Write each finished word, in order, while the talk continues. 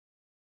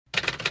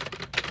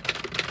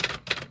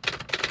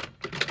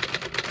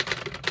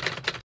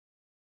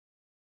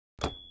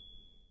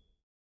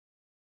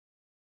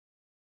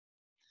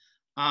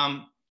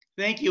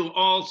Thank you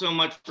all so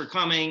much for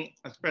coming,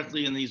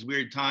 especially in these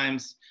weird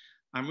times.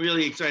 I'm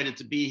really excited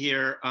to be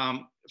here.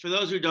 For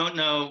those who don't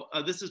know,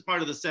 this is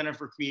part of the Center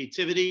for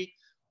Creativity,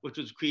 which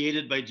was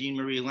created by Jeanne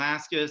Marie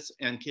Laskas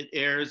and Kit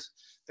Ayers,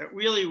 that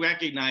really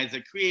recognize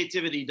that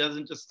creativity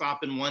doesn't just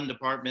stop in one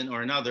department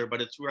or another,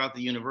 but it's throughout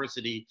the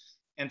university.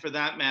 And for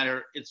that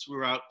matter, it's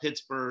throughout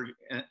Pittsburgh,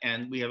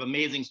 and we have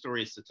amazing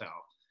stories to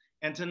tell.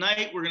 And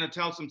tonight we're going to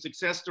tell some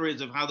success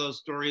stories of how those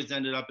stories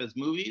ended up as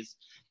movies.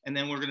 And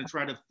then we're going to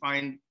try to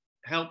find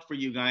help for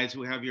you guys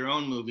who have your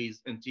own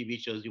movies and TV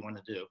shows you want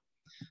to do.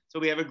 So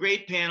we have a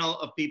great panel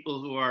of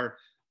people who are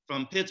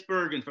from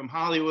Pittsburgh and from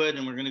Hollywood,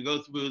 and we're going to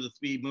go through the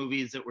three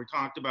movies that were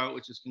talked about,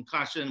 which is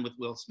Concussion with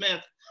Will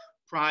Smith,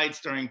 Pride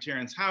starring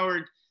Terrence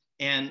Howard,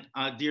 and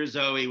Dear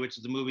Zoe, which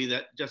is a movie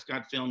that just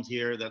got filmed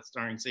here that's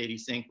starring Sadie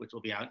Sink, which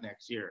will be out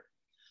next year.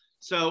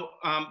 So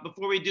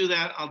before we do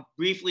that, I'll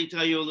briefly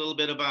tell you a little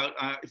bit about,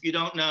 if you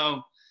don't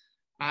know,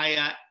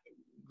 I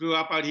grew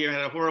up out here,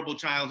 had a horrible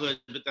childhood,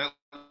 but that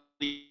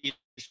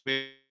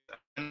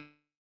I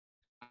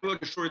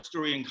wrote a short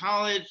story in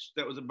college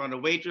that was about a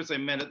waitress I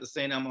met at the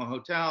St. Elmo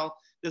Hotel.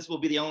 This will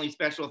be the only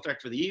special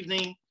effect for the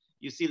evening.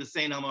 You see the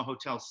St. Elmo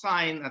Hotel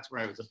sign. That's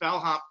where I was a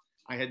bellhop.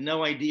 I had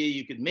no idea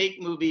you could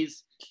make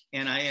movies,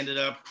 and I ended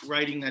up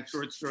writing that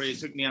short story. It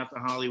took me out to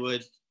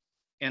Hollywood,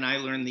 and I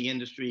learned the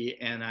industry,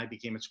 and I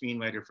became a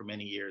screenwriter for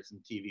many years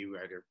and TV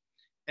writer.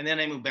 And then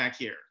I moved back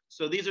here.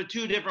 So these are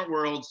two different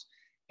worlds,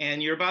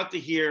 and you're about to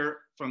hear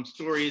from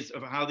stories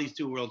of how these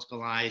two worlds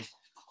collide.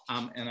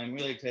 And I'm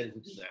really excited to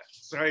do that.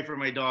 Sorry for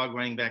my dog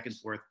running back and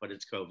forth, but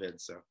it's COVID.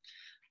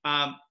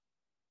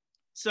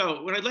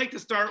 So what I'd like to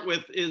start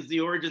with is the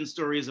origin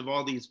stories of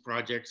all these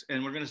projects.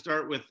 And we're going to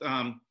start with,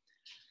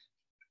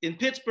 in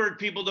Pittsburgh,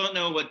 people don't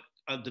know what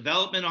a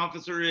development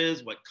officer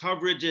is, what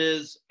coverage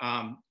is,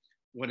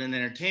 what an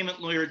entertainment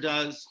lawyer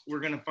does. We're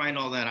going to find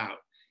all that out.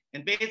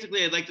 And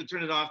basically, I'd like to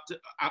turn it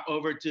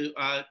over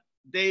to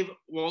Dave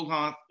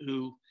Walthoff,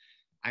 who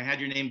I had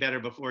your name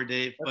better before,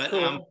 Dave. That's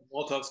cool.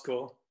 Walthoff's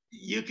cool.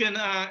 You can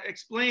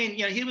explain,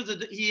 you know,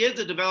 he is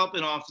a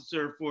development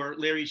officer for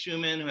Larry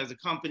Schumann, who has a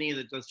company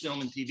that does film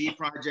and TV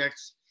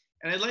projects.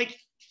 And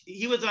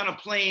he was on a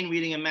plane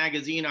reading a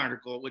magazine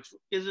article, which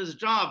is his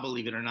job,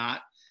 believe it or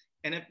not.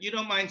 And if you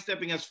don't mind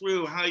stepping us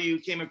through how you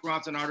came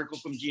across an article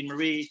from Jeanne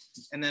Marie,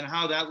 and then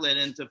how that led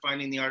into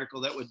finding the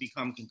article that would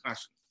become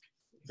Concussion.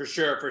 For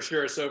sure, for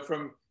sure. So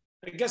from,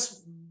 I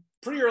guess,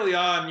 pretty early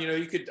on, you know,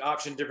 you could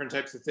option different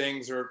types of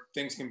things, or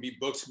things can be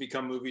books,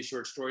 become movies,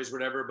 short stories,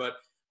 whatever. But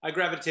I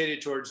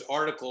gravitated towards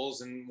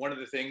articles, and one of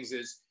the things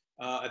is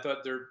I thought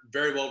they're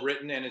very well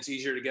written, and it's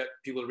easier to get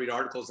people to read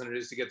articles than it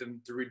is to get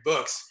them to read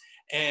books.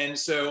 And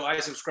so I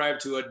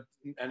subscribed to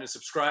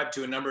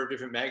a number of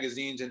different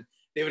magazines, and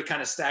they would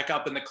kind of stack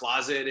up in the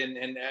closet.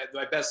 And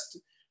my best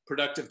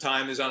productive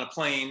time is on a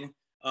plane,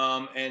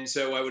 and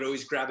so I would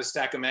always grab a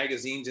stack of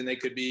magazines, and they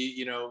could be,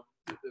 you know,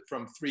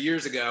 from 3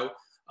 years ago,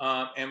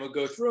 and would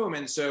go through them.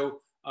 And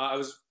so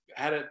I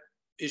had an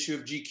issue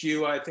of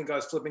GQ. I think I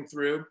was flipping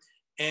through.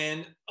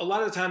 And a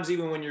lot of the times,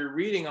 even when you're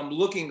reading, I'm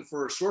looking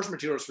for source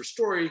materials for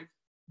story,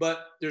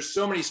 but there's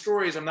so many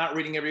stories, I'm not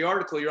reading every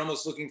article. You're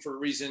almost looking for a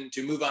reason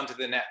to move on to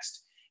the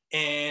next.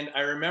 And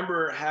I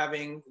remember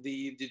having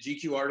the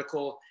GQ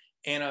article,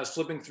 and I was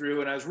flipping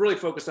through, and I was really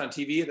focused on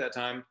TV at that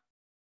time.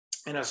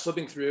 And I was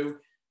flipping through,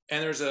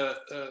 and there's an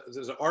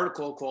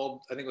article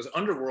called, I think it was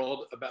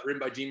Underworld, written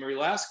by Jeanne Marie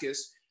Laskas,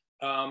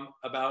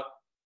 about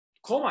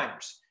coal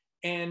miners.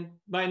 And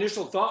my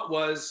initial thought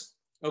was,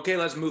 okay,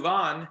 let's move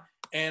on.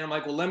 And I'm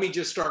like, well, let me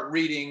just start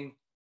reading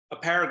a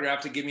paragraph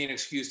to give me an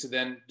excuse to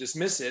then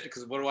dismiss it,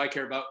 because what do I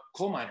care about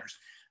coal miners?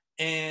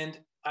 And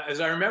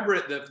as I remember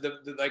it,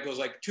 like it was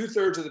like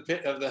 2/3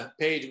 of the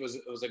page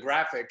was a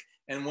graphic,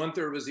 and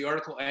 1/3 was the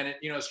article. And it,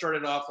 you know,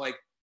 started off like,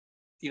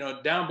 you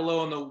know, down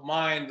below in the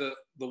mine,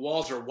 the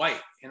walls are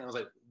white. And I was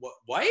like, what,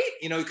 white?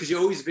 You know, because you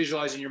always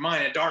visualize in your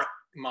mind a dark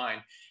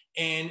mine.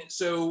 And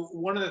so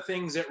one of the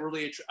things that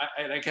really,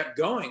 I kept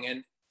going,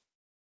 and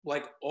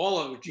like all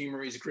of Jeanne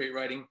Marie's great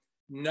writing,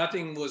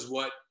 nothing was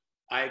what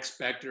I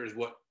expect or is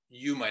what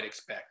you might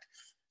expect.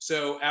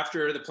 So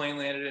after the plane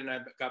landed and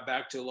I got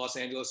back to Los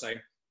Angeles, I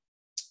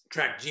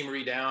tracked Jeanne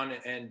Marie down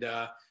and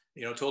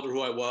you know, told her who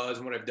I was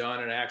and what I've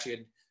done. And I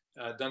actually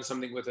had done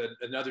something with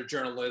another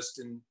journalist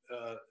and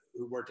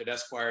who worked at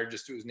Esquire,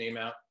 just threw his name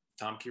out,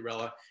 Tom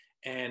Chiarella.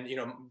 And, you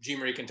know, Jeanne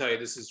Marie can tell you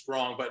this is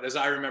wrong, but as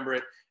I remember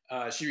it,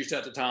 she reached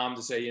out to Tom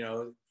to say, you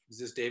know, is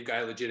this Dave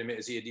guy legitimate?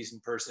 Is he a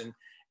decent person?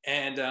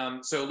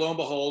 And so lo and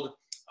behold,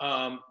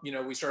 you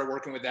know, we started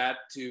working with that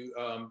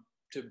to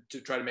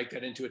try to make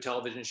that into a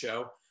television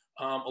show.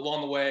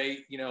 Along the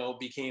way, you know,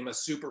 became a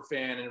super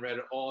fan and read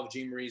all of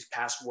Jeanne Marie's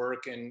past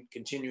work and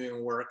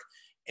continuing work.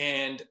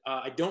 And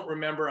I don't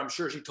remember, I'm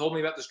sure she told me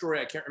about the story.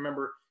 I can't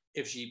remember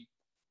if she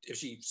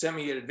sent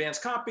me an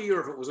advanced copy or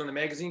if it was when the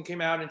magazine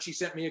came out and she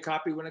sent me a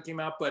copy when it came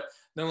out. But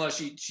nonetheless,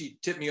 she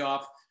tipped me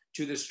off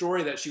to the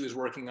story that she was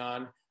working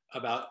on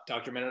about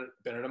Dr. Benedict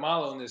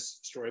Amalo and this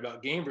story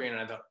about Gambrian.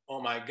 And I thought,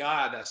 oh my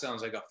God, that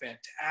sounds like a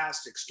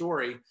fantastic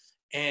story.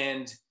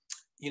 And,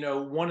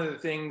 one of the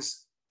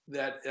things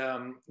that,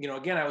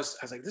 again, I was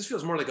like, this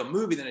feels more like a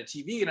movie than a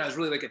TV. And I was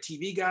really like a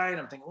TV guy. And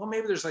I'm thinking, well,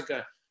 maybe there's like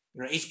a,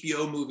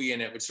 HBO movie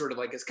in it, which sort of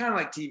like, it's kind of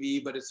like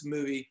TV, but it's a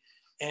movie.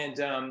 And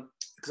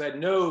because I had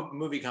no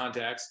movie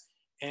contacts.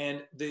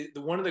 And the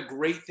one of the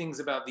great things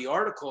about the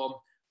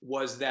article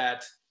was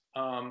that,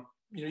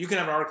 you can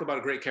have an article about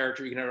a great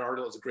character, you can have an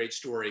article that's a great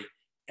story.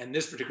 And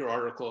this particular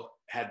article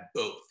had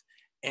both.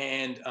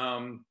 And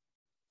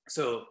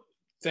so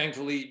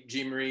thankfully,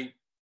 Jeanne Marie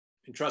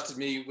entrusted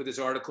me with this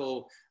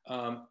article,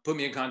 put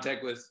me in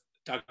contact with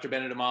Dr.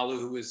 Benedict Amalu,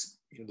 who was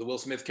the Will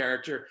Smith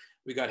character.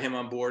 We got him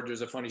on board.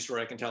 There's a funny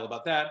story I can tell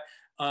about that.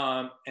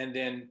 And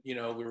then, we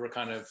were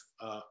kind of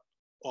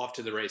off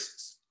to the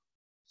races.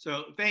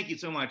 So thank you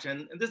so much.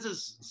 And this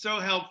is so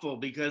helpful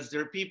because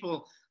there are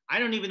people, I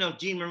don't even know if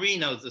Jeanne Marie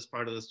knows this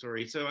part of the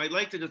story. So I'd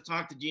like to just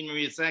talk to Jeanne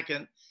Marie a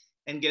second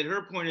and get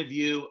her point of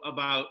view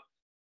about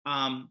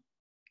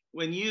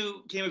when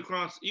you come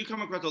across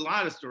a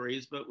lot of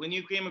stories, but when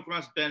you came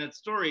across Bennett's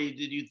story,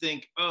 did you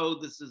think, oh,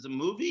 this is a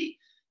movie?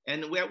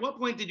 And at what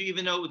point did you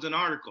even know it was an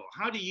article?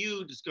 How do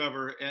you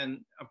discover, and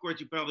of course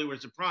you probably were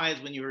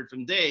surprised when you heard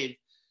from Dave,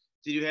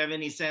 did you have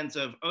any sense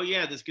of, oh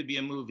yeah, this could be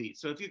a movie?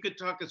 So if you could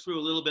talk us through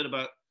a little bit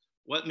about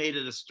what made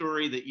it a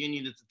story that you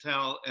needed to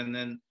tell, and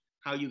then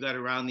how you got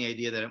around the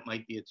idea that it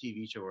might be a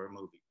TV show or a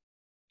movie.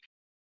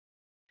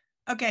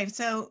 Okay,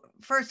 so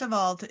first of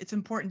all, it's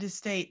important to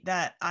state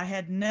that I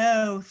had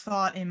no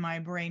thought in my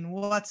brain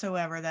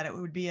whatsoever that it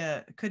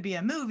could be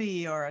a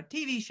movie or a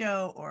TV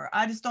show, or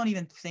I just don't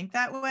even think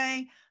that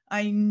way.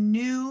 I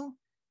knew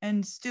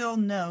and still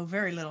know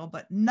very little,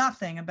 but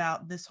nothing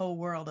about this whole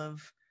world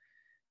of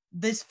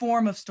this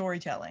form of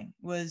storytelling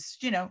was,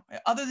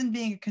 other than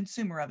being a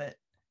consumer of it,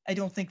 I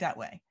don't think that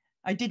way.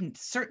 I didn't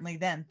certainly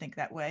then think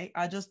that way.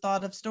 I just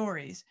thought of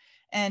stories.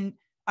 And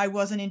I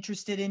wasn't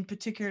interested in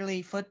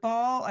particularly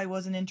football. I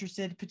wasn't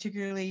interested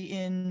particularly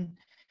in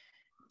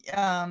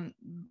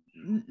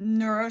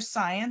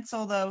neuroscience,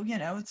 although,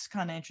 it's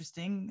kind of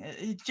interesting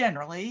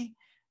generally.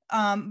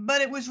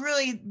 But it was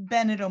really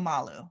Benedict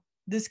Amalu,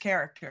 this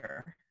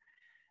character.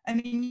 I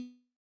mean,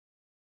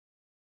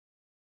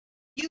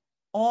 you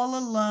all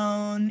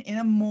alone in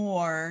a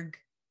morgue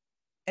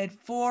at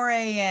 4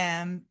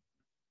 a.m.,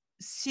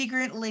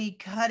 secretly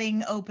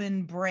cutting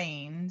open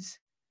brains.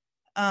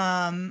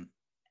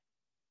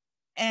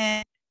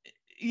 And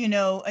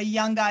a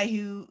young guy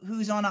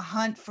who's on a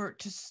hunt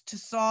to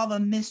solve a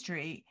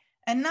mystery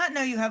and not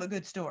know you have a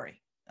good story.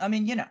 I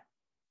mean,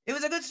 it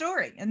was a good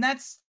story, and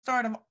that's the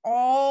start of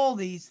all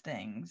these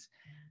things.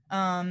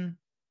 And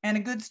a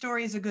good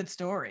story is a good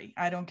story.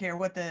 I don't care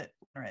what the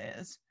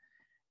is.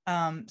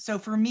 So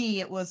for me,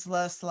 it was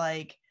less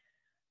like,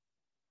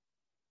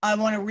 I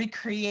want to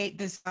recreate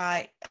this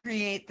guy,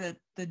 create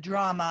the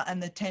drama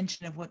and the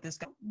tension of what this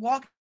guy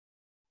walking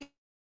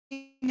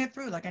it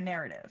through like a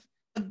narrative.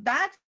 But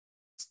that's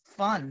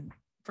fun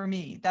for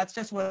me. That's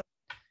just what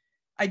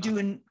I do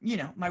in,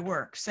 my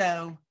work.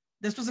 So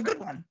this was a good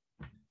one.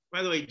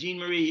 By the way, Jeanne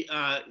Marie,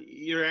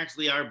 you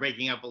actually are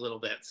breaking up a little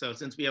bit. So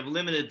since we have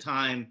limited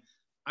time,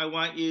 I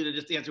want you to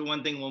just answer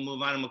one thing. We'll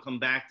move on and we'll come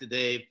back to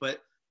Dave.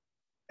 But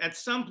at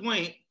some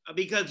point,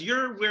 because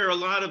you're where a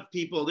lot of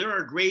people, there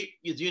are great,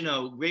 as you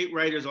know, great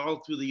writers all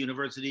through the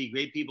university,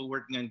 great people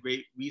working on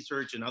great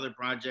research and other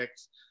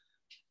projects.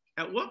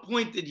 At what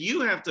point did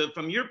you have to,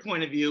 from your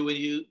point of view, when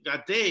you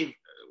got Dave,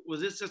 was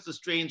this just a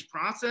strange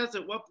process?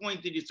 At what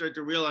point did you start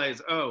to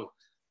realize, oh,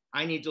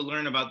 I need to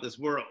learn about this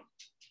world?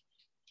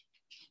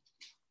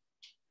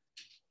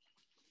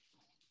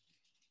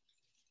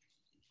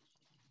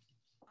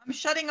 I'm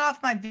shutting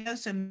off my video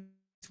so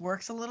it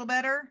works a little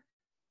better.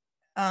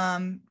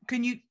 Can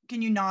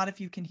you nod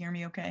if you can hear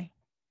me okay?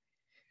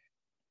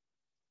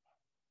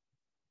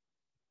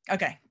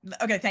 Okay,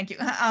 thank you.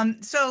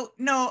 So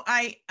no,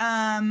 I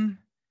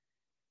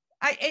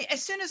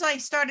as soon as I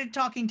started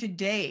talking to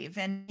Dave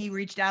and he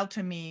reached out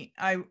to me,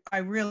 I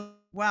realized,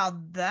 wow,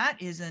 that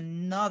is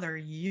another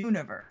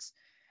universe.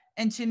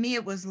 And to me,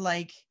 it was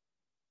like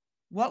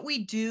what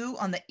we do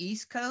on the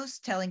East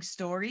Coast, telling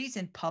stories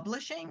and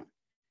publishing,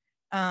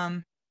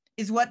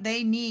 is what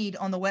they need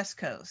on the West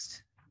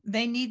Coast.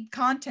 They need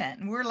content.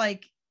 And we're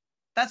like,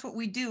 that's what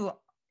we do.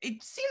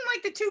 It seemed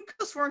like the two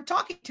coasts weren't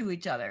talking to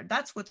each other.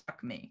 That's what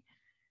struck me.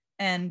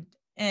 And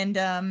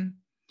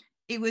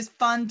it was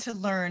fun to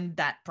learn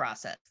that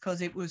process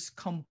because it was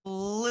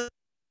completely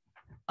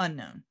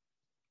unknown.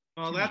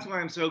 Well, that's why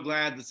I'm so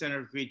glad the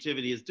Center for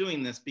Creativity is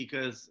doing this,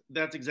 because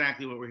that's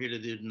exactly what we're here to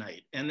do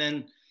tonight. And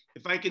then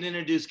if I can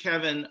introduce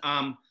Kevin,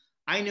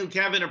 I knew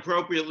Kevin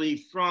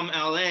appropriately from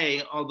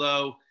LA,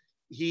 although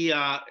he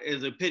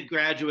is a Pitt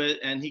graduate,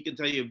 and he can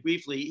tell you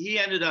briefly, he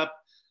ended up,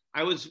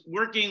 I was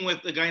working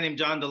with a guy named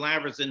John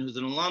DeLaverson, who's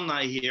an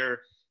alumni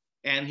here,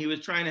 and he was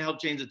trying to help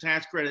change the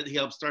tax credit. He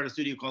helped start a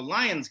studio called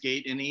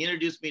Lionsgate, and he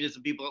introduced me to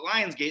some people at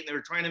Lionsgate, and they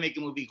were trying to make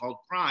a movie called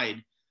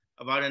Pride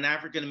about an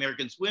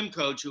African-American swim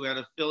coach who had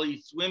a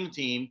Philly swim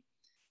team.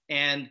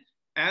 And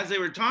as they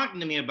were talking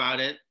to me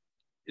about it,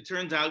 it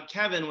turns out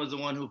Kevin was the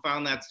one who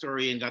found that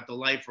story and got the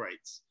life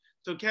rights.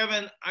 So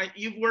Kevin,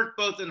 you've worked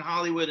both in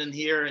Hollywood and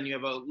here, and you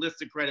have a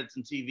list of credits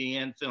in TV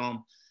and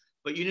film,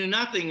 but you knew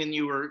nothing when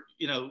you were,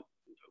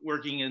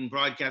 working in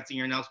broadcasting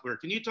here and elsewhere.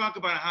 Can you talk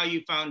about how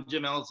you found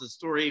Jim Ellis's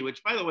story,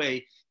 which, by the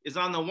way, is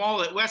on the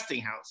wall at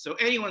Westinghouse, so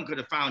anyone could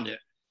have found it.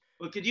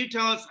 But could you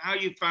tell us how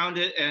you found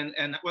it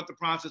and what the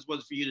process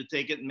was for you to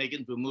take it and make it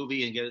into a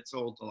movie and get it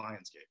sold to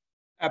Lionsgate?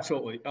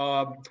 Absolutely.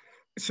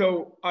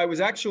 So I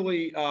was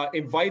actually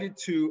invited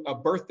to a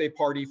birthday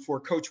party for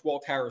Coach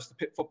Walt Harris, the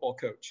Pitt football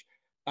coach,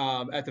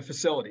 at the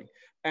facility.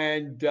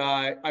 And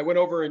I went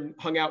over and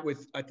hung out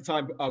with, at the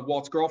time,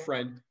 Walt's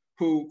girlfriend,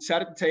 who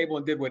sat at the table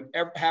and did what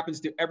happens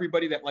to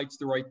everybody that likes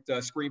to write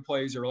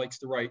screenplays or likes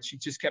to write. She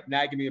just kept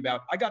nagging me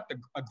about, I got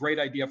a great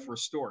idea for a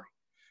story,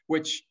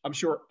 which I'm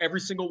sure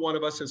every single one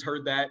of us has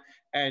heard that.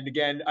 And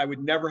again, I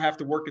would never have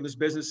to work in this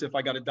business if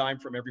I got a dime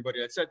from everybody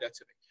that said that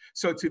to me.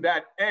 So to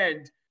that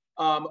end,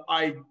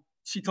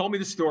 she told me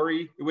the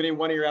story. It went in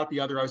one ear out the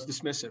other. I was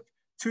dismissive.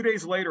 2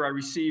 days later, I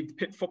received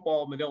Pitt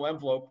football manila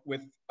envelope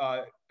with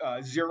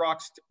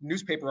Xeroxed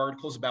newspaper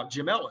articles about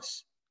Jim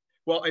Ellis.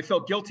 Well, I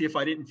felt guilty if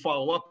I didn't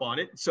follow up on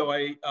it. So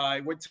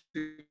I went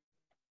to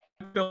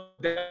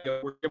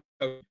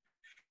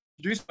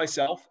introduced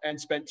myself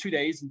and spent 2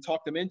 days and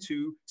talked him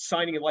into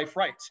signing in life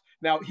rights.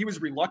 Now, he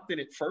was reluctant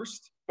at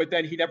first, but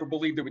then he never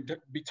believed it would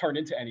be turned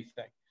into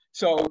anything.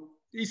 So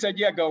he said,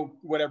 yeah, go,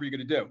 whatever you're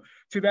going to do.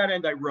 To that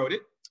end, I wrote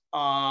it,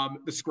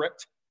 the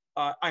script.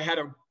 I had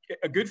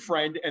a good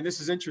friend, and this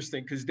is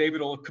interesting because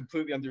David will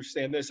completely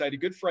understand this. I had a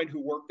good friend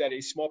who worked at a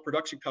small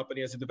production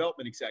company as a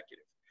development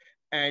executive.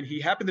 And he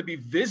happened to be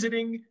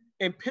visiting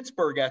in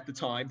Pittsburgh at the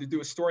time to do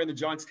a story on the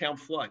Johnstown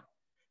flood.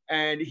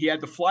 And he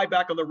had to fly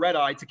back on the red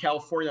eye to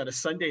California on a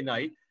Sunday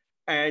night.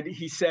 And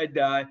he said,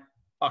 oh,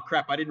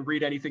 crap, I didn't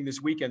read anything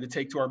this weekend to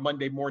take to our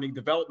Monday morning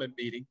development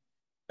meeting.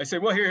 I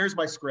said, well, here's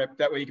my script.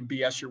 That way you can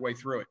BS your way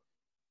through it.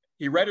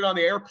 He read it on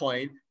the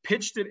airplane,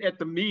 pitched it at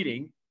the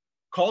meeting,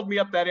 called me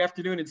up that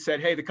afternoon and said,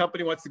 hey, the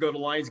company wants to go to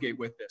Lionsgate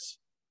with this.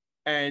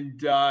 And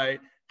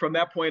from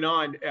that point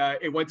on,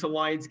 it went to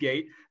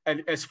Lionsgate.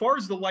 And as far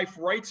as the life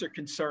rights are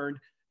concerned,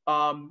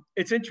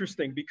 it's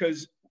interesting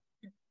because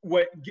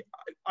what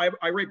I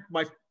write,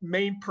 my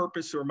main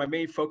purpose or my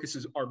main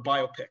focuses are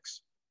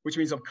biopics, which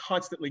means I'm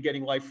constantly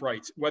getting life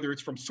rights, whether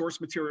it's from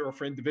source material or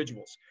for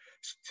individuals.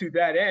 To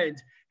that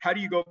end, how do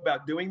you go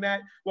about doing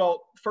that?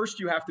 Well, first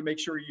you have to make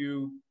sure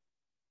you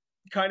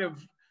kind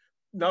of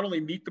not only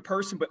meet the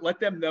person, but let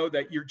them know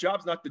that your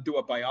job's not to do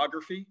a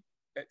biography.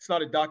 It's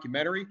not a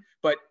documentary,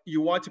 but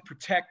you want to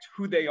protect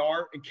who they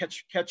are and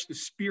catch the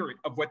spirit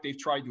of what they've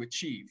tried to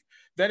achieve.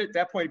 Then at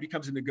that point, it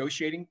becomes a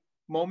negotiating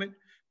moment,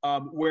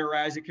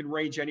 whereas it can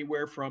range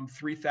anywhere from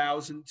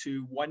 $3,000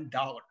 to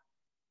 $1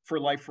 for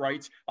life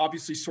rights.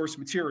 Obviously, source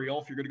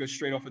material, if you're going to go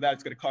straight off of that,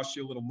 it's going to cost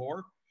you a little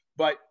more.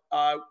 But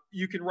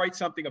you can write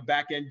something, a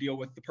back-end deal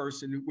with the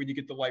person when you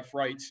get the life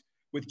rights.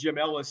 With Jim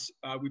Ellis,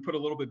 we put a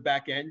little bit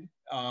back-end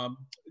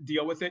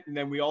deal with it, and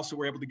then we also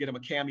were able to get him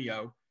a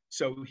cameo.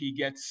 So he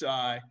gets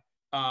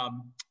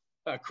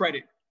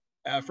credit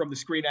from the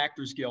Screen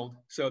Actors Guild.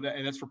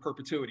 And that's for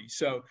perpetuity.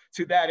 So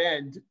to that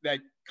end, that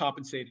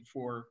compensated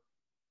for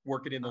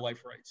working in the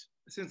life rights.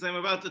 Since I'm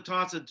about to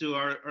toss it to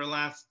our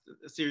last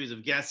series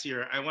of guests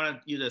here, I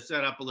wanted you to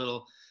set up a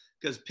little,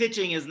 because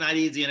pitching is not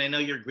easy, and I know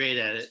you're great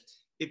at it.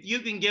 If you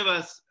can give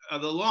us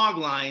the log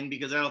line,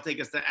 because that'll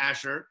take us to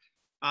Asher.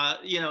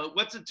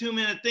 What's a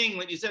 2-minute thing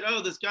when you said,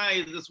 oh, this guy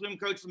is the swim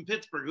coach from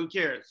Pittsburgh, who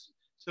cares?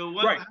 So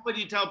how would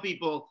you tell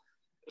people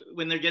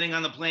when they're getting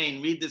on the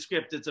plane, read the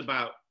script it's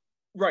about?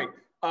 Right.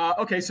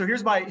 Okay, so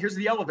here's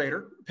the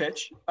elevator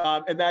pitch,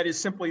 and that is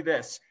simply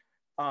this.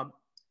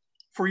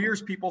 For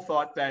years, people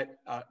thought that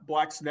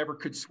blacks never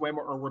could swim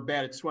or were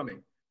bad at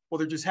swimming. Well,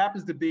 there just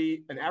happens to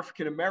be an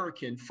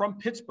African-American from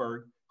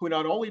Pittsburgh who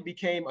not only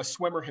became a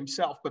swimmer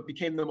himself, but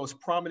became the most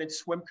prominent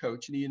swim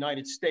coach in the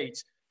United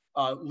States,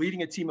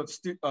 leading a team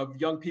of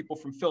young people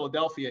from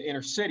Philadelphia,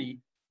 inner city,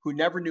 who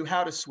never knew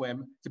how to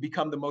swim, to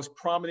become the most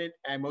prominent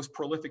and most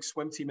prolific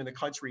swim team in the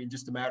country in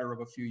just a matter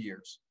of a few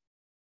years.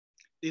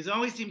 These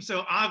always seem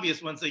so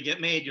obvious once they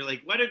get made. You're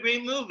like, what a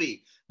great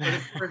movie. But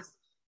of course,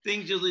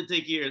 things usually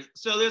take years.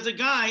 So there's a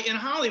guy in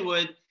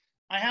Hollywood.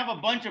 I have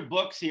a bunch of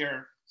books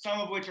here,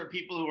 some of which are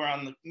people who are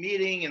on the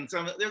meeting, and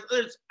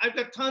I've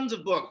got tons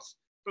of books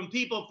from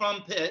people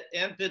from Pitt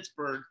and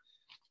Pittsburgh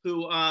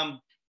who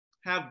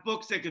have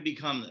books that could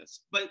become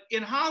this. But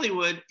in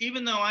Hollywood,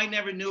 even though I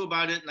never knew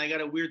about it and I got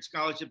a weird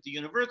scholarship to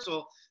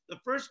Universal, the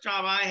first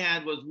job I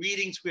had was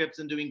reading scripts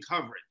and doing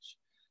coverage.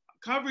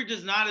 Coverage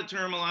is not a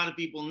term a lot of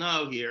people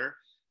know here,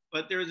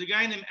 but there's a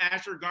guy named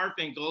Asher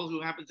Garfinkel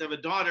who happens to have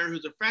a daughter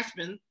who's a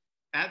freshman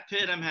at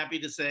Pitt, I'm happy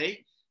to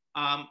say,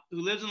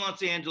 who lives in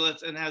Los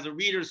Angeles and has a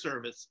reader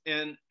service.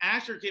 And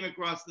Asher came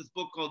across this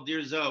book called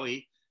Dear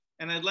Zoe,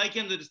 and I'd like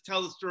him to just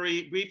tell the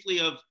story briefly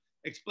of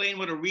explain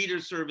what a reader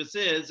service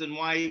is and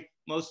why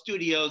most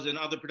studios and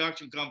other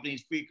production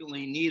companies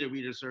frequently need a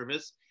reader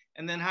service,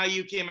 and then how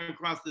you came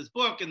across this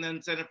book and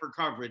then sent it for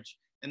coverage.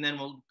 And then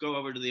we'll go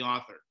over to the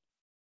author.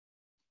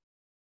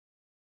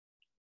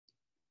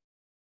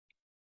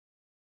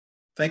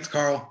 Thanks,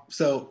 Carl.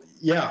 So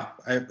yeah,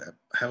 I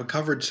have a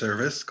coverage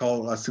service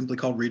called simply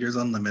called Readers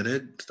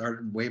Unlimited.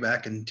 Started way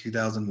back in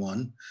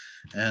 2001,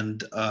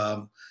 and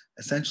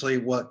essentially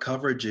what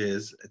coverage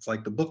is, it's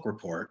like the book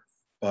report,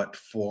 but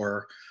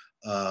for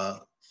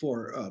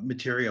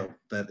material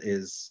that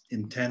is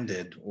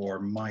intended or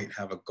might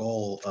have a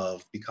goal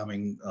of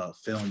becoming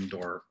filmed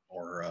or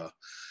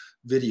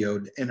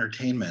videoed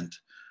entertainment.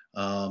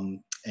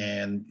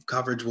 And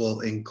coverage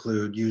will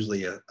include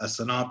usually a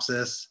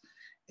synopsis,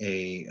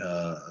 a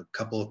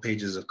couple of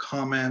pages of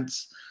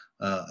comments,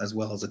 as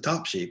well as a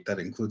top sheet that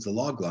includes the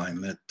log line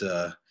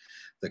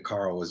that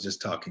Carl was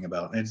just talking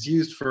about. And it's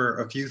used for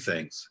a few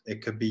things.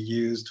 It could be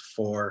used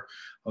for,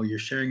 oh, you're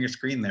sharing your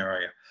screen there,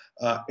 are you?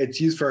 It's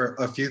used for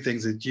a few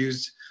things. It's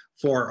used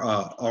for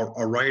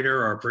a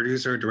writer or a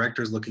producer,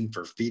 directors looking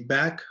for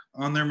feedback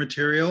on their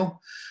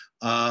material.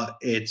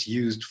 It's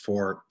used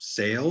for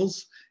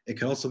sales. It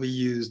can also be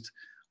used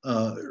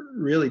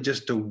really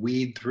just to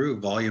weed through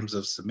volumes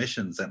of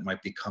submissions that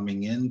might be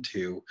coming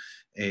into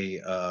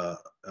a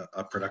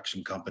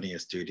production company, a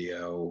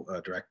studio,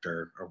 a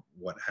director, or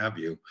what have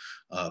you,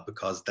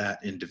 because that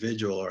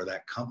individual or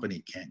that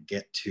company can't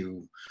get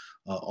to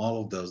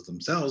all of those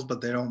themselves, but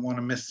they don't want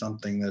to miss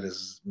something that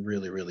is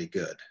really, really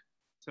good.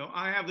 So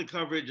I have the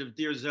coverage of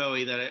Dear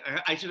Zoe that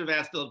I should have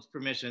asked Philip's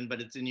permission,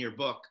 but it's in your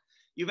book.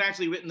 You've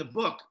actually written the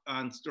book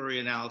on story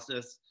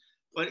analysis.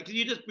 But can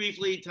you just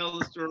briefly tell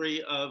the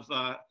story of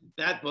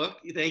that book?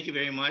 Thank you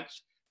very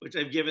much, which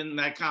I've given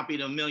that copy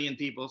to 1 million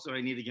people, so I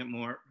need to get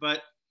more.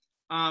 But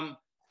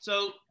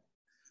so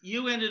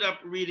you ended up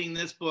reading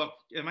this book.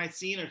 Am I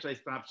seen or should I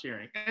stop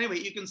sharing? Anyway,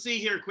 you can see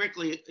here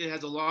quickly, it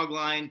has a log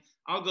line.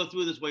 I'll go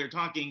through this while you're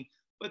talking,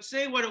 but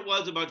say what it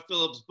was about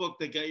Philip's book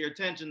that got your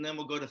attention, then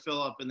we'll go to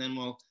Philip, and then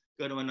we'll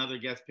go to another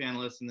guest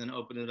panelist and then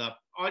open it up.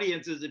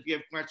 Audiences, if you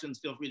have questions,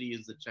 feel free to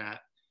use the chat.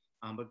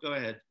 But go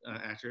ahead,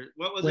 Asher.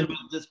 What was it about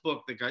this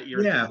book that got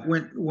your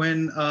attention?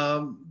 When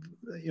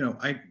you know,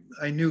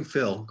 I knew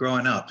Phil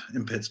growing up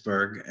in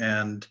Pittsburgh,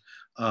 and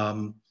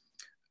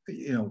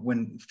you know,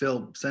 when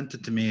Phil sent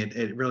it to me,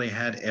 it really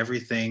had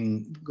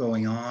everything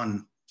going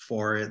on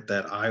for it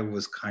that I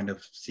was kind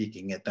of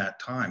seeking at that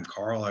time.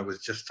 Carl, I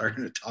was just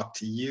starting to talk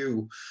to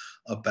you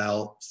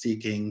about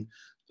seeking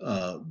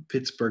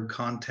Pittsburgh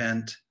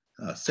content,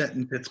 set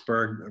in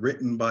Pittsburgh,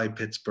 written by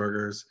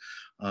Pittsburghers.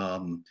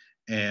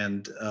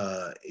 And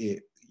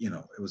it, you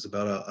know, it was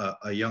about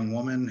a young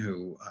woman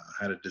who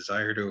had a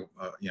desire to,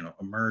 you know,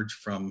 emerge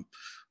from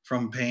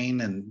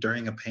pain, and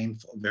during a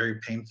very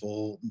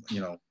painful,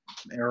 you know,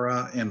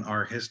 era in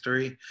our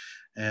history.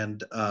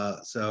 And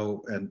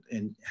so,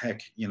 and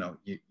heck, you know,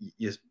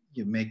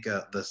 you make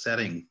the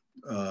setting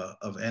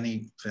of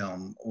any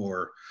film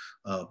or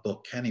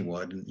book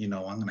Kennywood, and you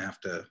know, I'm gonna have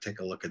to take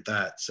a look at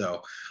that.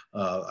 So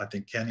I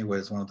think Kennywood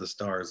is one of the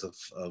stars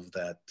of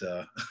that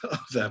of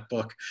that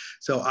book.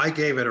 So I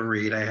gave it a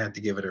read. I had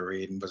to give it a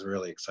read and was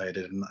really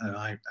excited, and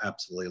I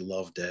absolutely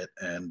loved it.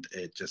 And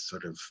it just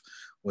sort of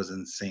was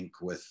in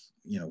sync with,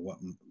 you know,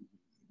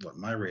 what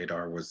my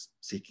radar was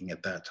seeking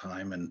at that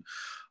time. And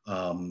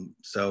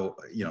so,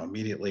 you know,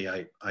 immediately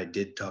I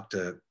did talk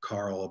to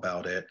Carl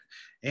about it,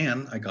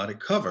 and I got it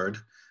covered.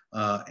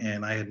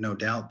 And I had no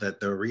doubt that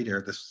the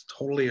reader, this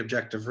totally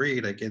objective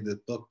read, I gave the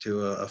book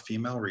to a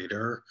female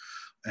reader,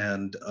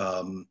 and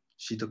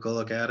she took a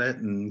look at it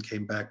and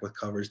came back with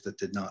coverage that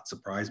did not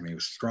surprise me. It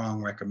was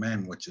strong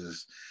recommend, which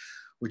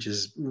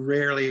is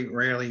rarely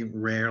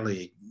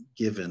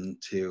given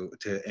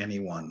to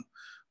anyone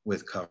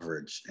with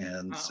coverage.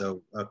 And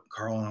so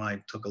Carl and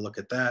I took a look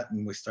at that,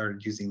 and we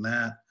started using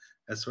that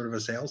as sort of a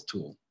sales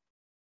tool.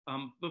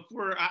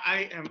 Before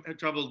I have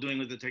trouble doing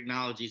with the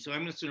technology, so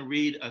I'm just going to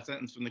read a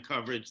sentence from the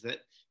coverage that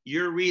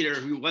your reader,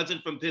 who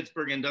wasn't from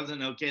Pittsburgh and doesn't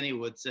know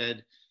Kennywood,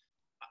 said,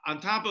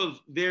 on top of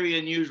very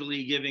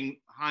unusually giving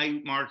high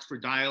marks for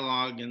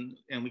dialogue, and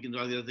we can do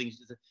all the other things,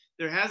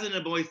 there hasn't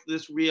a voice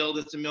this real,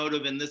 this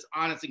emotive, and this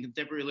honest in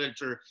contemporary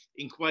literature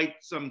in quite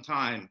some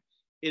time.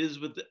 It is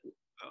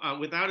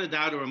without a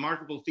doubt a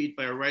remarkable feat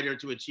by a writer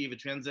to achieve a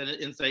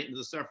transcendent insight into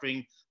the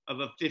suffering of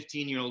a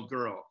 15-year-old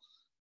girl.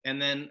 And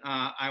then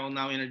I will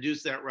now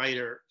introduce that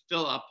writer,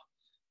 Philip,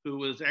 who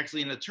was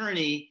actually an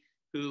attorney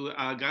who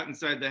got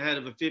inside the head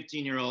of a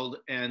 15-year-old.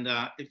 And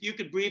if you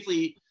could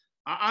briefly,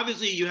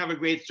 obviously you have a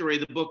great story.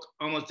 The book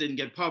almost didn't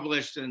get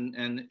published,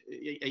 and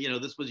you know,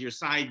 this was your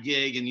side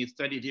gig, and you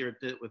studied here at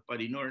Pitt with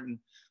Buddy Norton.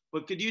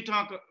 But could you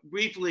talk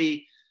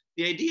briefly,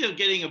 the idea of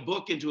getting a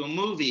book into a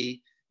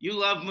movie? You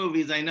love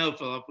movies, I know,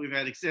 Philip. We've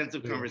had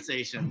extensive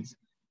conversations.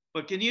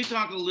 But can you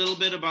talk a little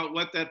bit about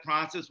what that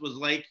process was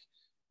like?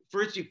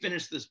 First, you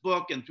finished this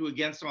book, and through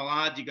Against All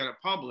Odds, you got it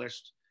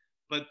published.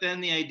 But then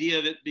the idea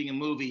of it being a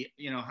movie,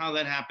 you know, how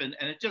that happened.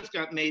 And it just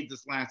got made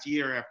this last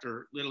year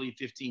after literally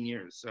 15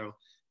 years. So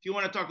if you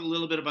want to talk a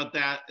little bit about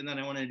that, and then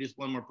I want to introduce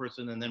one more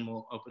person, and then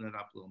we'll open it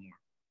up a little more.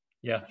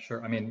 Yeah,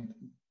 sure. I mean,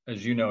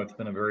 as you know, it's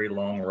been a very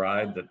long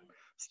ride that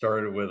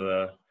started with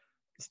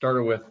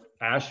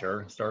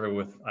Asher, started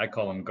with, I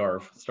call him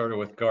Garf, started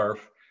with Garf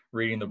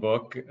reading the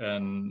book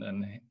and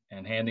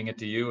handing it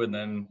to you, and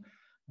then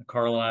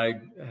Carl and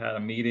I had a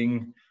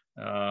meeting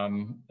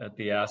at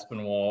the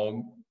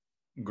Aspinwall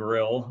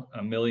Grill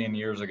a million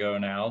years ago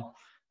now,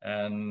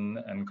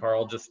 and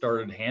Carl just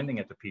started handing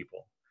it to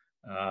people.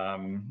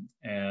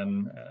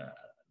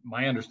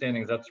 My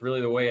understanding is that's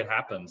really the way it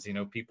happens. You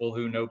know, people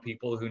who know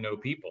people who know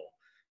people.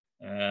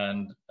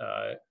 And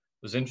it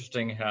was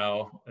interesting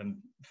how, and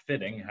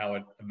fitting how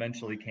it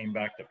eventually came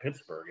back to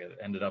Pittsburgh. It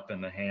ended up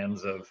in the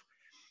hands of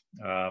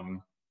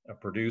a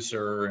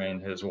producer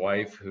and his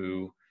wife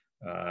who,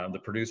 the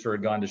producer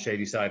had gone to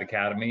Shadyside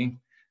Academy,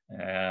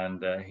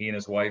 and he and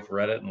his wife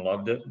read it and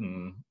loved it.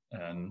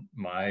 And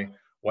my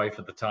wife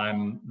at the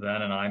time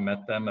then and I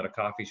met them at a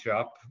coffee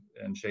shop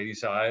in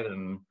Shadyside,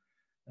 and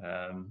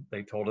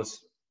they told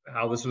us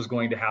how this was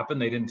going to happen.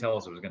 They didn't tell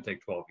us it was going to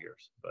take 12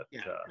 years. But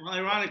yeah. Well,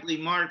 ironically,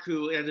 Mark,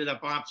 who ended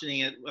up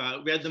optioning it,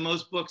 read the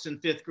most books in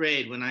 5th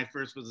grade when I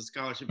first was a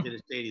scholarship kid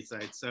at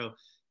Shadyside. So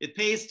it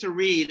pays to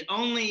read.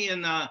 Only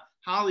in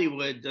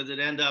Hollywood does it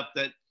end up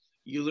that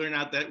you learn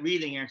out that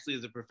reading actually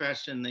is a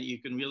profession that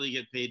you can really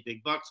get paid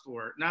big bucks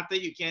for. Not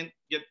that you can't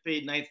get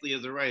paid nicely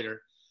as a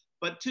writer,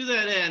 but to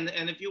that end,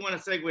 and if you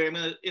want to segue, I'm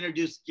going to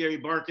introduce Gary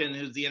Barkin,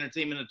 who's the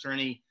entertainment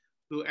attorney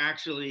who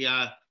actually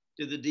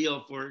did the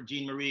deal for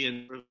Jeanne Marie.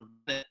 And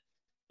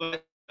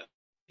but if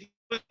you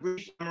could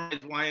briefly summarize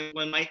why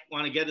one might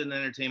want to get an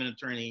entertainment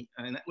attorney,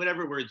 and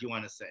whatever words you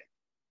want to say.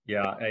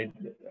 Yeah,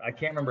 I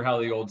can't remember how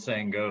the old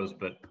saying goes,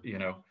 but you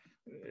know,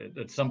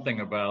 it's something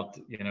about,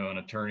 you know, an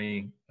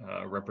attorney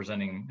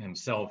representing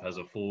himself as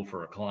a fool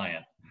for a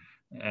client.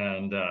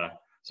 And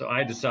so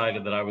I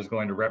decided that I was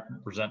going to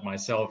represent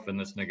myself in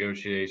this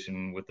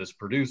negotiation with this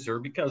producer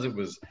because it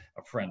was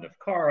a friend of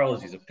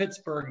Carl's. He's a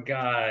Pittsburgh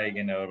guy,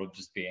 you know, it'll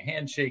just be a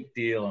handshake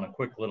deal and a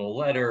quick little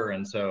letter.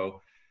 And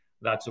so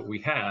that's what we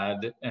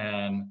had.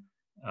 And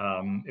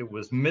it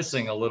was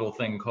missing a little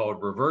thing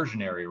called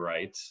reversionary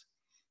rights,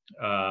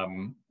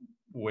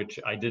 which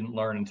I didn't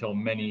learn until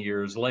many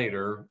years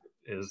later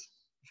is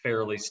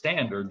fairly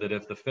standard, that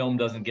if the film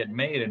doesn't get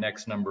made in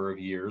X number of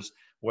years,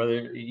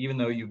 whether, even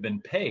though you've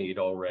been paid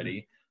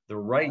already, the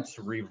rights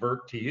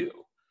revert to you.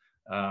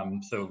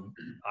 So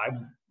I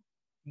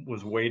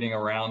was waiting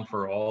around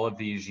for all of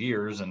these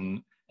years,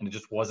 and it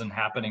just wasn't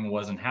happening.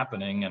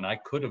 And I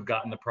could have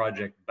gotten the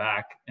project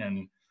back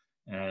and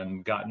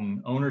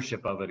gotten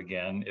ownership of it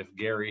again if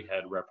Gary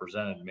had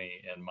represented me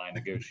in my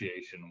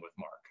negotiation with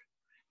Mark.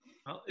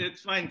 Well,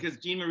 it's fine because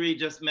Jeanne Marie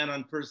just met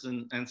on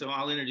person, and so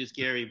I'll introduce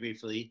Gary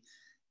briefly.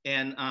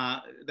 And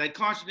that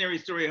cautionary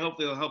story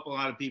hopefully will help a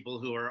lot of people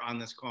who are on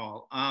this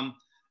call.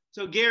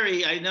 So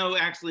Gary, I know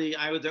actually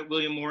I was at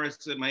William Morris,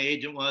 my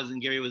agent was,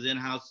 and Gary was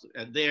in-house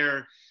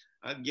there.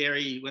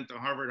 Gary went to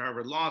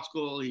Harvard Law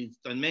School. He's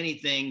done many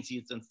things.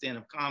 He's done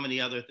stand-up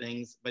comedy, other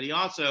things, but he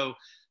also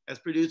has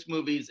produced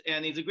movies,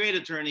 and he's a great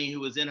attorney who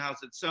was in-house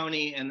at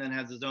Sony and then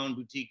has his own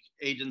boutique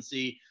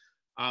agency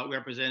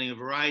representing a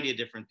variety of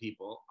different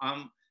people.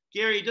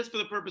 Gary, just for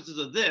the purposes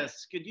of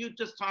this, could you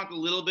just talk a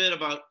little bit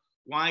about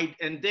why,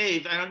 and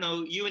Dave, I don't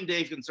know, you and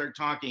Dave can start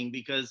talking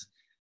because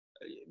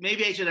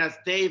maybe I should ask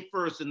Dave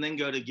first and then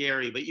go to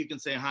Gary, but you can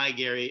say hi,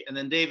 Gary. And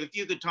then Dave, if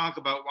you could talk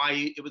about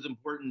why it was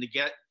important to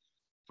get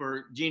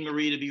for Jeanne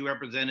Marie to be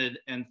represented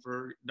and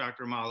for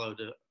Dr. Malo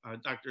to,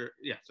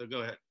 so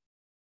go ahead.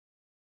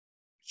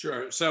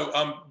 Sure,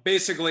 so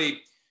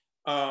basically,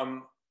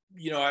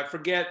 you know, I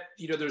forget,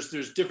 you know,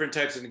 there's different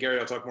types, and Gary,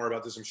 I'll talk more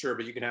about this, I'm sure,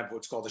 but you can have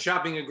what's called a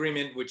shopping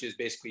agreement, which is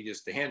basically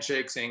just a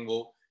handshake saying,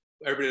 well,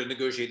 everybody will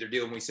negotiate their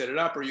deal when we set it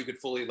up, or you could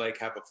fully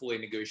have a fully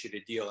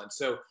negotiated deal. And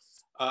so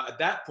at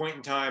that point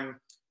in time,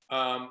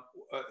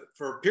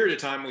 for a period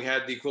of time, we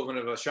had the equivalent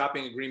of a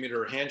shopping agreement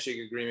or a handshake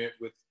agreement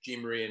with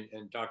Jeanne Marie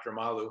and Dr.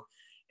 Malu.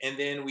 And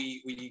then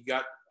we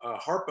got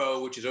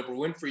Harpo, which is Oprah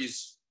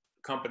Winfrey's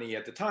company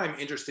at the time,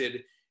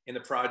 interested in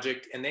the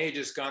project. And they had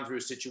just gone through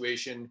a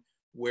situation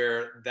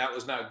where that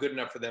was not good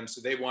enough for them.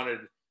 So they wanted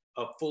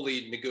a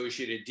fully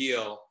negotiated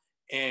deal.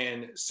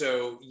 And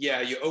so,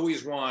 yeah, you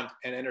always want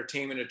an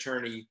entertainment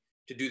attorney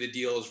to do the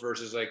deals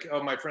versus like,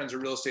 oh, my friend's a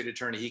real estate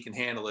attorney, he can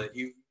handle it.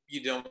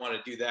 You don't want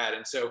to do that.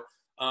 And so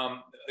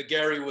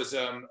Gary was,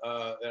 I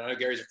know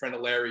Gary's a friend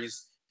of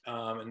Larry's,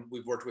 and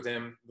we've worked with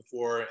him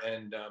before.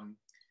 And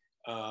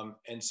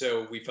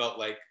so we felt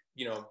like,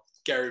 you know,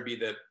 Gary would be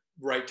the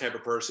right type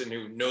of person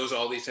who knows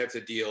all these types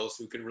of deals,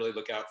 who could really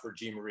look out for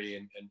Jeanne Marie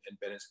and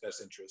Bennett's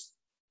best interest.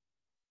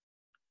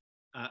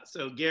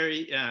 So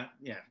Gary, yeah.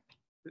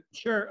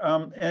 Sure.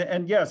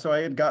 And yeah, so I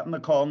had gotten the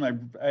call,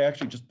 and I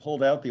actually just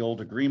pulled out the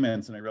old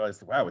agreements, and I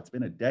realized, wow, it's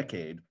been a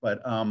decade.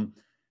 But back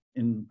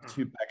in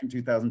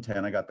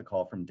 2010, I got the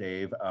call from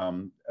Dave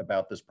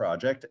about this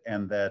project,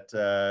 and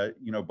that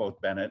you know, both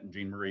Bennett and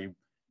Jeanne Marie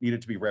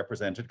needed to be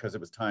represented because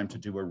it was time to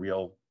do a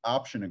real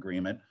option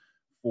agreement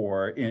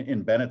for,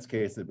 in Bennett's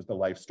case, it was the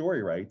life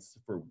story rights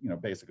for, you know,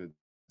 basically the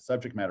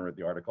subject matter of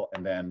the article,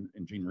 and then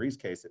in Jeanne Marie's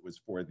case, it was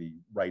for the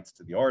rights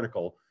to the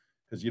article,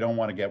 because you don't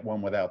want to get one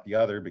without the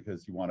other,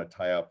 because you want to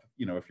tie up,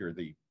 you know, if you're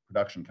the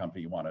production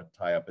company, you want to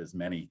tie up as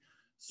many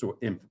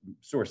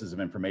sources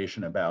of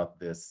information about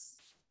this,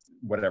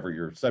 whatever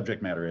your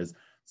subject matter is.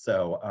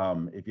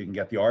 So if you can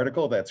get the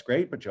article, that's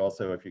great. But you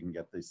also, if you can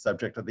get the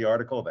subject of the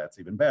article, that's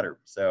even better.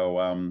 So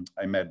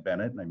I met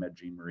Bennett and I met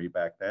Jeanne Marie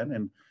back then.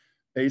 And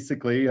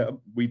basically,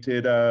 we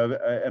did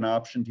an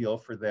option deal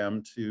for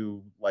them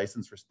to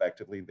license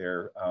respectively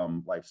their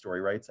life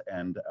story rights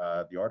and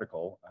the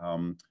article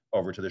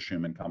over to the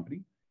Schumann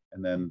Company.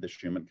 And then the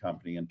Schumann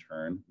Company in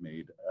turn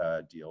made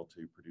a deal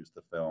to produce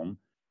the film.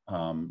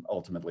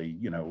 Ultimately,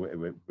 you know,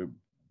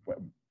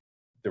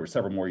 there were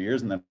several more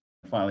years, and then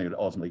finally it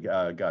ultimately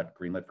got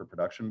greenlit for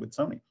production with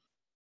Sony.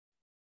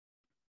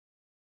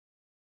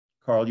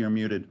 Carl, you're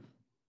muted.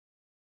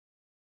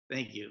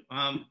 Thank you.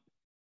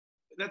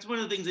 That's one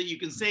of the things that you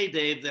can say,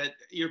 Dave, that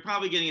you're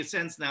probably getting a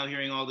sense now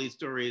hearing all these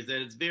stories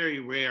that it's very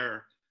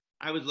rare.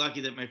 I was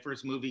lucky that my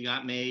first movie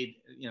got made.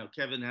 You know,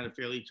 Kevin had a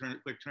fairly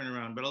quick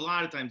turnaround, but a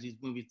lot of times these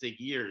movies take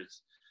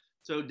years.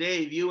 So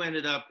Dave, you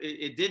ended up,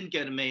 it didn't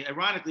get made.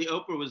 Ironically,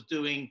 Oprah was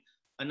doing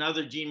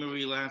another Jeanne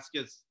Marie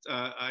Laskas,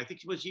 I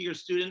think was she your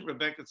student,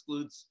 Rebecca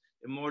Skloot's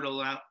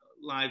Immortal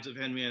Lives of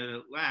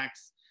Henrietta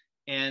Lacks,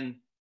 and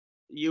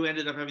you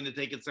ended up having to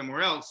take it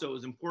somewhere else. So it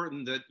was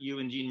important that you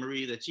and Jeanne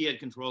Marie, that she had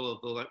control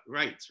of the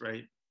rights,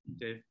 right,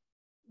 Dave?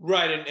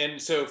 Right, and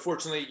so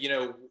fortunately, you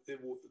know,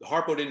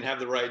 Harpo didn't have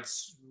the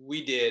rights,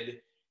 we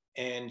did.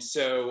 And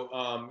so,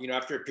 you know,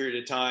 after a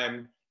period of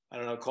time, I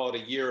don't know, call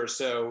it a year or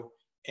so,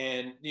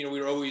 and, you know, we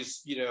were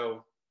always, you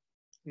know,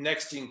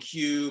 next in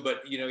queue,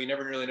 but, you know, you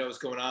never really know what's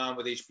going on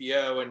with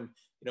HBO. And,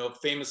 you know,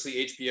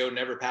 famously HBO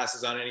never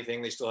passes on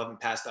anything. They still haven't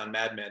passed on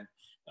Mad Men,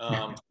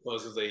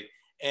 supposedly.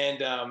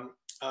 And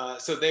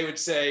so they would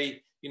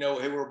say, you know,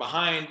 hey, we're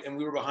behind, and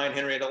we were behind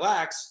Henrietta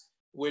Lacks,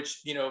 which,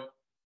 you know,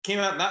 came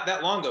out not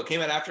that long ago,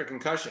 came out after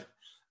Concussion.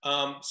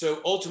 So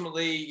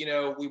ultimately, you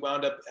know, we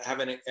wound up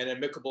having an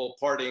amicable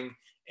parting.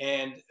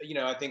 And, you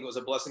know, I think it was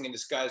a blessing in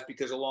disguise,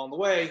 because along the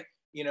way,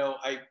 you know,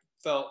 I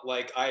felt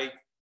like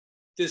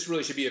this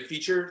really should be a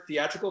feature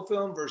theatrical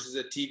film versus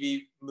a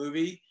TV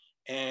movie,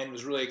 and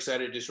was really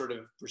excited to sort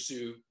of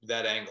pursue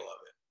that angle of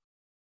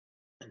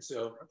it. And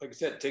so, like I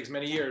said, it takes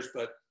many years,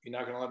 but you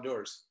knock on a lot of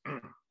doors.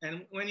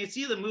 And when you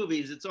see the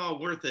movies, it's all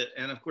worth it.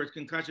 And of course,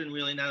 Concussion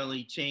really not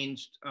only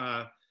changed,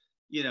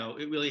 you know,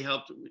 it really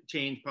helped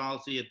change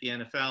policy at the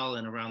NFL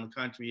and around the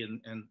country,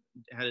 and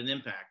had an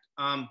impact.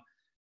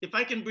 If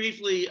I can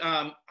briefly,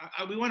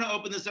 we want to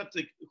open this up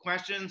to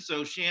questions.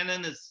 So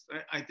Shannon is,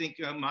 I think,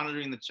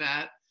 monitoring the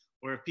chat,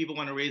 or if people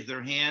want to raise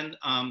their hand,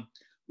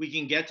 we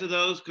can get to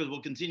those because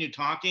we'll continue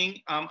talking.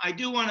 I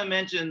do want to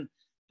mention,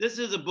 this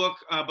is a book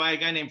by a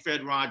guy named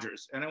Fred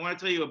Rogers. And I want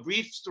to tell you a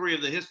brief story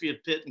of the history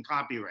of Pitt and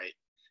copyright,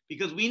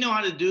 because we know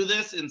how to do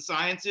this in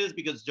sciences,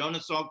 because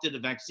Jonas Salk did a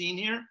vaccine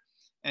here.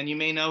 And you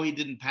may know he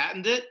didn't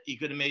patent it. He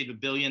could have made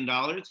 $1 billion,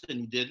 and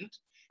he didn't.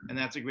 And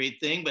that's a great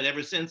thing. But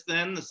ever since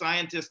then, the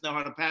scientists know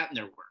how to patent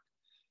their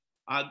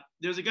work.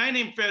 There's a guy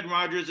named Fred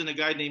Rogers and a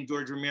guy named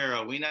George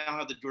Romero. We now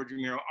have the George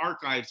Romero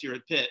archives here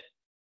at Pitt.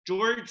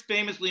 George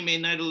famously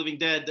made Night of the Living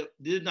Dead that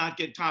did not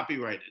get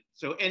copyrighted.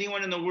 So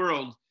anyone in the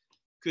world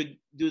could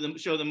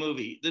show the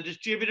movie. The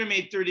distributor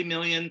made 30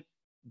 million.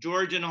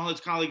 George and all his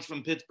colleagues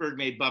from Pittsburgh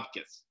made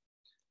bupkis.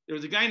 There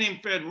was a guy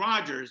named Fred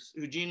Rogers,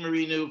 who Jeanne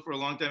Marie knew for a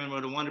long time and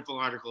wrote a wonderful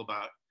article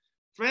about.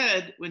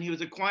 Fred, when he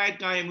was a quiet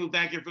guy and moved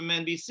back here from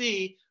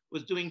NBC,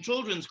 was doing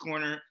Children's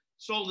Corner,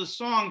 sold a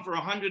song for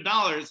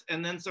 $100,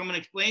 and then someone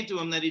explained to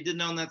him that he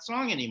didn't own that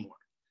song anymore.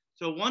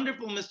 So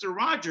wonderful Mr.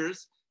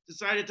 Rogers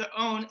decided to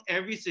own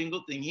every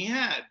single thing he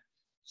had.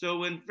 So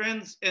when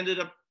Friends ended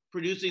up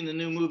producing the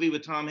new movie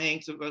with Tom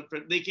Hanks,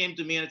 they came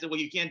to me and I said, well,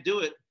 you can't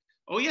do it.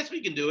 Oh, yes,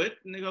 we can do it.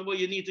 And they go, well,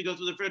 you need to go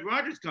through the Fred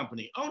Rogers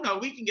Company. Oh, no,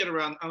 we can get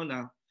around. Oh,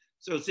 no.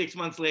 So 6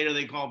 months later,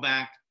 they call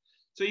back.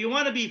 So you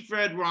want to be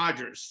Fred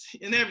Rogers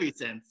in every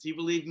sense. You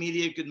believe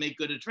media could make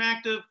good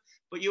attractive,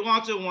 but you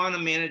also want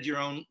to manage your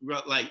own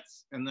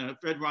rights. And the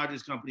Fred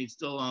Rogers Company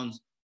still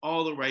owns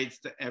all the rights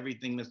to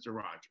everything Mr.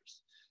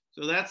 Rogers.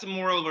 So that's the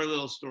moral of our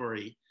little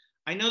story.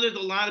 I know there's a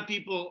lot of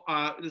people,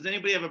 does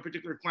anybody have a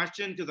particular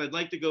question? Because I'd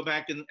like to go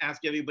back and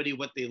ask everybody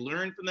what they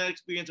learned from that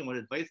experience and what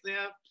advice they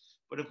have.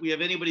 But if we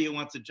have anybody who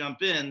wants to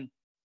jump in,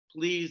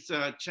 please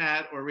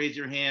chat or raise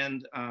your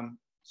hand.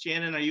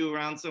 Shannon, are you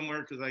around somewhere?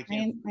 Because I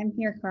can't. I'm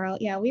here, Carl.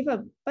 Yeah, we have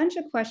a bunch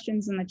of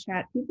questions in the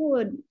chat. People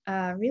would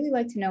really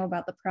like to know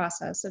about the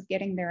process of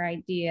getting their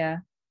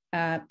idea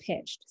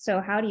pitched.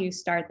 So how do you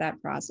start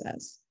that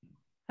process?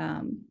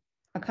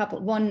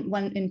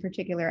 One in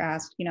particular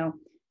asked, you know,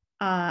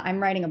 I'm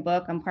writing a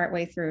book, I'm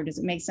partway through. Does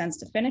it make sense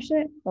to finish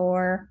it?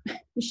 Or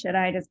should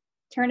I just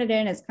turn it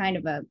in as kind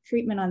of a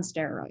treatment on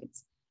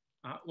steroids?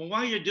 Well,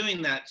 while you're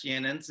doing that,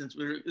 Shannon, since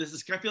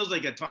this feels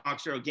like a talk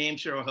show, game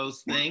show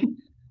host thing,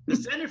 the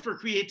Center for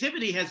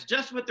Creativity has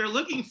just what they're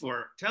looking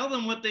for. Tell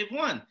them what they've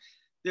won.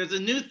 There's a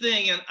new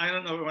thing, and I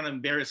don't know if I want to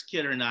embarrass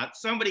Kid or not.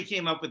 Somebody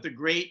came up with a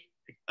great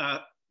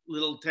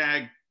little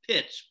tag,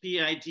 pitch,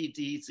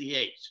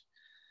 P-I-T-T-C-H.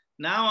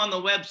 Now on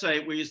the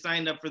website where you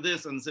signed up for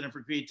this on the Center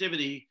for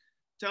Creativity,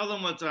 tell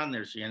them what's on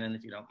there, Shannon,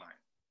 if you don't mind.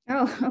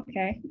 Oh,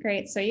 okay,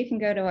 great. So you can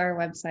go to our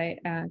website,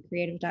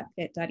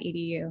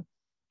 creative.pitt.edu,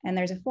 and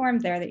there's a form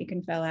there that you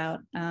can fill out.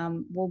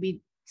 We'll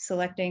be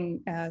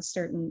selecting a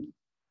certain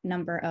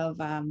number of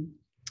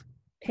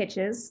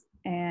pitches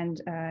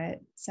and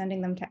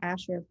sending them to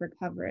Asher for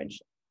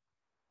coverage.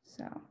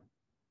 So,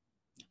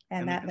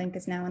 and that link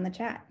is now in the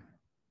chat.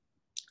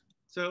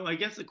 So I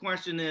guess the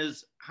question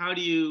is, how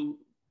do you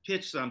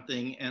pitch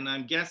something? And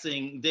I'm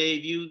guessing,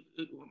 Dave, you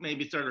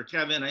maybe start, or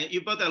Kevin,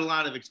 you both had a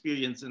lot of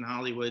experience in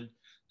Hollywood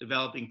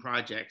developing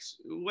projects.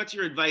 What's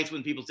your advice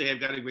when people say,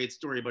 I've got a great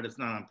story, but it's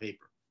not on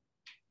paper?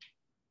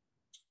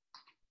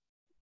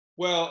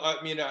 Well,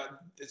 I mean,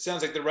 it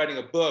sounds like they're writing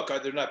a book.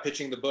 They're not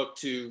pitching the book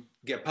to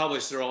get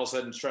published. They're all of a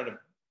sudden trying to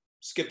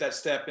skip that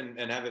step and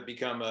have it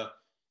become a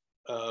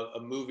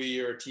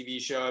movie or a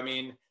TV show. I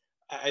mean,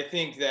 I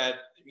think that,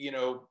 you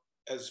know,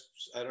 as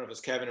I don't know if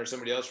it's Kevin or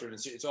somebody else,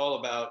 it's all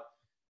about,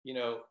 you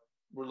know,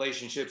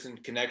 relationships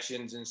and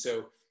connections. And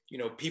so, you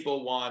know,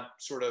 people want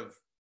sort of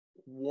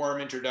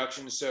warm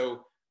introductions.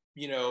 So,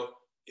 you know,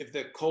 if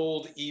the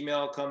cold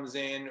email comes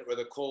in or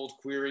the cold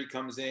query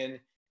comes in,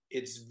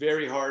 it's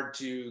very hard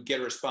to get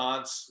a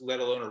response, let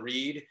alone a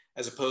read,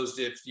 as opposed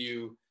to if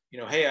you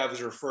know, hey, I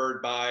was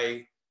referred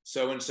by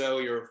so-and-so,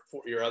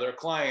 your other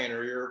client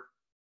or your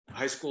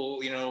high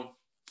school, you know,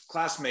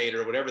 classmate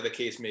or whatever the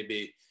case may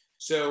be.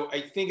 So I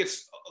think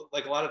it's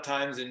like a lot of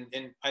times, and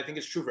I think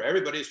it's true for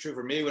everybody. It's true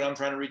for me when I'm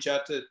trying to reach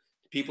out to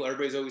people.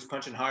 Everybody's always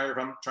punching higher. If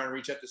I'm trying to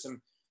reach out to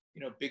some,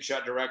 you know, big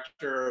shot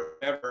director or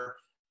whatever,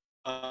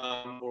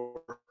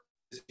 or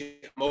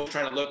I'm always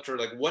trying to look for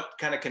like what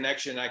kind of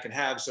connection I can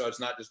have, so it's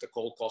not just a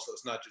cold call, so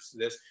it's not just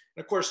this.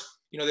 And of course,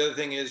 you know, the other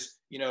thing is,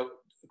 you know,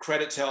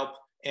 credits help,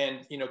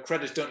 and you know,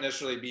 credits don't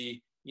necessarily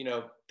be, you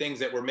know, things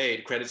that were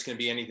made. Credits can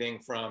be anything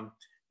from,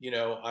 you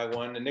know, I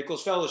won a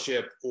Nichols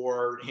Fellowship,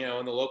 or, you know,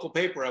 in the local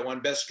paper, I won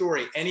Best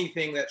Story.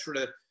 Anything that sort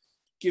of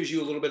gives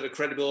you a little bit of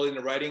credibility in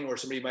the writing, or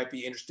somebody might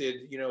be interested,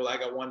 you know,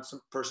 like I won some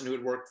person who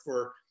had worked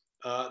for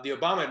the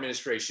Obama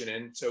administration.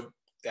 And so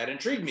that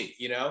intrigued me,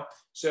 you know?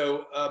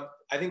 So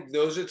I think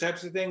those are the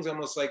types of things,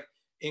 almost like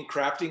in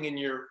crafting in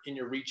your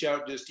reach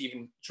out, just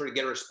even sort of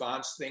get a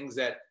response, things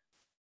that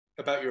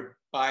about your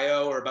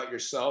bio or about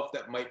yourself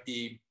that might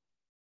be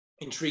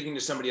intriguing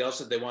to somebody else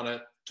that they want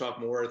to talk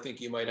more. I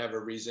think you might have a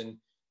reason,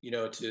 you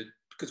know, to,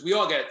 because we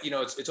all get, you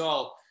know, it's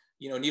all,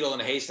 you know, needle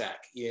in a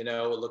haystack, you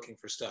know, looking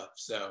for stuff.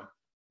 So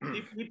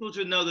people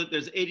should know that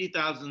there's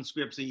 80,000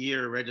 scripts a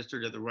year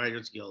registered at the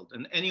Writers Guild,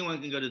 and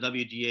anyone can go to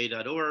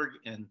WGA.org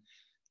and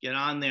get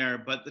on there.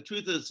 But the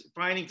truth is,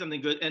 finding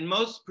something good, and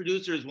most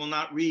producers will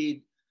not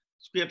read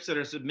scripts that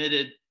are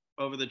submitted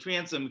over the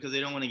transom because they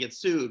don't want to get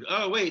sued.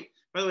 Oh, wait,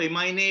 by the way,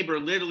 my neighbor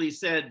literally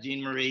said,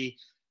 Jeanne Marie,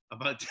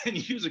 about 10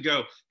 years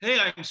ago, hey,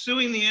 I'm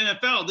suing the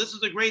NFL. This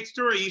is a great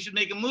story. You should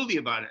make a movie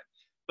about it.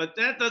 But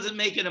that doesn't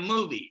make it a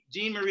movie.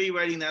 Jeanne Marie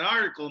writing that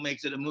article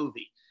makes it a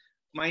movie.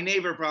 My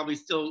neighbor probably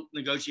still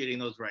negotiating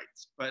those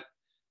rights. But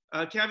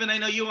Kevin, I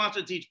know you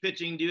also teach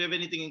pitching. Do you have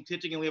anything in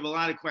pitching? And we have a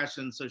lot of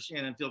questions, so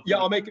Shannon, feel free. Yeah,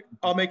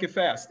 I'll make it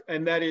fast.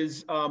 And that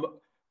is,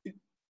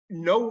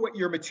 know what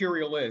your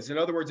material is. In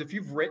other words, if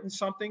you've written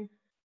something,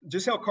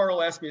 just how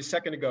Carl asked me a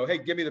second ago, hey,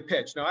 give me the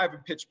pitch. Now, I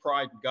haven't pitched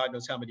Pride in God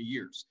knows how many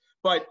years,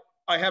 but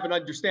I have an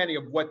understanding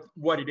of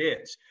what it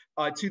is.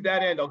 To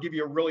that end, I'll give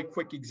you a really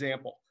quick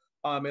example.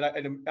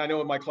 And I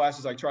know in my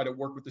classes, I try to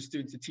work with the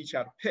students to teach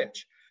how to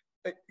pitch.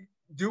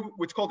 Do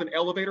what's called an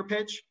elevator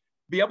pitch.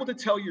 Be able to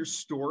tell your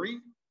story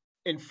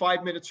in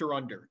 5 minutes or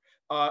under.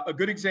 A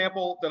good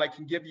example that I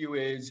can give you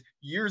is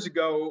years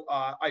ago,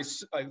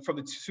 from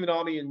the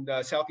tsunami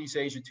in Southeast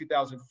Asia,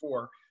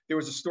 2004, there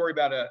was a story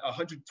about a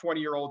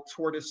 120-year-old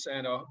tortoise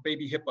and a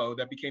baby hippo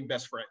that became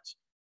best friends.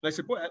 And I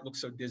said, boy, that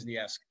looks so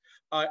Disney-esque.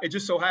 It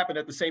just so happened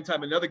at the same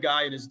time, another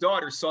guy and his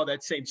daughter saw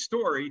that same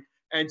story.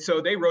 And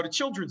so they wrote a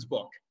children's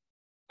book.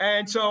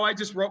 And so I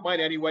just wrote mine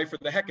anyway for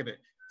the heck of it.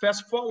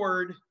 Fast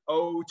forward,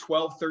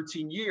 12,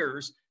 13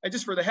 years. And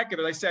just for the heck of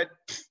it, I said,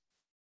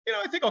 you know,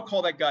 I think I'll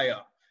call that guy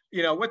up.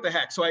 You know, what the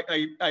heck? So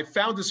I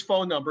found his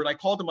phone number and I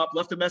called him up,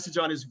 left a message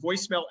on his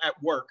voicemail at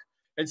work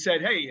and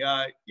said, hey, you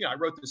know, I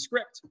wrote the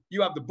script.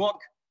 You have the book.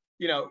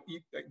 You know,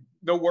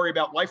 don't worry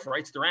about life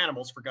rights. They're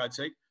animals, for God's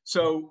sake.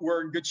 So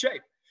we're in good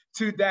shape.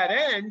 To that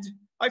end,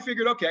 I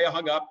figured, okay, I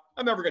hung up.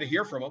 I'm never going to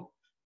hear from him.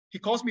 He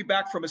calls me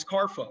back from his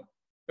car phone.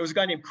 There was a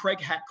guy named Craig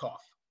Hatkoff.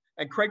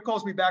 And Craig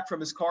calls me back from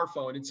his car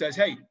phone and says,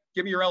 hey,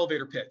 give me your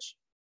elevator pitch.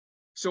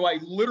 So I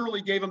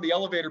literally gave him the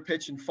elevator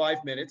pitch in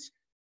 5 minutes.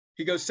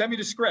 He goes, send me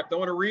the script. I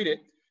want to read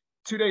it.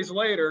 2 days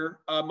later,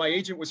 my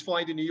agent was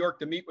flying to New York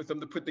to meet with him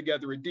to put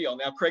together a deal.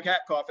 Now, Craig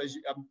Hatkoff, as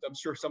I'm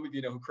sure some of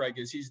you know who Craig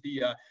is. He's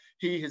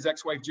his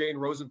ex-wife, Jane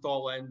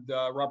Rosenthal, and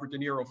Robert De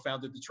Niro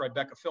founded the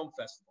Tribeca Film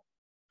Festival.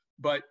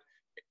 But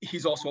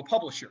he's also a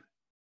publisher.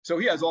 So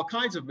he has all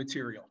kinds of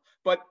material.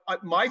 But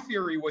my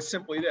theory was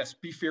simply this: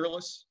 be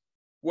fearless.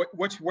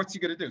 What's he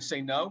going to do? Say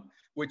no?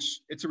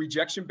 Which it's a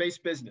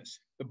rejection-based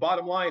business. The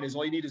bottom line is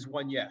all you need is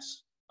one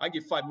yes. I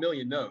get 5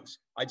 million no's.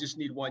 I just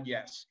need one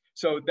yes.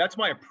 So that's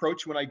my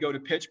approach when I go to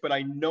pitch, but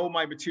I know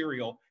my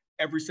material.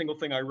 Every single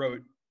thing I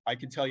wrote, I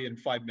can tell you in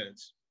 5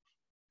 minutes.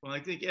 Well, I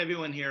think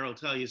everyone here will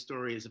tell you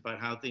stories about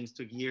how things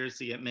took years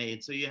to get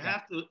made. So you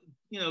have to,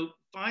 you know,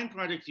 find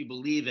projects you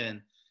believe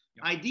in,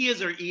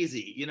 Ideas are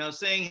easy. You know,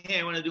 saying, hey,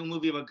 I want to do a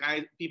movie about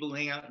people who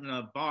hang out in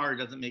a bar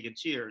doesn't make it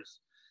Cheers.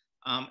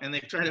 And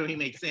they've tried to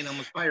remake St.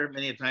 Elmo's Fire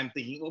many a time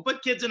thinking, well,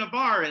 put kids in a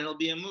bar and it'll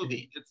be a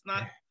movie. It's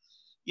not,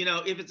 you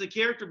know, if it's a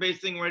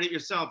character-based thing, write it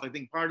yourself. I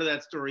think part of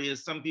that story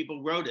is some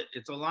people wrote it.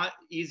 It's a lot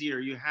easier.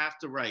 You have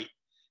to write.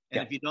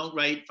 And if you don't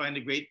write, find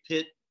a great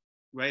Pitt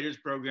Writers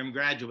Program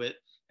graduate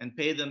and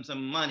pay them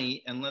some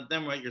money and let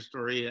them write your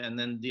story and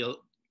then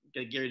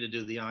get Gary to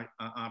do the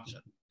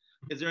option.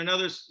 Is there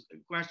another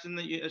question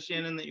that you,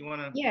 Shannon, that you want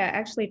to? Yeah,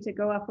 actually, to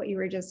go off what you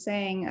were just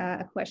saying,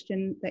 a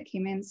question that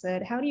came in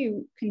said, how do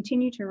you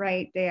continue to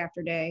write day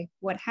after day?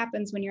 What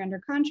happens when you're under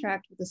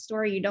contract with a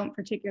story you don't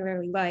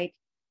particularly like?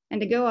 And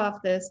to go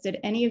off this, did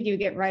any of you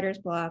get writer's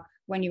block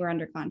when you were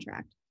under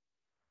contract?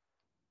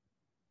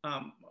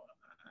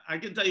 I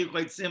can tell you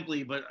quite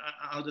simply, but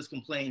I'll just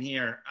complain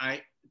here.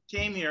 I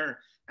came here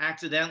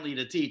accidentally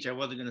to teach. I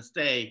wasn't going to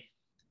stay.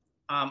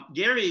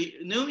 Gary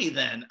knew me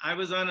then. I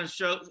was on a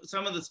show,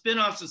 some of the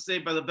spin-offs of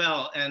Saved by the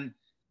Bell, and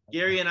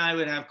Gary and I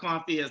would have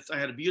coffee. I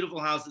had a beautiful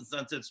house at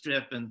Sunset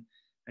Strip, and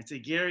I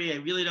said, Gary, I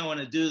really don't want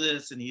to do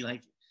this. And he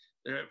like,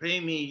 they're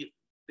paying me,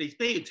 they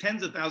pay you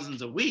tens of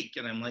thousands a week.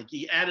 And I'm like,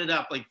 he added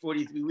up like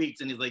 43 weeks,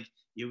 and he's like,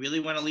 you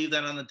really want to leave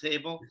that on the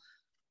table?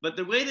 But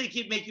the way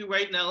they make you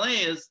write in LA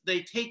is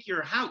they take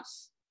your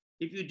house.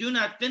 If you do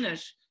not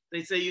finish,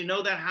 they say, you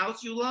know that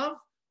house you love?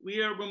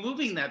 We are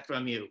removing that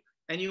from you,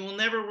 and you will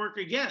never work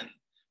again.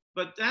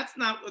 But that's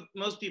not what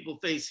most people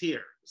face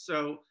here.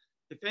 So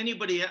if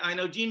anybody, I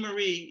know Jeanne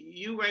Marie,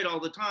 you write all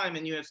the time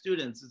and you have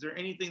students. Is there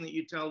anything that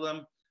you tell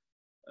them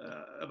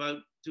about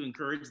to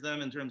encourage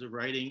them in terms of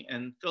writing?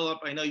 And Philip,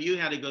 I know you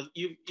had to go,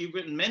 you've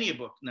written many a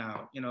book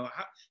now, you know,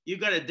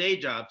 you've got a day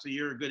job, so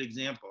you're a good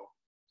example.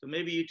 So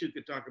maybe you two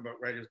could talk about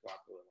writer's block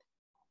a little.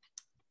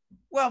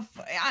 Well,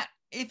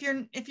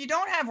 if you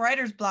don't have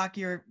writer's block,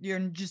 you're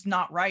just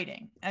not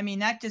writing. I mean,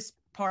 that just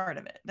part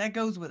of it that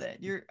goes with it.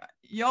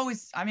 You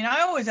always, I mean, I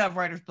always have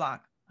writer's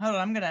block. Hold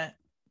on, I'm gonna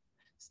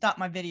stop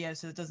my video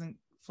so it doesn't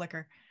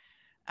flicker.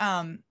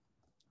 And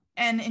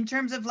in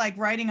terms of like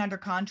writing under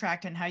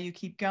contract and how you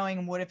keep going,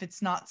 and what if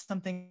it's not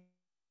something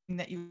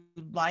that you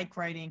like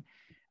writing?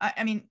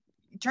 I mean,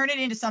 turn it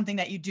into something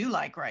that you do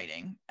like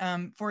writing.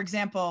 For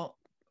example,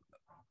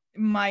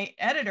 my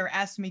editor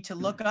asked me to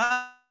look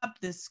up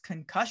this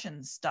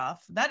concussion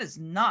stuff. That is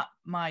not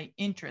my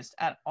interest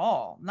at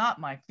all,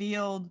 not my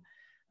field.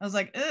 I was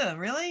like, ugh,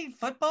 really?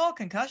 Football,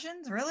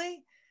 concussions,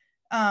 really?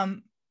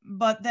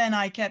 But then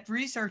I kept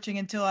researching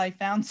until I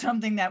found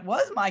something that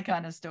was my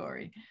kind of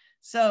story.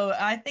 So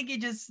I think you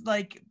just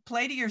like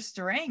play to your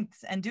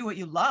strengths and do what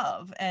you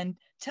love and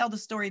tell the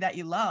story that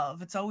you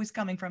love. It's always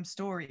coming from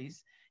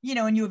stories, you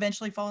know, and you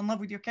eventually fall in love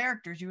with your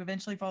characters. You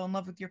eventually fall in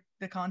love with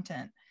the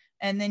content.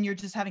 And then you're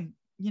just having,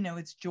 you know,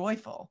 it's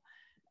joyful.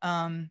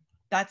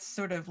 That's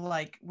sort of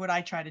like what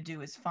I try to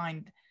do is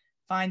find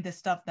the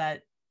stuff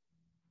that,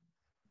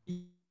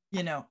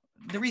 you know,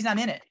 the reason I'm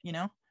in it, you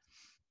know?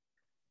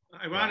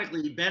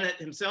 Ironically, Bennett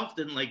himself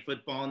didn't like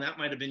football, and that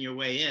might have been your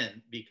way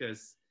in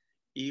because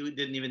he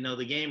didn't even know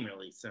the game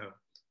really. So,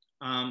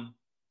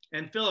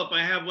 and Philip,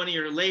 I have one of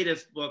your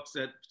latest books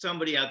that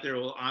somebody out there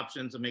will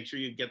option, so make sure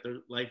you get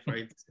the life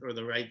rights or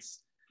the rights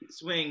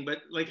swing. But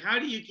like, how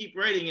do you keep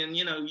writing? And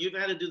you know, you've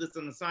had to do this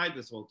on the side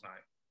this whole time.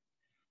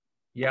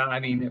 Yeah, I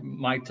mean,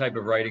 my type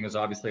of writing is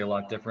obviously a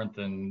lot different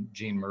than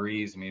Jeanne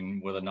Marie's. I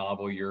mean, with a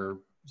novel, you're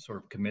sort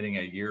of committing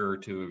a year or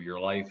two of your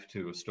life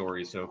to a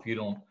story. So if you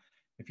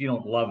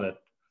don't love it,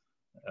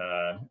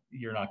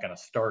 you're not going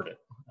to start it.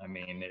 I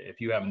mean,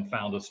 if you haven't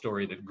found a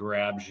story that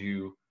grabs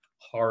you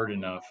hard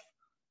enough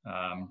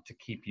to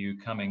keep you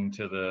coming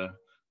to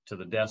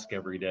the desk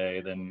every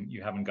day, then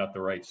you haven't got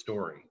the right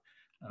story.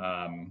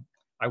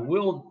 I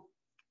will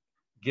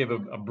give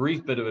a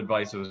brief bit of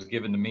advice that was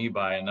given to me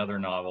by another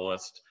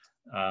novelist.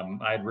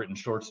 I had written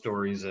short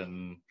stories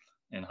in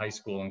high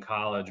school and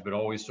college, but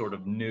always sort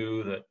of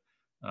knew that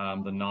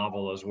the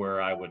novel is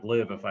where I would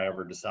live if I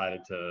ever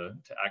decided to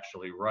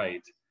actually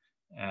write.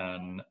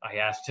 And I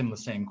asked him the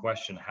same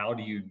question: how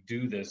do you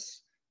do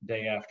this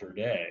day after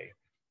day?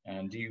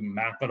 And do you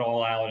map it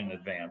all out in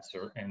advance?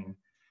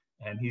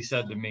 And he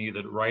said to me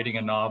that writing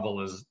a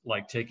novel is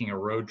like taking a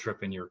road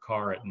trip in your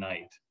car at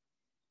night.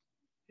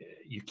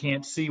 You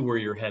can't see where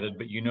you're headed,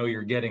 but you know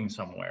you're getting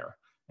somewhere.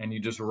 And you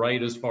just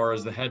write as far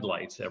as the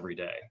headlights every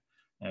day.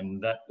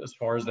 And that, as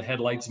far as the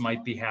headlights,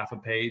 might be half a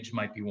page,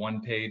 might be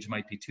 1 page,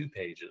 might be 2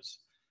 pages.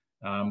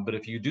 But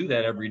if you do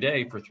that every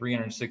day for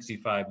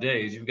 365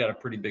 days, you've got a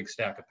pretty big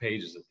stack of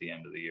pages at the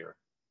end of the year.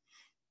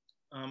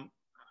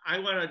 I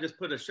want to just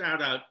put a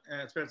shout out,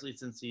 especially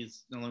since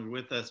he's no longer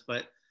with us,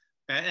 but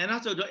and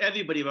also to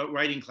everybody about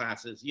writing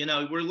classes. You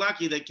know, we're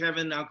lucky that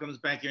Kevin now comes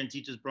back here and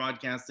teaches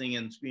broadcasting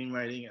and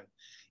screenwriting,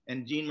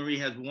 and Jeanne Marie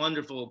has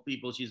wonderful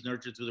people she's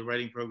nurtured through the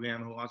writing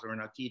program who also are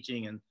now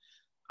teaching. And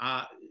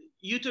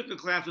you took a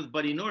class with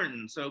Buddy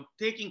Norton. So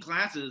taking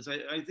classes,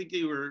 I think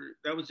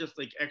that was just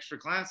like extra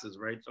classes,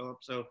 right, Philip?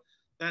 So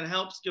that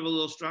helps give a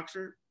little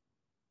structure.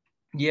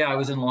 Yeah, I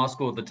was in law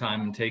school at the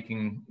time and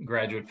taking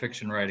graduate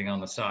fiction writing on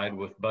the side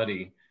with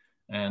Buddy.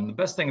 And the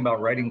best thing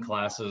about writing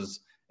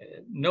classes,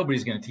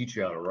 nobody's going to teach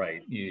you how to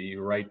write.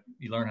 You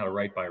learn how to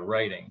write by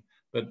writing.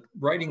 But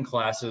writing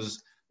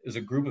classes is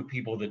a group of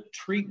people that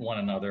treat one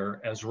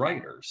another as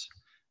writers.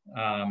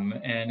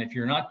 And if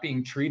you're not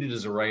being treated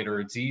as a writer,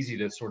 it's easy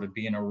to sort of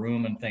be in a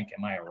room and think,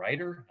 am I a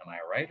writer? Am I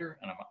a writer?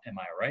 And am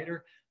I a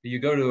writer? But you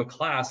go to a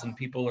class and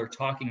people are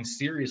talking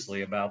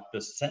seriously about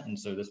this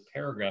sentence or this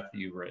paragraph that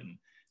you've written,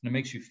 and it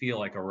makes you feel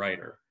like a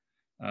writer.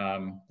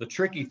 The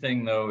tricky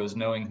thing, though, is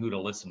knowing who to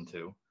listen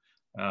to.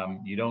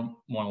 You don't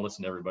want to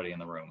listen to everybody in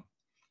the room.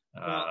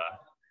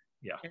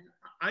 Yeah.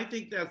 I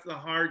think that's the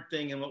hard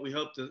thing, and what we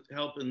hope to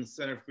help in the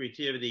Center for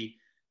Creativity.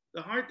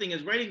 The hard thing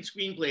is writing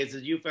screenplays,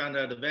 as you found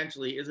out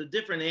eventually, is a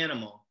different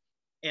animal.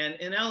 And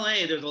in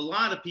LA, there's a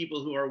lot of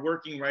people who are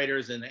working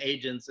writers and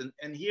agents.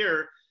 And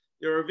here,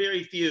 there are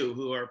very few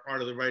who are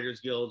part of the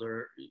Writers Guild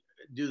or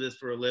do this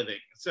for a living.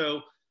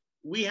 So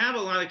we have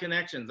a lot of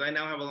connections. I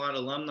now have a lot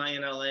of alumni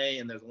in LA,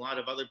 and there's a lot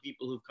of other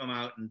people who've come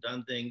out and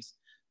done things.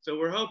 So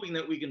we're hoping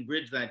that we can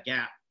bridge that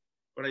gap.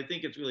 But I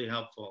think it's really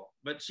helpful.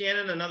 But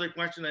Shannon, another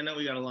question. I know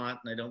we got a lot,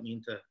 and I don't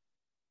mean to.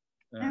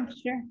 Oh,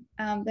 sure.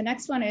 The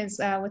next one is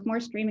with more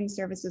streaming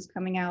services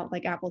coming out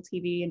like Apple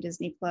TV and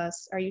Disney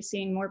Plus, are you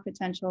seeing more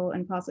potential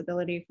and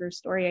possibility for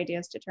story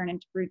ideas to turn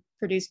into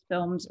produced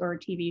films or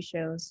TV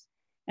shows?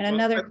 And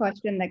another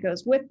question that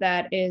goes with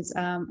that is,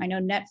 I know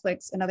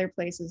Netflix and other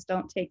places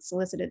don't take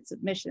solicited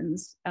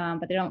submissions,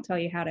 but they don't tell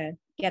you how to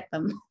get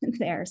them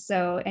there.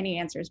 So any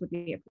answers would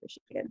be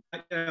appreciated.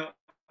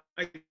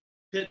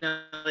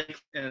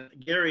 And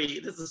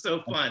Gary, this is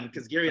so fun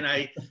because Gary and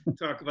I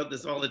talk about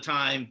this all the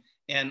time.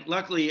 And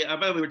luckily,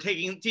 by the way, we're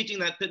teaching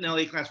that Pitt and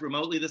LA class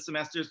remotely this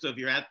semester. So if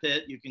you're at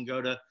Pitt, you can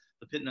go to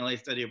the Pitt and LA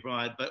Study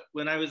Abroad. But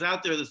when I was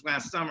out there this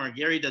last summer,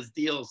 Gary does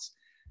deals.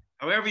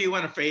 However you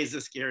want to phrase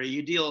this, Gary,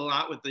 you deal a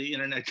lot with the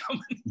internet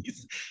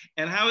companies.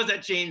 And how has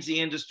that changed the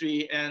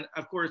industry? And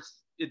of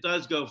course, it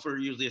does go for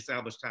usually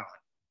established talent.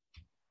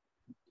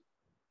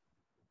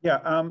 Yeah,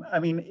 I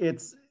mean,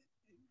 it's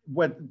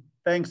what,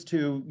 thanks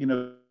to, you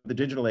know, the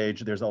digital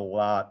age, there's a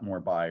lot more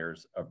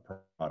buyers of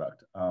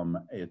product.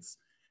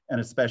 And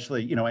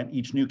especially, you know, and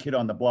each new kid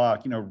on the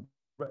block, you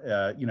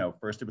know,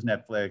 first it was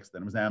Netflix,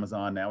 then it was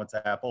Amazon, now it's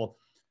Apple.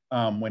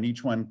 When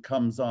each one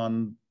comes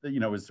on, you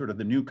know, is sort of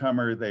the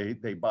newcomer,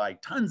 they buy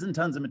tons and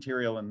tons of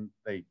material and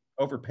they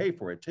overpay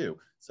for it too.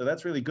 So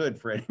that's really good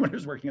for anyone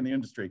who's working in the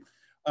industry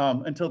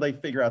until they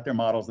figure out their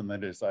models and then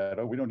they decide,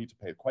 oh, we don't need to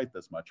pay quite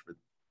this much for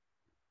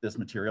this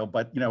material.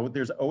 But, you know,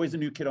 there's always a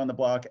new kid on the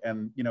block.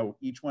 And, you know,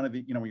 each one of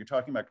the, you know, when you're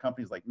talking about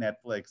companies like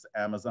Netflix,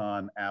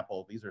 Amazon,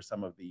 Apple, these are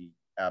some of the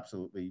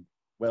absolutely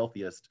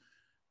wealthiest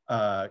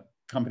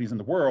companies in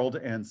the world.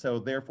 And so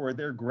therefore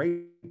they're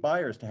great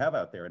buyers to have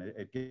out there. And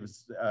it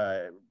gives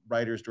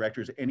writers,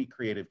 directors, any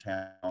creative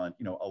talent,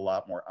 you know, a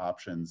lot more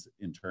options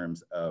in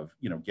terms of,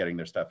 you know, getting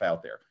their stuff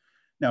out there.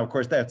 Now, of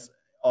course, that's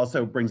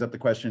also brings up the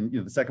question, you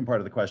know, the second part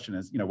of the question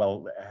is, you know,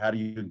 well, how do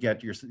you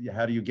get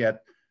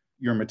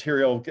your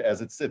material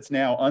as it sits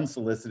now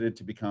unsolicited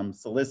to become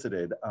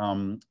solicited?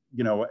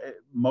 You know,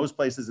 most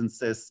places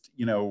insist,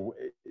 you know,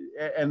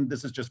 and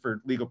this is just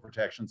for legal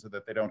protection so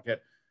that they don't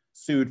get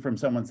sued from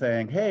someone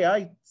saying, hey,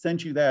 I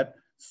sent you that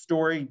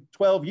story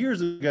 12 years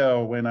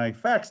ago when I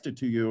faxed it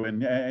to you and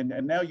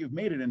now you've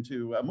made it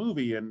into a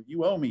movie and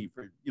you owe me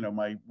for, you know,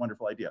 my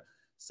wonderful idea.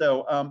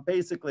 So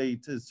basically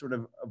to sort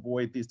of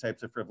avoid these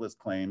types of frivolous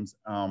claims,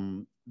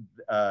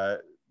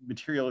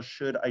 material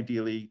should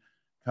ideally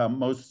come,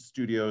 most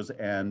studios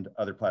and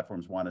other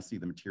platforms want to see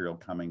the material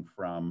coming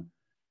from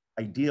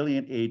ideally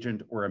an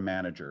agent or a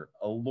manager.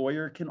 A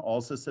lawyer can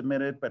also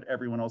submit it, but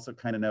everyone also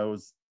kind of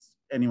knows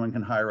anyone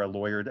can hire a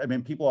lawyer. I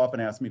mean, people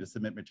often ask me to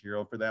submit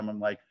material for them. I'm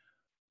like,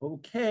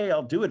 okay,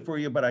 I'll do it for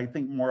you. But I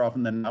think more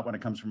often than not, when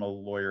it comes from a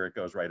lawyer, it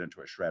goes right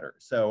into a shredder.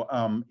 So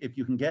if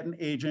you can get an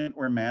agent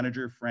or a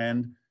manager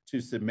friend to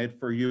submit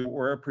for you,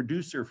 or a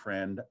producer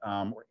friend,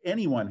 or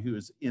anyone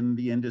who's in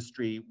the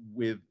industry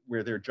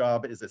where their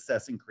job is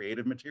assessing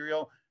creative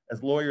material.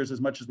 As lawyers, as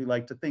much as we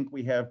like to think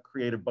we have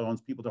creative bones,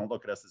 people don't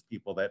look at us as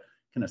people that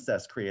can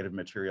assess creative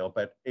material,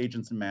 but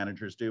agents and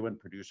managers do and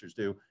producers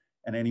do,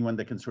 and anyone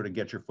that can sort of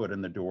get your foot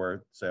in the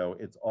door. So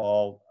it's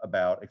all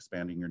about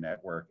expanding your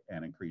network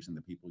and increasing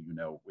the people you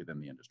know within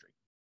the industry.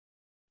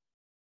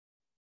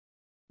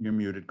 You're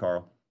muted,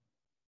 Carl.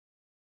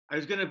 I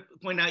was going to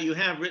point out you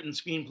have written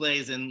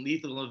screenplays, and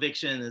Lethal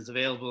Eviction is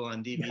available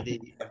on DVD.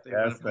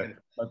 Yes,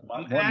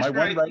 my one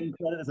writing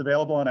credit is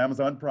available on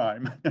Amazon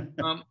Prime.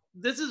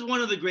 This is one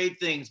of the great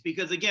things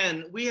because,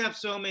 again, we have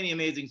so many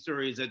amazing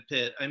stories at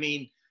Pitt. I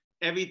mean,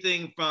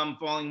 everything from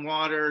Falling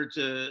Water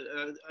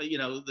to, you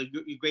know, the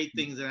great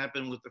things that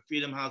happen with the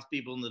Freedom House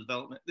people and the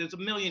development. There's a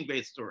million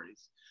great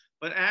stories.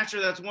 But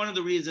Asher, that's one of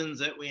the reasons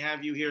that we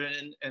have you here,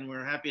 and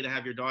we're happy to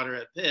have your daughter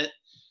at Pitt.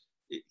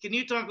 Can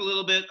you talk a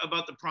little bit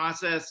about the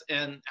process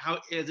and how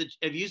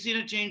have you seen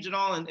it change at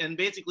all? And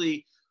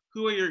basically,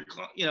 who are your,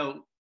 you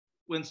know,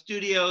 when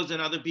studios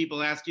and other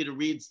people ask you to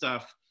read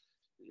stuff,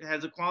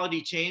 has the quality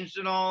changed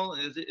at all?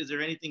 Is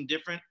there anything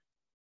different?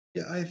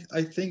 Yeah,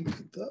 I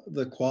think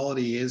the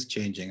quality is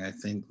changing. I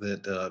think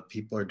that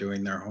people are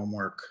doing their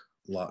homework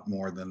a lot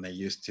more than they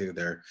used to.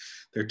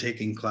 They're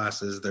taking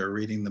classes, they're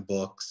reading the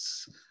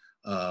books.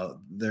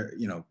 They're,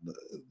 you know,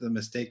 the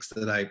mistakes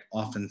that I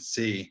often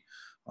see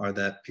are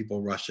that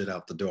people rush it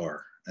out the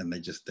door and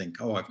they just think,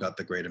 oh, I've got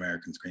the great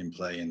American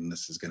screenplay and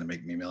this is going to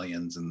make me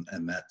millions,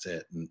 and that's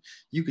it. And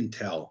you can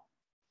tell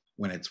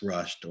when it's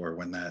rushed or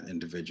when that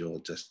individual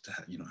just,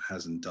 you know,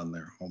 hasn't done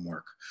their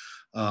homework.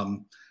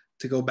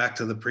 To go back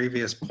to the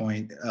previous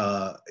point,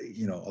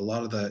 you know, a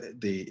lot of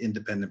the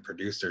independent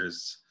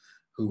producers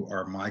who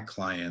are my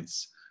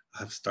clients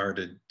have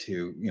started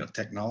to, you know,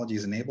 technology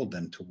has enabled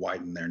them to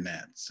widen their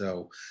net.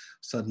 So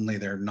suddenly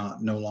they're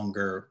no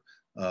longer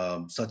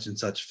such and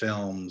such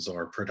films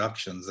or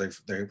productions.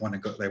 They want to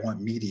go. They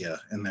want media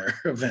in their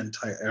event,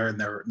 or in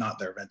their, not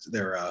their events,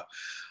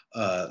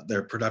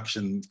 their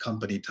production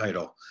company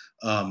title,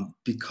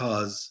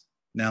 because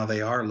now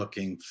they are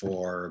looking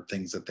for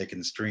things that they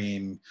can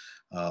stream,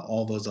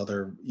 all those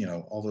other, you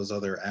know, all those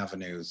other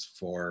avenues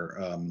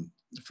for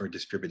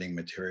distributing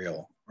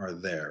material are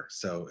there.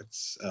 So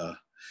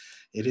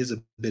it is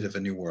a bit of a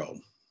new world.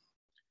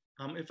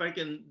 If I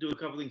can do a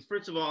couple things.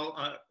 First of all,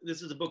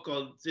 this is a book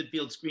called Sid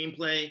Field's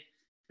Screenplay.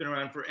 It's been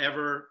around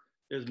forever.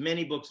 There's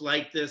many books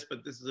like this,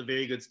 but this is a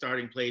very good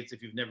starting place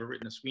if you've never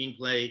written a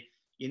screenplay.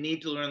 You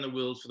need to learn the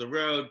rules for the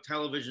road.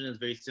 Television is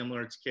very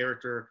similar. It's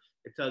character.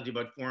 It tells you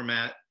about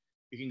format.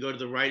 You can go to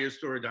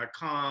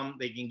thewriterstory.com.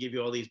 They can give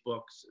you all these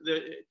books.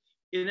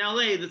 In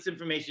LA, this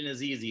information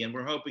is easy, and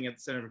we're hoping at the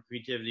Center for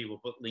Creativity we'll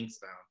put links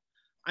down.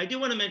 I do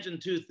want to mention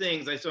two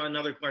things. I saw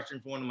another question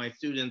from one of my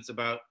students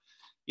about,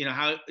 you know,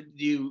 how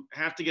do you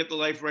have to get the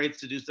life rights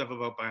to do stuff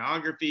about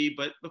biography?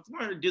 But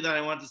before I do that,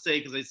 I want to say,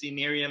 because I see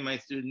Miriam, my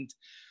student,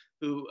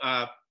 who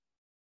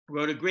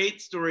wrote a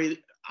great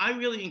story. I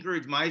really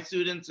encourage my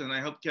students, and I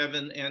hope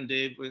Kevin and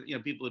Dave, you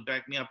know, people would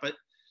back me up, but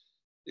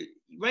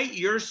write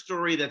your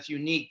story that's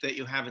unique that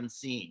you haven't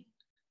seen.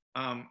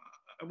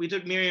 We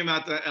took Miriam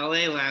out to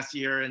LA last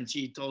year and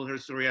she told her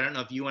story. I don't know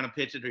if you want to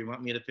pitch it or you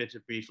want me to pitch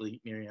it briefly,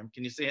 Miriam.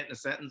 Can you say it in a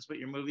sentence what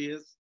your movie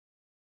is?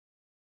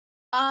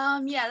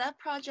 Yeah, that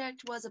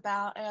project was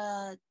about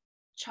a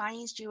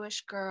Chinese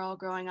Jewish girl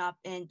growing up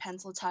in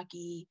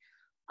Pennsylvania,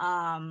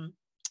 on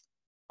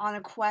a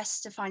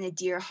quest to find a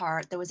deer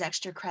heart that was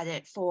extra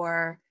credit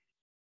for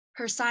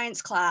her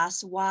science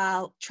class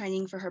while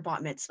training for her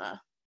bat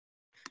mitzvah.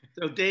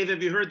 So Dave,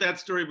 have you heard that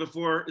story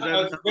before?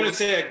 I was going to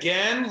say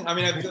again. I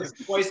mean, I've done it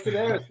twice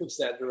today. I fixed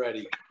that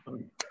already.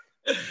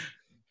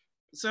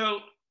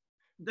 So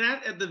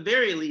that at the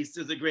very least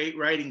is a great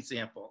writing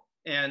sample.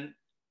 And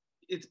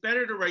it's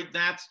better to write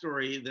that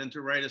story than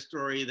to write a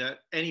story that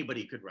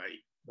anybody could write.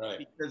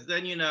 Right. Because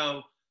then, you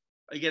know,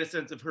 I get a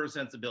sense of her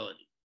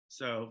sensibility.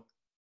 So,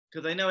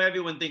 because I know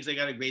everyone thinks they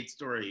got a great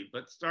story,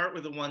 but start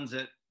with the ones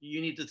that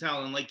you need to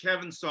tell. And like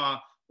Kevin saw,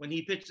 when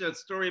he pitched that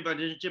story about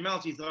Jim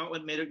Ellis, he thought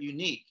what made it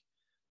unique.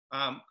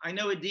 I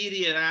know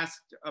Aditi had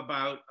asked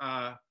about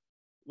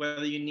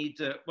whether you need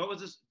to, what was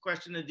this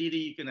question, Aditi?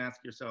 You can ask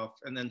yourself,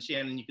 and then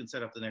Shannon, you can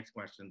set up the next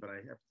question, but I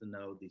have to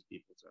know these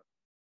people. So.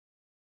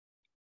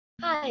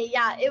 Hi,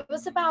 yeah, it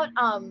was about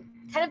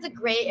kind of the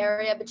gray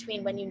area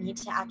between when you need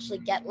to actually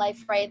get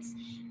life rights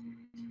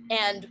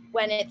and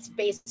when it's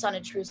based on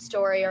a true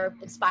story or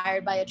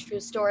inspired by a true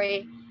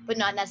story, but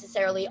not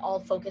necessarily all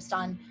focused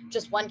on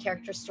just one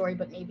character's story,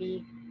 but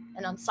maybe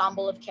an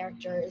ensemble of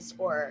characters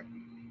or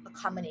a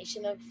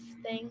combination of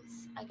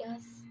things, I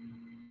guess.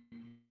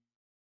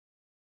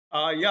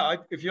 Yeah,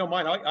 if you don't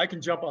mind, I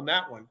can jump on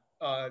that one.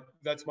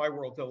 That's my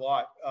world a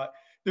lot.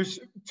 There's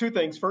two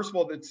things. First of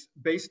all, that's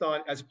based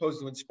on, as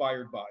opposed to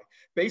inspired by.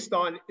 Based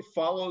on, it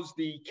follows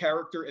the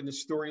character and the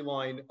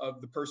storyline of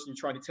the person you're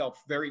trying to tell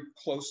very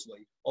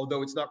closely,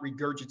 although it's not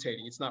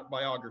regurgitating, it's not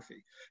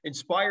biography.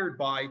 Inspired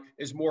by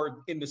is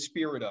more in the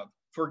spirit of.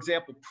 For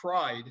example,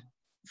 Pride,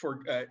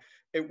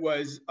 it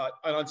was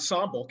an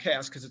ensemble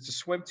cast because it's a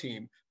swim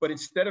team, but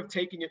instead of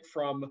taking it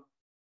from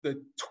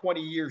the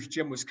 20 years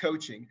Jim was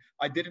coaching,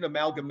 I did an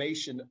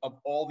amalgamation of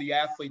all the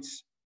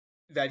athletes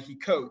that he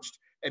coached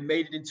and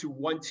made it into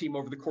one team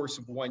over the course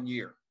of 1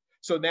 year.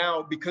 So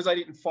now, because I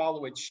didn't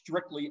follow it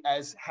strictly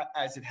as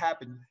it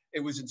happened, it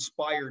was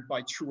inspired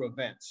by true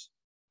events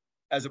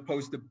as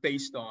opposed to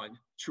based on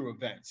true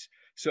events.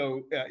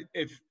 So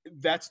if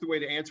that's the way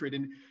to answer it.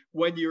 And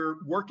when you're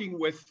working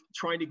with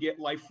trying to get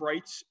life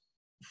rights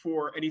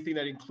for anything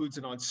that includes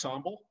an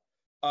ensemble,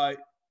 I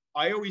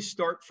always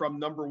start from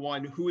number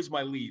one, who is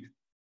my lead?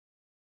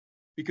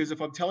 Because if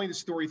I'm telling the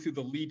story through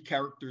the lead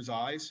character's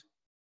eyes,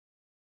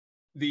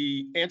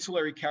 the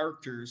ancillary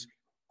characters,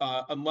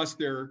 unless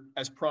they're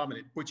as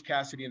prominent, Butch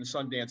Cassidy and the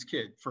Sundance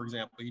Kid, for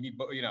example, you need,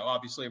 you know,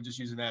 obviously I'm just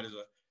using that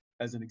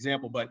as an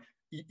example, but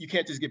you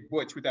can't just get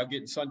Butch without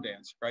getting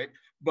Sundance, right?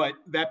 But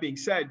that being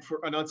said,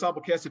 for an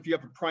ensemble cast, if you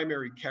have a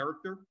primary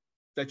character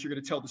that you're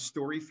going to tell the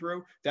story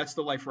through, that's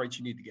the life rights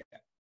you need to get.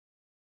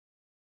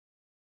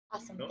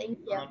 Awesome, thank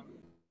you.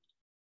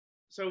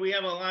 So we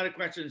have a lot of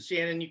questions.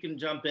 Shannon, you can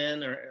jump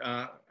in, or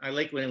I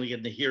like when we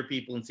get to hear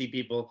people and see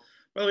people.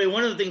 By the way,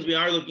 one of the things we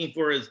are looking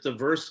for is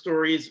diverse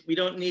stories. We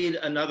don't need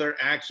another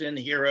action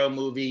hero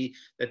movie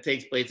that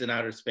takes place in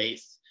outer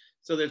space.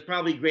 So there's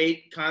probably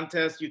great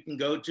contests you can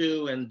go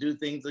to and do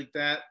things like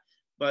that.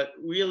 But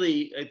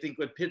really, I think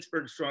what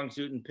Pittsburgh's strong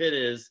suit in Pitt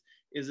is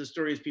the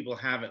stories people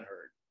haven't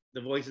heard,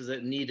 the voices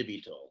that need to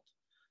be told.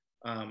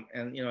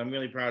 And I'm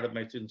really proud of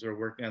my students who are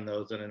working on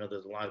those, and I know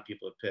there's a lot of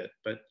people at Pitt.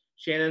 But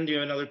Shannon, do you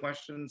have another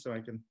question so I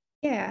can?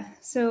 Yeah,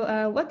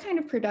 so what kind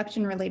of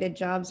production related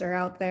jobs are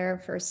out there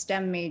for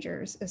STEM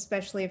majors,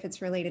 especially if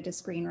it's related to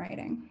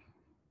screenwriting?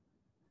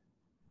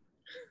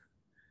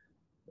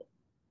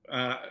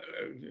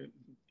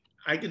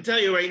 I can tell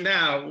you right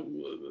now,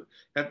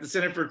 at the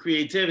Center for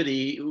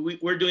Creativity,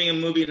 we're doing a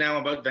movie now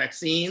about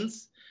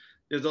vaccines.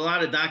 There's a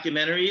lot of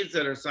documentaries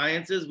that are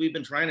sciences. We've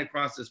been trying to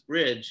cross this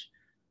bridge.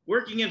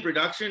 Working in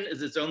production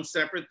is its own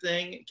separate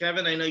thing.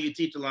 Kevin, I know you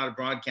teach a lot of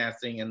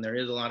broadcasting and there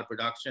is a lot of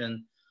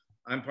production.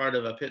 I'm part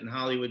of a Pitt and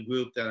Hollywood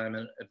group that I'm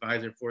an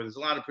advisor for. There's a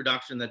lot of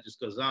production that just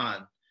goes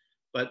on.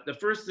 But the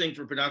first thing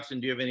for production,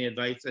 do you have any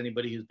advice to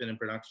anybody who's been in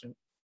production?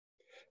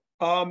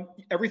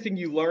 Everything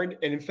you learned,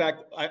 and in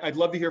fact, I'd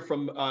love to hear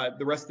from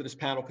the rest of this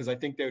panel because I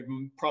think they would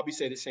probably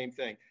say the same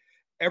thing.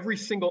 Every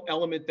single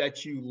element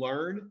that you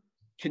learn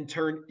can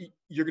turn,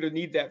 you're going to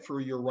need that for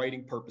your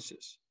writing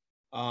purposes.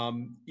 I've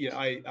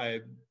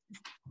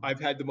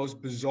had the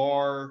most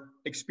bizarre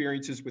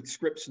experiences with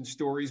scripts and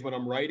stories when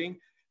I'm writing.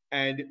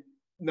 And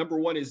number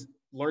one is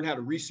learn how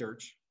to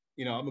research.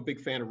 I'm a big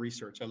fan of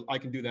research. I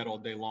can do that all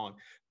day long.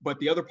 But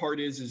the other part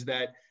is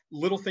that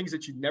little things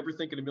that you'd never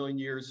think in a million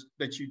years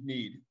that you'd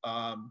need.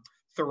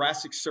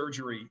 Thoracic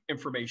surgery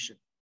information.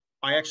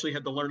 I actually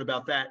had to learn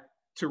about that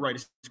to write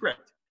a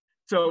script.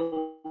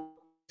 So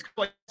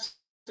I'd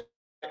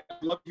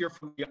love to hear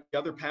from the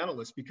other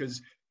panelists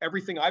because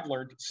everything I've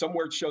learned,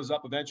 somewhere it shows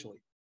up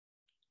eventually.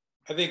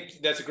 I think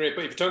that's a great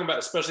point. If you're talking about,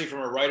 especially from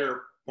a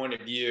writer point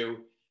of view,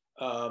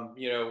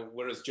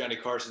 what as Johnny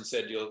Carson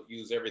said, you'll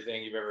use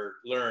everything you've ever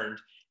learned.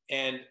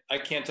 And I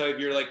can't tell you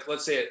if you're like,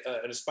 let's say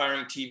an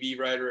aspiring TV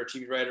writer or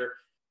TV writer,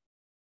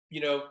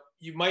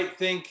 you might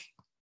think,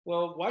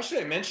 well, why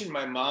should I mention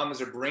my mom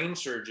as a brain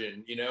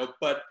surgeon,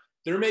 but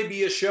there may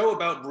be a show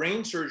about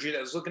brain surgery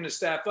that's looking to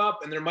staff up.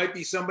 And there might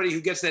be somebody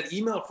who gets that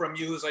email from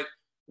you who's like,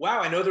 wow,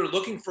 I know they're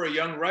looking for a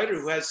young writer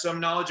who has some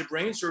knowledge of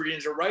brain surgery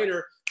as a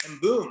writer, and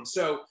boom.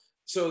 So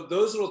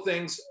those little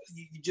things,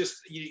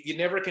 you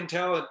never can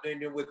tell.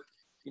 And with,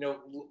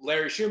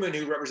 Larry Schumann,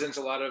 who represents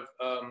a lot of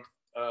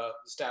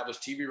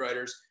established TV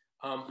writers,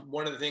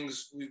 one of the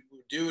things we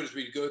do is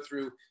we go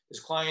through his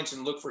clients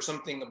and look for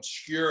something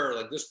obscure,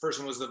 like this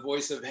person was the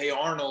voice of Hey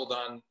Arnold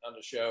on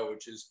the show,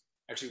 which is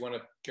actually one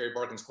of Kerry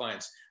Barkin's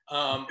clients.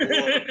 Or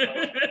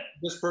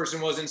this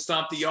person was in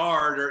Stomp the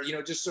Yard, or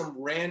just some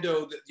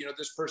rando that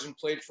this person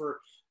played for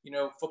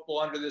football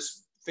under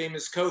this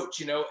famous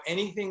coach.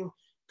 Anything,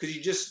 because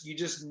you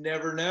just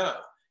never know.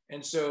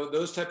 And so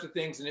those types of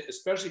things, and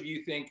especially if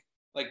you think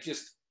like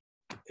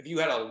if you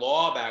had a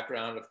law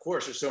background, of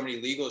course, there's so many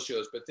legal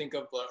shows, but think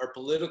of our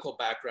political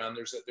background.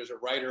 There's a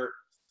writer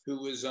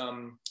who was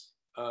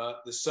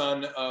the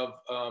son of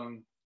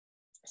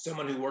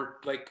someone who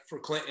worked like for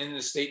Clinton in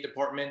the State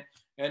Department,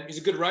 and he's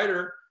a good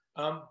writer.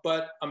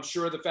 But I'm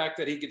sure the fact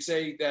that he could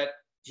say that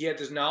he had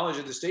this knowledge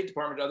of the State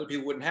Department that other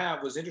people wouldn't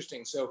have was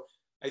interesting. So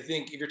I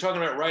think if you're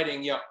talking about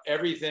writing,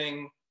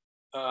 everything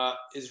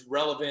is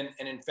relevant.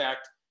 And in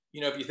fact,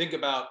 if you think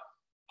about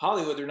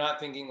Hollywood, they're not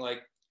thinking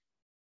like,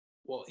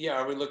 well,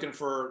 are we looking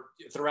for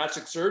a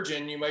thoracic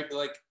surgeon? You might be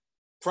like,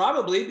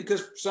 probably,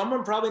 because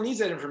someone probably needs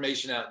that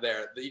information out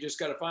there that you just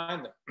got to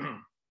find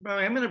them. Well,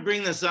 I'm going to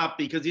bring this up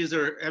because these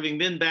are having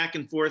been back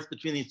and forth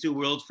between these two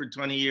worlds for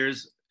 20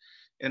 years.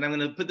 And I'm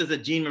going to put this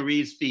at Jeanne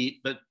Marie's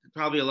feet, but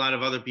probably a lot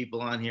of other people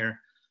on here.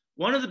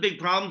 One of the big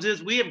problems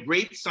is we have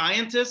great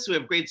scientists who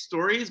have great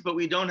stories, but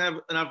we don't have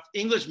enough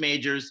English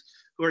majors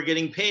who are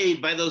getting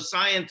paid by those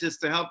scientists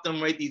to help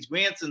them write these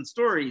grants and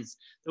stories.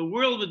 The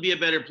world would be a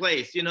better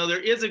place. There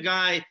is a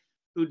guy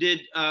who did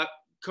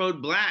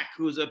Code Black,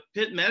 who's a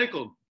Pitt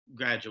Medical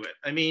graduate.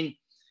 I mean,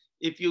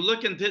 if you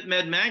look in Pitt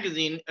Med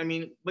magazine, but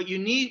we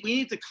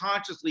need to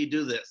consciously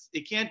do this.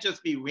 It can't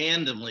just be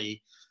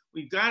randomly.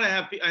 We've got to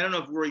have, I don't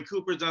know if Rory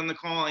Cooper's on the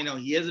call. I know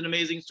he has an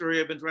amazing story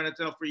I've been trying to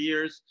tell for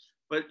years,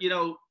 but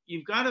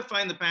you've got to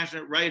find the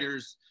passionate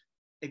writers.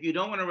 If you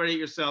don't want to write it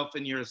yourself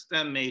and you're a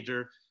STEM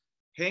major,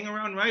 hang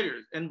around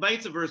writers, and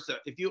vice versa.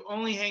 If you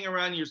only hang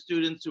around your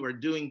students who are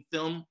doing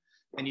film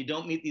and you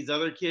don't meet these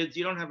other kids,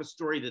 you don't have a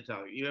story to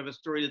tell. You have a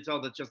story to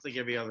tell that's just like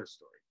every other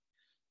story.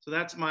 So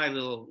that's my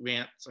little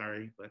rant,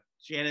 sorry, but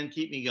Shannon,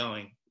 keep me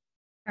going.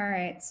 All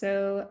right,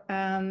 so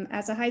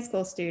as a high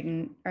school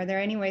student, are there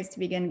any ways to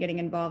begin getting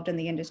involved in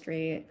the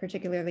industry,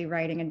 particularly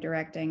writing and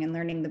directing and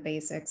learning the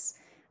basics?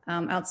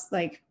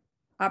 Like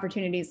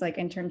opportunities like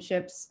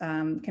internships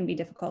can be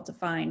difficult to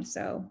find.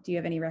 So do you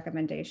have any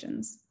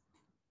recommendations?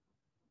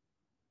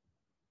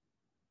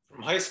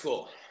 From high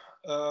school,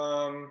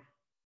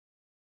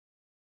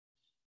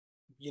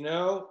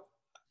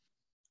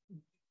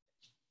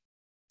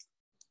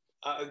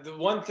 The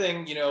one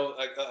thing,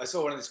 I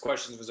saw one of these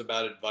questions was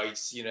about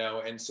advice,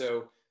 and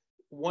so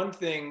one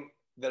thing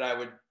that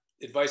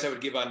advice I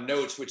would give on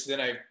notes, which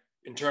then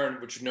in turn,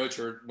 which notes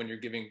are when you're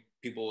giving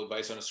people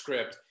advice on a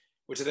script,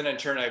 which then in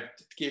turn I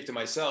gave to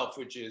myself,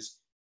 which is,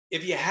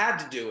 if you had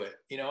to do it,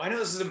 I know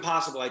this is an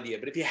impossible idea,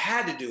 but if you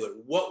had to do it,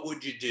 what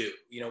would you do?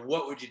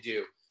 What would you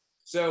do?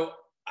 So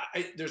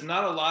there's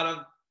not a lot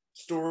of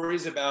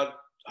stories about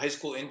high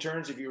school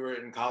interns. If you were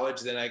in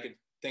college, then I could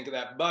think of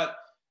that. But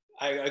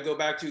I go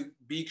back to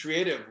be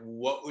creative.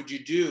 What would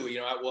you do?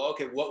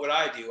 Okay, what would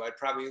I do? I'd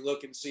probably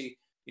look and see,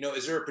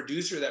 is there a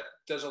producer that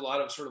does a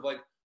lot of sort of like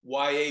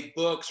YA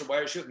books or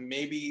YA shows?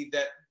 Maybe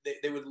that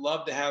they would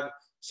love to have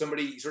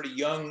somebody sort of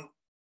young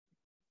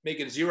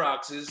making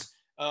Xeroxes,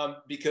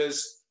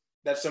 because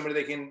that's somebody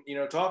they can,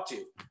 talk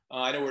to.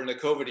 I know we're in the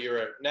COVID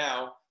era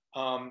now.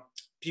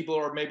 People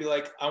are maybe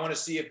like, I want to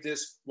see if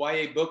this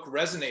YA book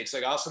resonates.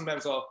 Like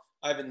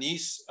I have a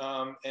niece,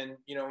 and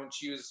when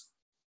she was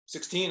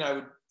 16, I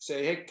would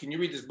say, hey, can you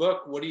read this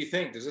book? What do you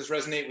think? Does this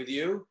resonate with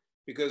you?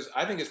 Because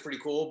I think it's pretty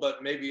cool,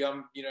 but maybe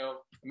I'm, a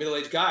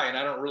middle-aged guy and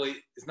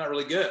it's not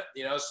really good,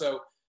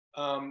 So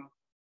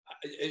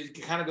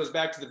it kind of goes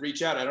back to the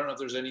reach out. I don't know if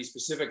there's any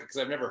specific, because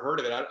I've never heard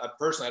of it. I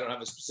personally, I don't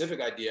have a specific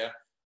idea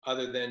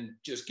other than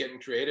just getting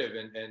creative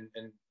and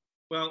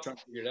trying to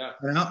figure it out.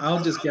 And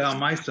I'll just get on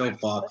my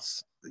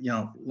soapbox.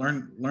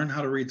 Learn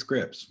how to read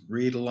scripts.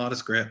 Read a lot of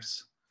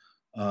scripts.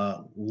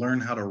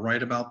 Learn how to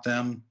write about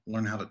them.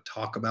 Learn how to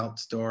talk about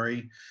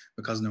story.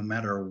 Because no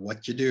matter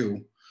what you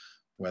do,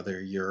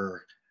 whether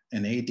you're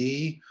an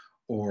AD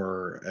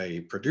or a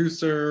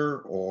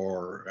producer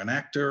or an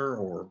actor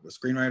or a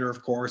screenwriter,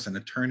 of course, an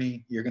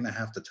attorney, you're going to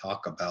have to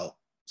talk about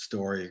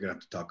story. You're going to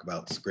have to talk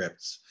about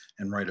scripts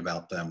and write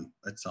about them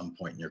at some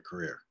point in your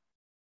career.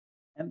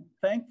 And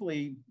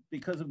thankfully,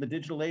 because of the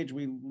digital age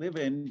we live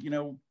in,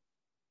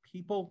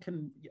 people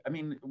can,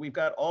 we've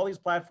got all these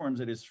platforms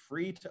that is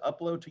free to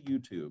upload to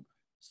YouTube.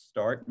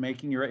 Start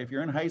making if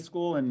you're in high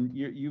school and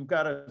you've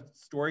got a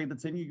story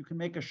that's in you, you can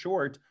make a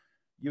short.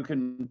 You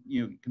can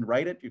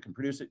write it, you can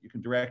produce it, you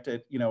can direct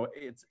it.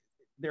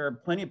 There are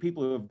plenty of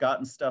people who have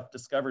gotten stuff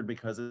discovered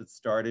because it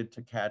started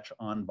to catch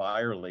on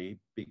virally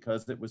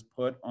because it was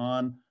put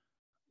on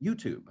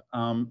YouTube.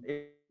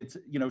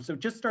 So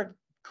just start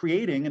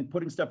creating and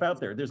putting stuff out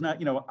there. There's not,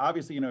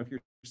 obviously, if you're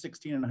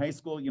 16 in high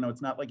school,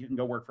 it's not like you can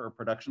go work for a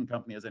production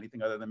company as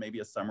anything other than maybe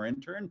a summer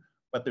intern,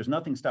 but there's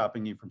nothing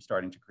stopping you from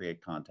starting to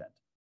create content.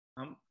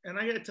 And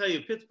I got to tell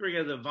you, Pittsburgh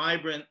has a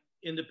vibrant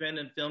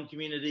independent film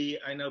community.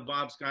 I know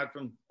Bob Scott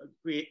from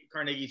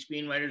Carnegie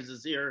Screenwriters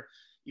is here.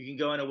 You can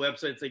go on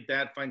websites like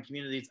that, find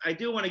communities. I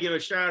do want to give a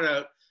shout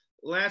out.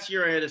 Last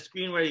year, I had a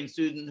screenwriting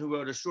student who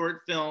wrote a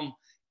short film,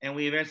 and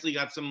we eventually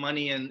got some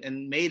money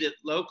and made it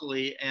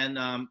locally. And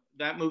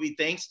that movie,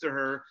 thanks to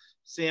her,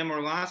 Sam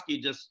Orlowski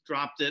just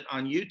dropped it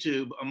on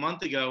YouTube a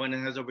month ago, and it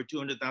has over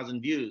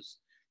 200,000 views.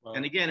 Wow.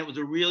 And again, it was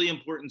a really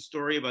important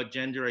story about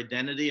gender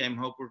identity. I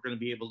hope we're going to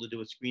be able to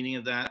do a screening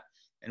of that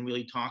and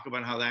really talk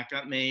about how that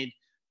got made.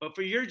 But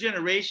for your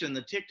generation,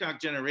 the TikTok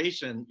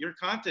generation, you're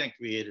content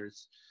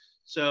creators.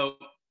 So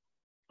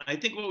I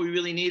think what we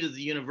really need is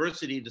the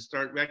university to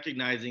start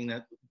recognizing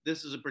that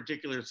this is a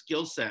particular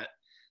skill set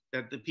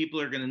that the people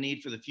are going to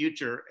need for the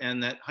future,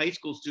 and that high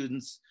school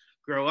students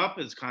grow up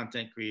as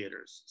content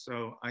creators.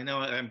 So I know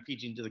I'm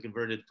teaching to the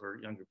converted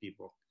for younger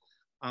people.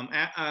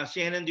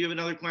 Shannon, do you have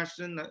another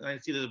question? I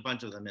see there's a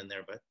bunch of them in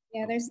there, but.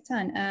 Yeah, there's a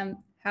ton.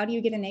 How do you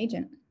get an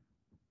agent?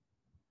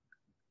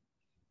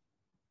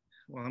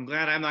 Well, I'm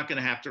glad I'm not going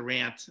to have to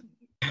rant.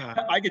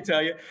 I can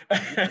tell you.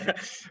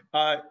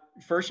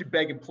 First, you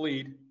beg and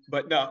plead,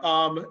 but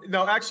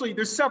no. Actually,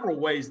 there's several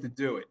ways to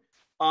do it.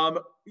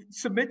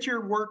 Submit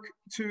your work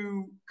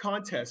to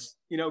contests.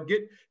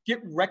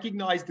 Get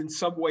recognized in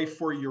some way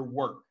for your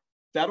work.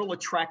 That'll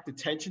attract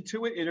attention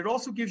to it, and it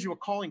also gives you a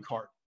calling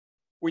card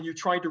when you're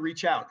trying to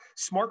reach out.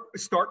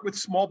 Start with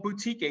small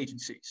boutique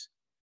agencies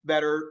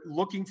that are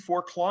looking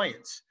for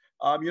clients.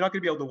 You're not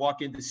going to be able to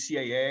walk into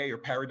CAA or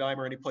Paradigm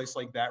or any place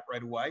like that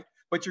right away,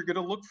 but you're going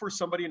to look for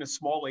somebody in a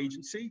small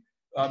agency,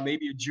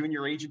 maybe a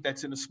junior agent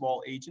that's in a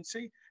small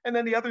agency. And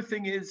then the other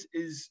thing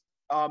is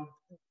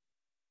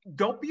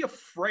don't be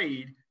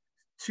afraid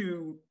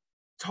to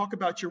talk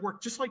about your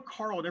work, just like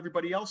Carl and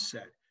everybody else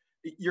said.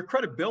 Your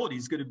credibility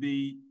is going to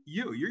be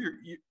you.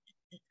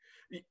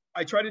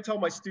 I try to tell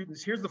my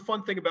students, here's the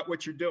fun thing about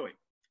what you're doing.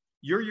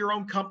 You're your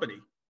own company.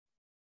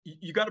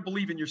 You got to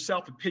believe in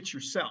yourself and pitch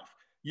yourself.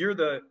 You're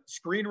the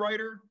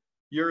screenwriter,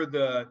 you're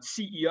the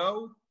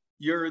CEO,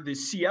 you're the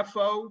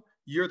CFO,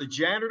 you're the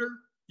janitor,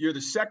 you're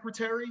the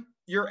secretary,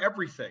 you're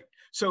everything.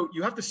 So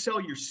you have to sell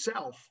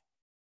yourself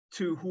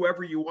to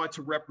whoever you want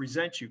to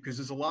represent you, because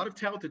there's a lot of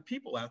talented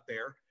people out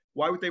there.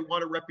 Why would they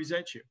want to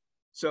represent you?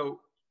 So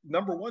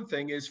number one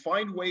thing is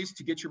find ways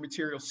to get your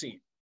material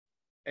seen.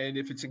 And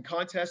if it's in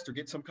contest or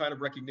get some kind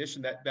of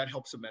recognition, that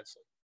helps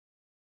immensely.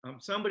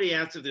 Somebody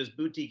asked if there's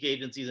boutique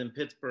agencies in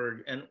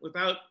Pittsburgh, and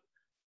without,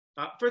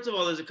 first of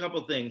all, there's a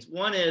couple things.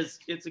 One is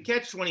it's a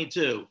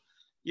catch-22.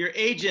 your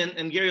agent,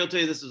 and Gary will tell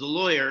you this as a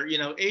lawyer, you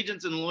know,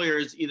 agents and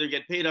lawyers either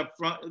get paid up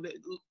front.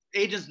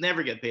 Agents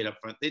never get paid up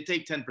front. They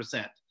take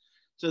 10%.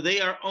 So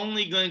they are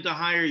only going to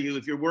hire you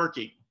if you're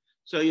working.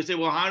 So you say,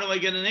 well, how do I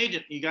get an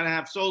agent? You got to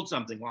have sold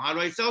something. Well, how do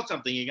I sell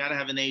something? You got to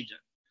have an agent.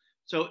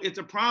 So it's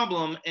a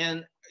problem,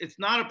 and it's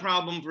not a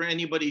problem for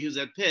anybody who's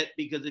at Pitt,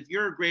 because if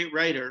you're a great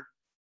writer,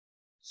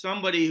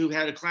 somebody who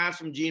had a class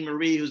from Jeanne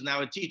Marie, who's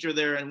now a teacher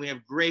there, and we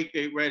have great,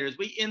 great writers,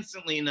 we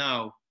instantly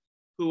know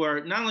who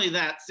are, not only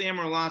that, Sam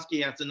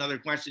Orlowski asked another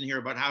question here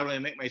about how do I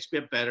make my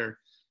script better.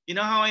 You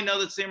know how I know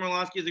that Sam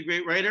Orlowski is a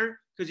great writer?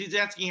 Because he's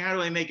asking, how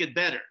do I make it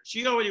better?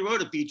 She already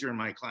wrote a feature in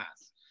my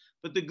class,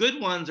 but the good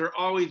ones are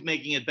always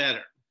making it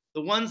better.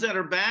 The ones that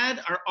are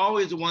bad are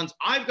always the ones,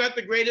 I've got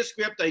the greatest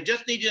script, I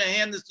just need you to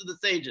hand this to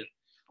this agent.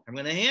 I'm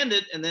gonna hand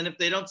it, and then if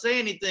they don't say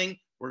anything,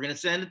 we're gonna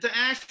send it to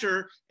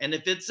Asher, and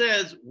if it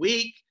says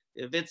weak,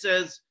 if it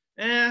says,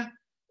 that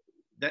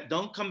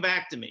don't come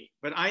back to me.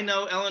 But I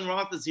know Ellen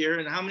Roth is here,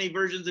 and how many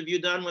versions have you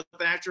done with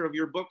Asher of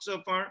your book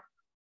so far?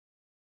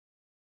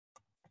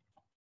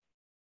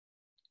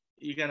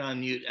 You gotta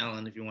unmute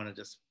Ellen if you wanna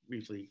just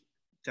briefly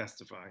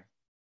testify.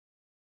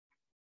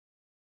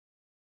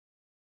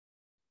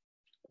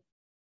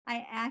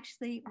 I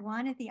actually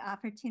wanted the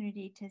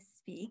opportunity to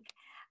speak.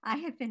 I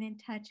have been in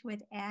touch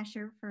with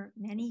Asher for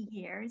many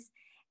years,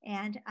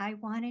 and I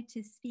wanted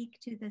to speak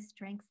to the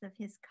strengths of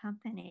his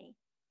company.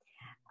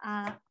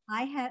 I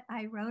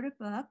wrote a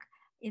book.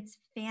 It's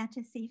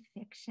fantasy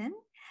fiction.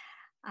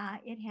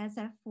 It has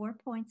a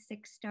 4.6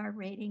 star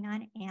rating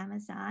on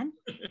Amazon.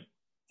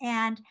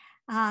 And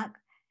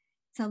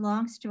it's a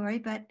long story,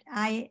 but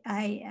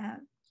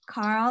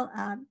Carl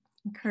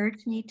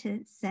encouraged me to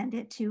send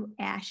it to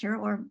Asher,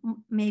 or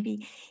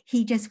maybe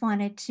he just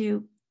wanted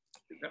to.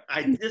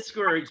 I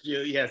discouraged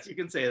you. Yes, you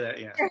can say that.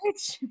 Yeah.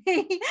 Encourage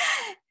me.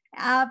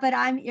 But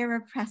I'm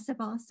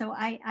irrepressible. So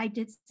I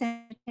did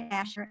send it to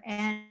Asher,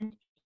 and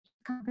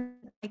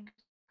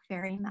liked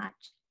very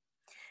much.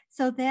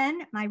 So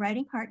then my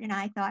writing partner and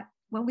I thought,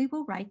 well, we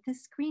will write the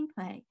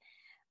screenplay.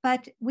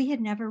 But we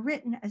had never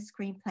written a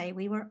screenplay.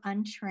 We were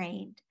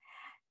untrained.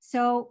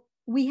 So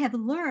we have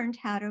learned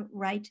how to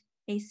write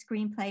a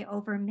screenplay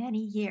over many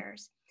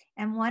years.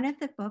 And one of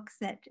the books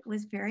that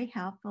was very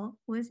helpful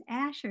was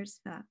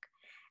Asher's book.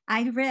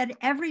 I read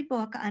every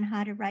book on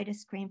how to write a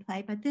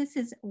screenplay, but this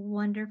is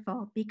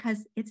wonderful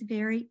because it's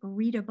very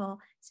readable.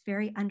 It's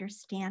very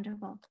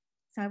understandable.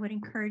 So I would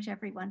encourage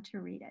everyone to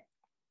read it.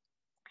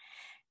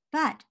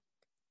 But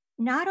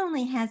not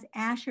only has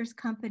Asher's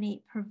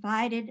company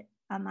provided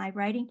my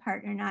writing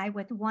partner and I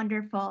with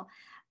wonderful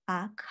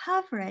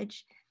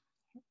coverage,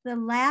 the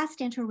last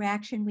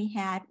interaction we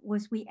had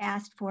was we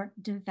asked for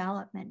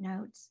development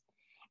notes.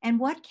 And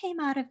what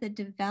came out of the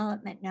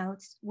development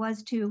notes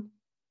was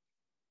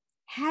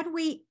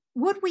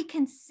would we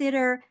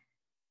consider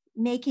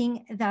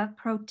making the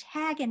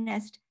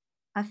protagonist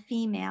a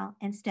female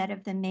instead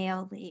of the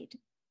male lead?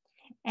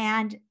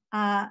 And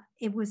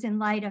it was in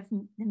light of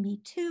the Me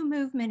Too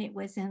movement. It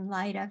was in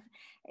light of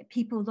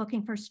people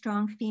looking for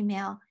strong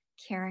female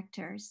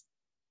characters.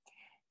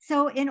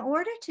 So in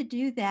order to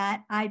do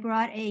that, I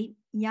brought a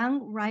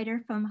young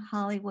writer from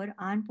Hollywood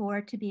on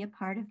board to be a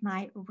part of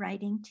my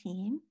writing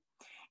team.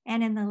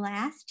 And in the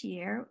last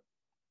year,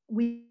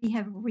 we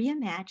have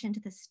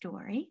reimagined the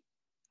story.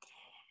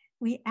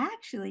 We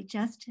actually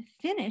just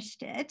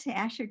finished it.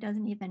 Asher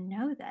doesn't even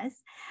know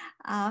this,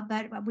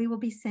 but we will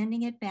be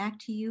sending it back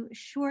to you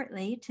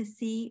shortly to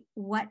see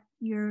what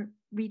your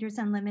Readers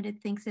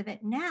Unlimited thinks of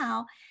it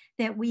now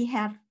that we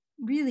have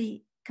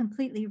really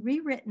completely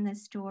rewritten the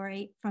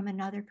story from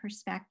another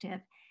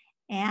perspective.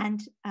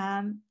 And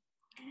I'm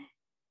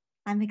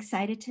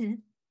excited to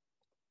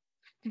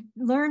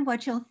learn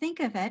what you'll think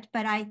of it,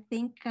 but I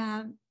think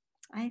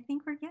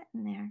we're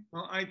getting there.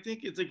 Well, I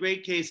think it's a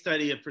great case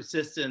study of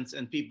persistence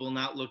and people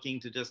not looking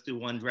to just do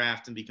one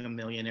draft and become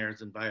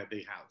millionaires and buy a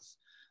big house.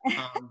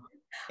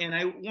 And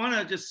I want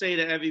to just say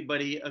to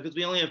everybody, because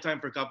we only have time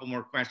for a couple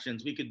more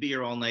questions, we could be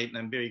here all night, and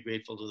I'm very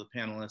grateful to the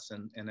panelists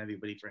and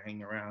everybody for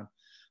hanging around.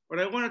 But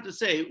I wanted to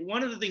say,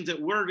 one of the things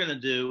that we're going to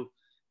do,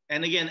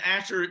 and again,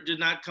 Asher did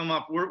not come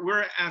up.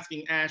 We're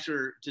asking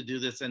Asher to do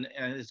this and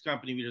his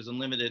company, Readers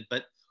Unlimited,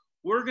 but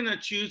we're going to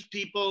choose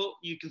people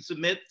you can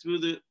submit through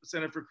the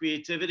Center for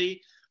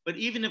Creativity. But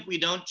even if we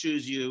don't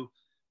choose you,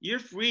 you're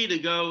free to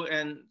go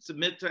and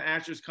submit to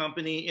Asher's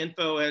company,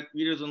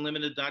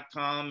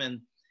 info@readersunlimited.com,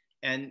 and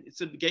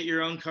get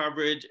your own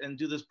coverage and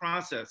do this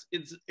process.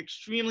 It's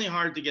extremely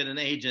hard to get an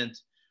agent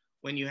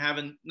when you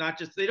haven't,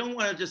 they don't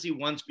want to just see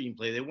one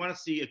screenplay. They want to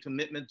see a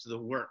commitment to the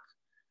work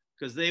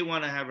because they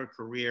want to have a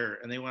career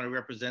and they want to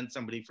represent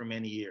somebody for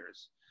many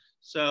years.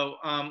 So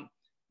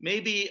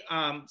maybe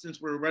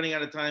since we're running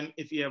out of time,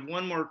 if you have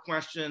one more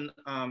question,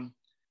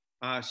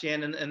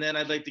 Shannon, and then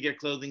I'd like to get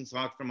closing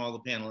thoughts from all the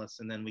panelists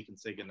and then we can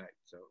say goodnight.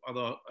 So,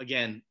 although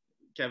again,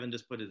 Kevin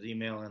just put his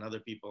email and other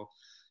people,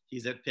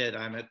 he's at Pitt,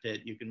 I'm at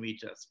Pitt, you can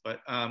reach us. But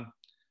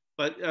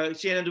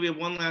Shannon, do we have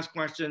one last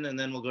question and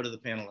then we'll go to the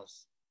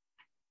panelists?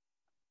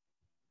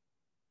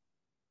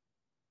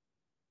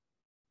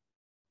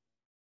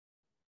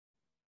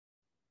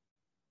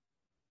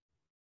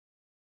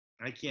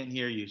 I can't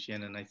hear you,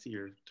 Shannon. I see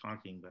you're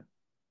talking, but.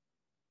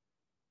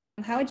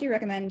 How would you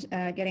recommend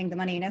getting the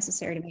money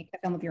necessary to make a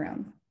film of your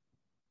own?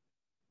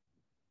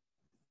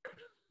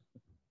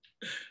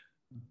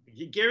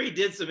 Gary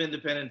did some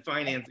independent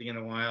financing in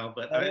a while,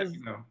 but that I, is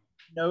you know.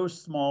 No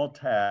small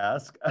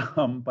task.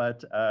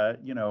 But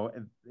you know,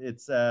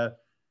 it's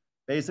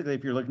basically,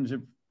 if you're looking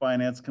to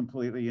finance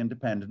completely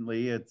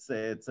independently, it's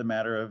a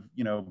matter of,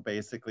 you know,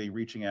 basically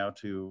reaching out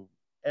to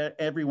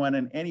everyone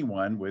and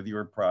anyone with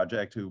your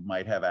project who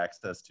might have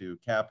access to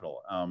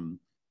capital.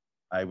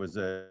 I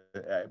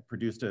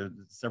produced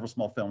several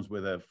small films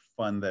with a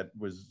fund that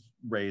was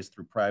raised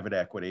through private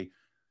equity,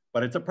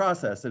 but it's a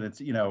process, and it's,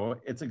 you know,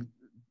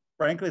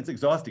 frankly, it's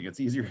exhausting. It's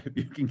easier if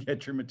you can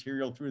get your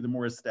material through the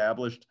more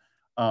established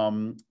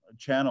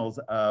channels,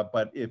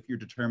 but if you're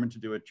determined to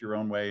do it your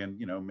own way and,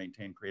 you know,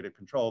 maintain creative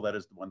control, that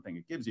is the one thing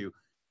it gives you,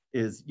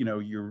 is, you know,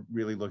 you're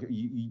really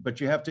looking, but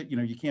you have to, you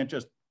know, you can't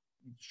just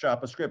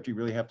shop a script. You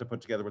really have to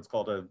put together what's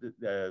called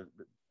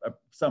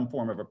some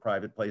form of a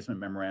private placement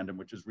memorandum,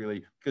 which is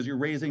really, because you're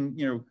raising,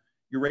 you know,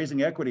 you're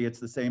raising equity. It's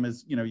the same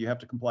as, you know, you have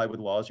to comply with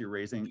laws. You're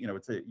raising, you know,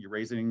 you're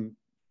raising,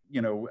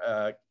 you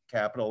know,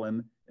 capital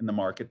in the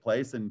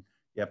marketplace, and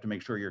you have to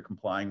make sure you're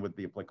complying with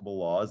the applicable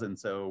laws. And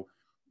so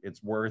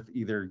it's worth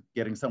either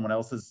getting someone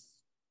else's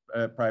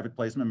private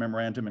placement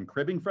memorandum and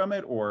cribbing from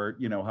it, or,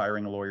 you know,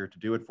 hiring a lawyer to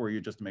do it for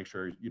you, just to make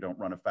sure you don't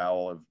run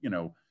afoul of, you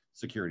know,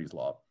 securities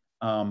law.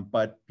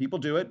 But people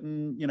do it,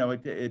 and, you know,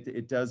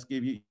 it does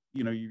give you,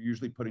 you know, you're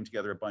usually putting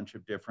together a bunch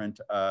of different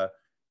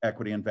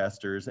equity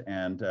investors,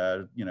 and,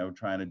 you know,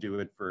 trying to do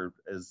it for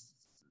as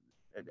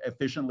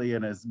efficiently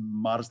and as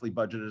modestly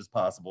budgeted as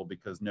possible,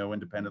 because no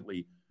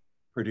independently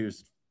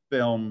produced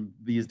film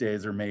these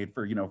days are made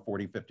for, you know,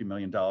 $40–50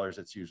 million.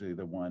 It's usually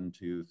the $1,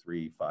 $2,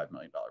 $3, $5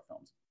 million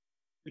films.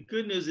 The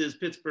good news is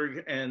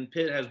Pittsburgh and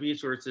Pitt has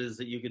resources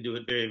that you can do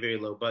at very, very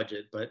low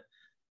budget. But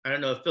I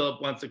don't know if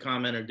Philip wants to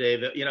comment, or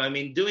Dave. You know, I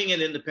mean, doing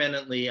it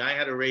independently, I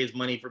had to raise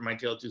money for my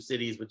Tale of Two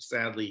Cities, which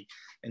sadly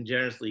and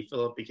generously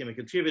Philip became a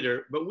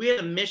contributor. But we had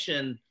a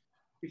mission.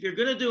 If you're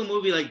going to do a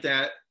movie like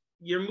that,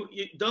 you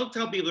don't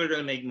tell people they're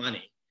going to make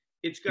money.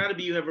 It's got to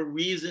be, you have a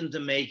reason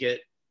to make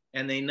it.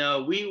 And they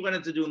know. We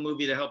wanted to do a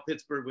movie to help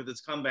Pittsburgh with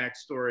its comeback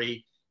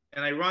story.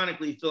 And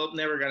ironically, Philip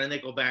never got a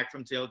nickel back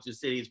from Tale of Two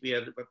Cities. We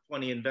had about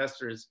 20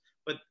 investors.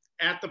 But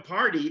at the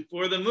party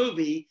for the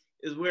movie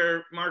is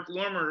where Mark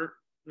Lormer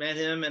met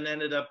him and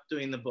ended up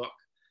doing the book.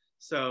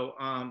 So,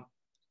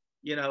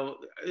 you know,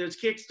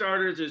 there's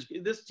Kickstarters.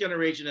 This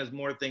generation has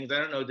more things. I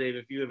don't know, Dave,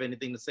 if you have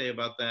anything to say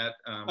about that.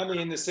 I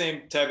mean, the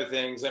same type of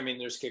things. I mean,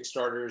 there's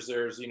Kickstarters.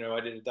 There's, you know, I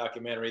did a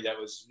documentary that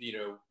was, you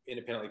know,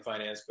 independently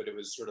financed, but it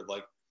was sort of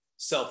like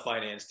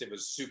self-financed. It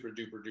was super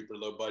duper duper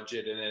low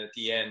budget. And then at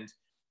the end,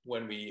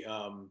 when we,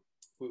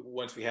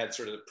 once we had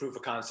sort of the proof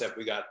of concept,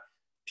 we got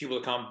people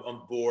to come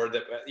on board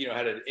that, you know,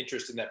 had an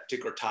interest in that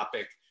particular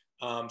topic.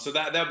 So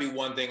that would be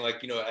one thing,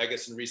 like, you know, I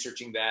guess in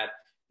researching that,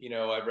 you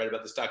know, I read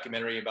about this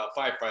documentary about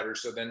firefighters.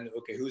 So then,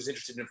 okay, who's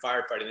interested in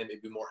firefighting? They may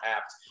be more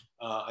apt.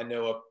 I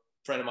know a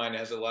friend of mine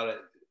has a lot of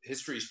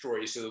history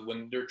stories. So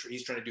when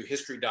he's trying to do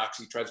history docs,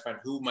 he tries to find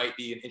who might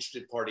be an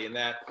interested party in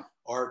that.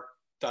 Our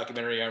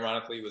documentary,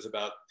 ironically, was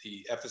about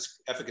the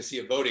efficacy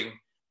of voting,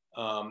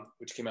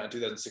 which came out in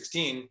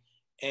 2016.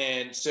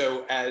 And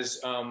so as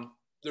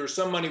there was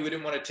some money we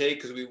didn't want to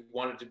take because we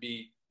wanted to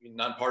be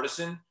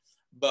nonpartisan,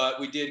 but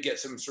we did get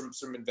some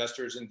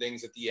investors and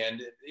things at the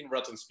end, in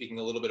relatively speaking,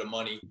 a little bit of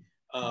money,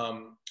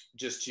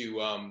 just to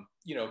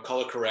you know,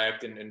 color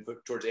correct and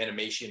put towards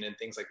animation and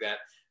things like that.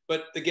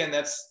 But again,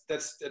 that's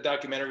a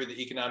documentary.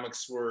 The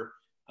economics were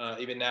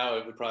even now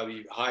it would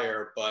probably be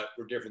higher, but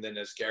we're different than,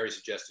 as Gary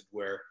suggested,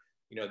 where,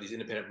 you know, these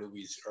independent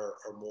movies are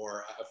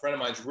more. A friend of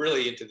mine's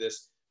really into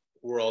this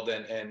world,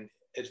 and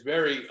it's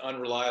very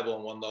unreliable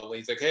on one level.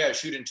 He's like, hey, I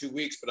shoot in 2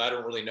 weeks, but I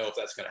don't really know if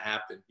that's going to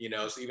happen. You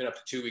know, so even up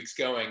to 2 weeks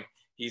going,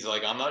 he's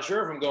like, I'm not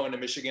sure if I'm going to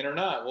Michigan or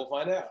not. We'll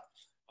find out.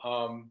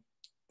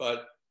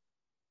 But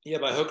yeah,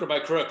 by hook or by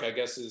crook, I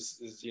guess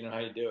is you know how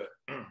you do it.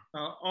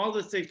 All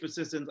this takes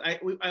persistence.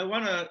 I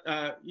want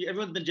to.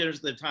 Everyone's been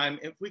generous with their time.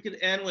 If we could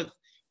end with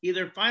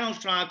either final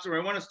shots, or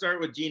I want to start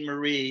with Jeanne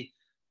Marie,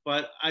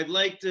 but I'd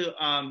like to.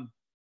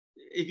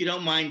 If you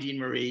don't mind, Jeanne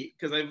Marie,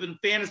 because I've been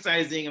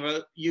fantasizing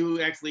about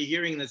you actually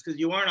hearing this, because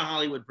you aren't a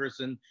Hollywood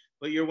person,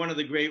 but you're one of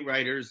the great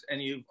writers,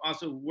 and you've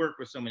also worked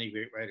with so many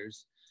great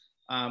writers.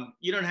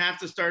 You don't have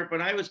to start,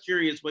 but I was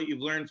curious what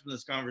you've learned from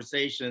this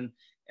conversation.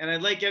 And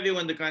I'd like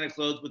everyone to kind of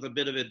close with a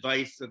bit of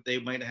advice that they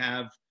might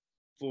have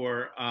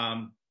for,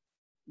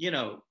 you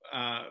know,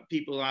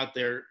 people out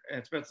there,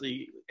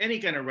 especially any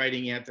kind of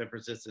writing, you have to have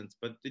persistence.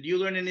 But did you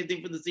learn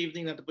anything from this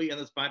evening, not to put you on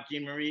the spot,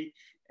 Jeanne Marie?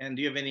 And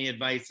do you have any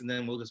advice? And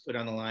then we'll just go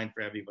down the line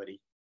for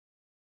everybody.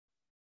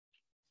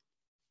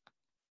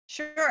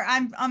 Sure,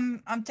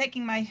 I'm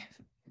taking my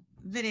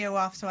video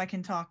off so I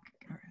can talk.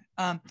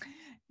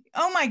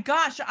 Oh my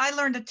gosh, I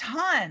learned a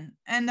ton.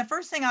 And the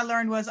first thing I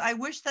learned was I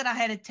wish that I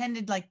had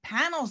attended like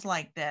panels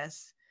like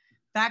this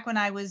back when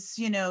I was,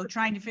 you know,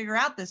 trying to figure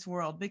out this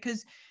world,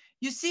 because,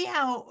 you see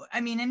how, I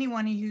mean,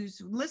 anyone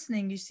who's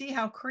listening, you see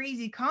how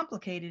crazy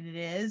complicated it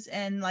is,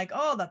 and like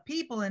all the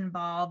people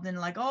involved and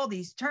like all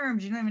these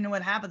terms, you don't even know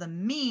what half of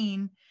them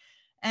mean.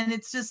 And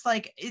it's just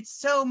like, it's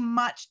so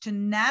much to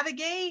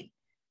navigate.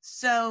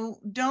 So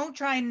don't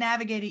try and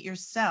navigate it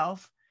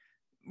yourself.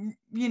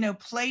 You know,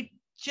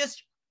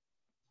 just,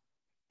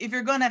 if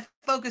you're going to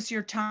focus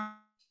your time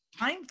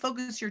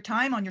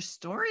on your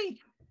story.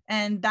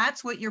 And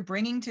that's what you're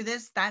bringing to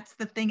this. That's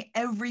the thing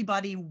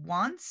everybody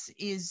wants,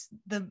 is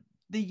the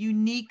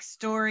unique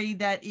story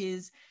that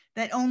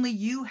only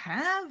you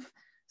have.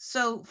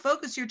 So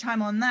focus your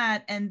time on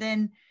that, and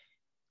then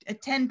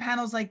attend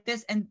panels like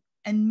this and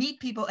meet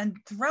people and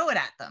throw it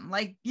at them.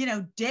 Like, you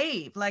know,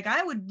 Dave, like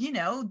I would, you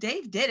know,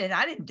 Dave did it.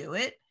 I didn't do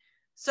it.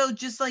 So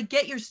just like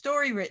get your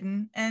story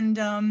written and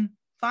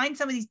find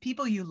some of these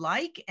people you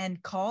like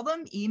and call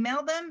them,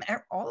 email them.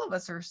 All of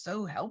us are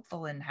so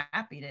helpful and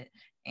happy to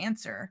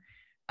answer,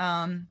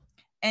 and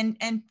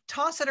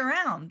toss it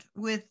around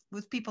with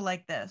people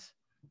like this.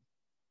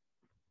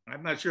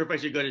 I'm not sure if I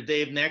should go to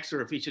Dave next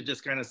or if he should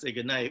just kind of say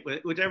goodnight,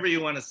 whichever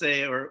you want to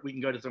say, or we can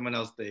go to someone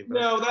else, Dave.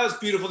 No, that was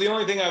beautiful. The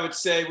only thing I would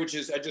say, which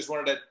is I just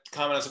wanted to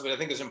comment on something I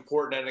think is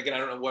important. And again, I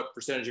don't know what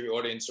percentage of your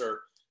audience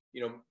are,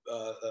 you know,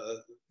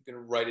 going to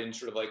write in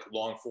sort of like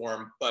long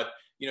form, but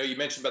you know, you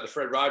mentioned about the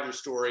Fred Rogers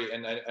story,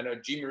 and I know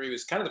Jeanne Marie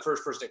was kind of the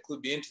first person that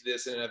clued me into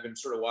this, and I've been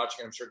sort of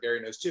watching, I'm sure Gary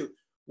knows too,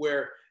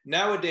 where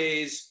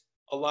nowadays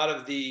a lot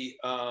of the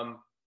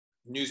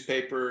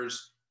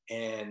newspapers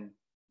and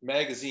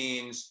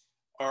magazines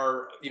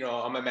are, you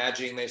know, I'm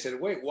imagining they said,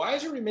 wait, why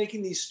is everybody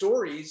making these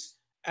stories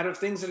out of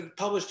things that are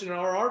published in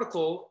our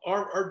article,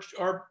 our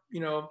you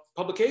know,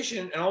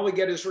 publication, and all we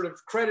get is sort of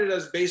credit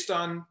as based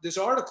on this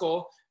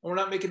article, and we're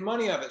not making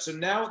money of it. So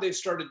now what they've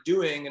started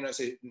doing, and I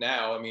say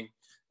now, I mean,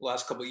 the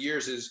last couple of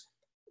years, is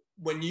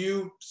when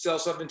you sell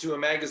something to a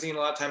magazine, a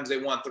lot of times they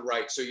want the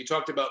rights. So you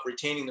talked about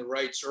retaining the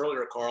rights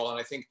earlier, Carl, and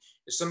I think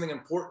it's something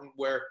important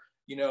where,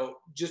 you know,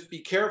 just be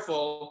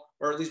careful,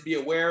 or at least be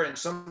aware. And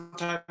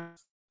sometimes,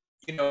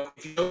 you know,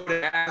 if you know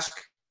to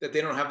ask that they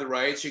don't have the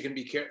rights, you can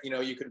be, you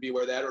know, you can be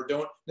aware of that, or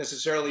don't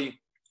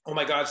necessarily, oh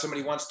my God,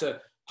 somebody wants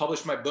to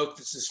publish my book.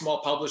 This is a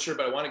small publisher,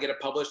 but I want to get it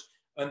published.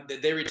 And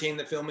they retain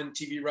the film and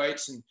TV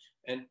rights,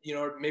 and you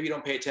know, maybe you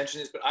don't pay attention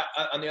to this, but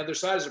I, on the other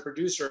side, as a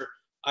producer,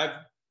 I've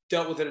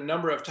dealt with it a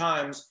number of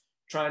times,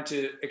 trying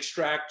to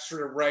extract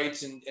sort of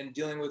rights and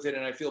dealing with it.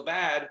 And I feel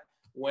bad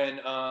when,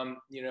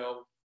 you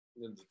know,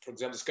 for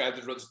example, this guy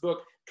that wrote this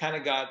book kind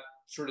of got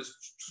sort of,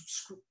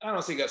 I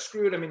don't say he got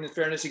screwed. I mean, in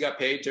fairness, he got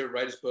paid to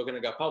write his book and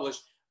it got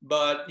published,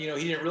 but you know,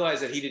 he didn't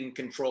realize that he didn't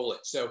control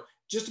it. So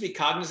just to be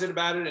cognizant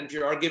about it. And if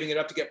you are giving it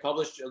up to get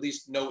published, at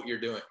least know what you're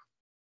doing.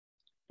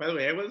 By the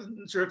way, I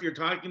wasn't sure if you're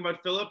talking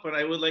about Philip, but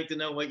I would like to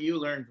know what you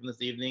learned from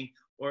this evening,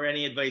 or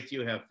any advice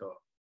you have, Philip.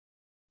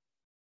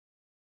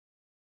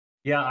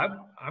 Yeah,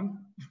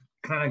 I'm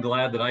kind of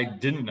glad that I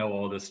didn't know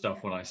all this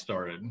stuff when I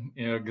started.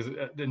 You know, because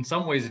in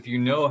some ways, if you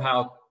know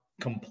how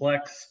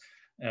complex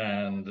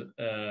and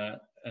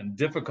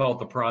difficult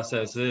the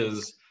process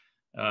is,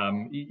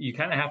 you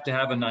kind of have to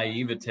have a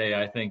naivete,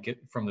 I think,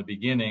 from the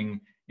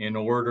beginning in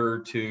order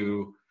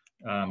to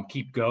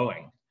keep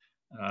going.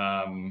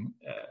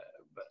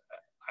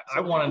 I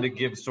wanted to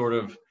give sort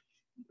of,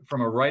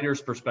 from a writer's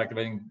perspective,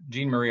 I think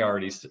Jeanne Marie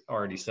already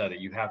said it.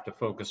 You have to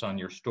focus on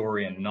your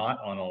story and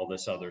not on all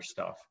this other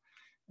stuff.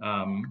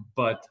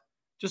 But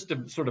just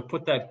to sort of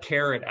put that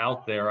carrot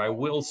out there, I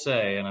will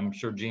say, and I'm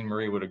sure Jeanne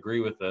Marie would agree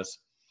with this,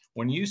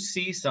 when you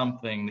see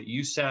something that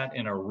you sat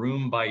in a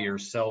room by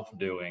yourself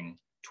doing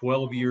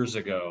 12 years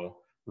ago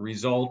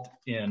result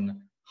in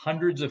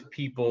hundreds of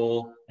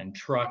people and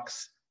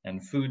trucks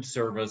and food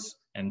service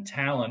and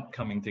talent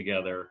coming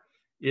together,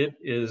 it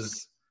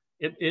is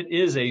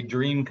a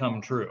dream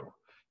come true.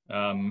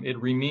 It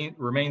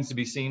remains to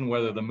be seen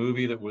whether the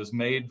movie that was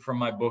made from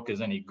my book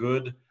is any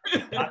good.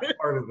 That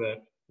part of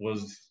it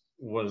was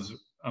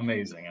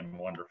amazing and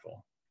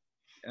wonderful.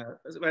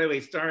 By the way,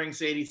 starring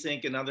Sadie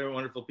Sink and other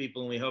wonderful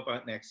people, and we hope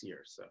out next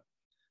year. So,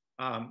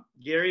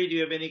 Gary, do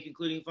you have any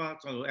concluding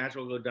thoughts?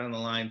 Actually, we'll go down the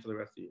line for the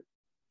rest of you.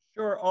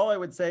 Sure. All I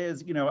would say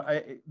is, you know,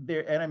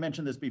 and I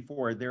mentioned this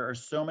before, there are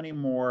so many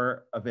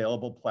more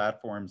available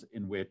platforms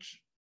in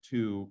which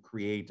to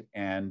create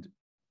and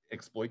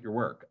exploit your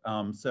work.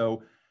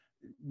 So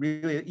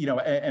really, you know,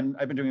 and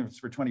I've been doing this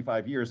for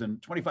 25 years,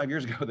 and 25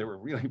 years ago, there were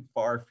really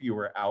far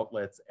fewer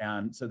outlets.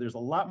 And so there's a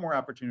lot more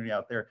opportunity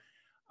out there.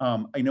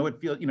 I know it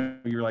feels, you know,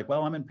 you're like,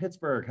 well, I'm in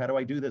Pittsburgh, how do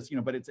I do this? You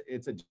know, but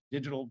it's a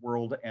digital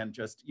world. And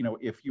just, you know,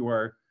 if you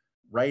are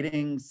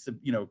writing,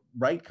 you know,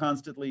 write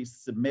constantly,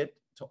 submit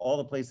to all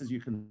the places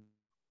you can.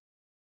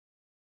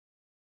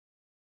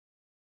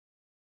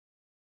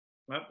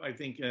 Well, I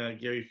think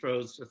Gary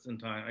froze just in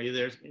time. Are you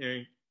there,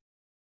 Gary?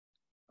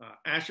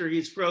 Asher,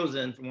 he's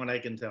frozen from what I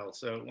can tell.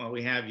 So while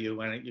we have you,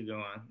 why don't you go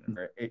on?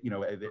 You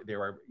know,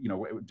 there are, you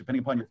know,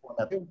 depending upon your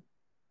format.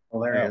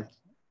 Well, there he is.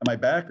 Am I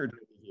back or?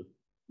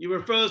 You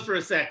were froze for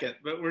a second,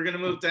 but we're going to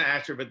move to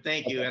Asher. But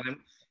thank you,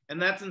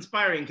 and that's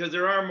inspiring because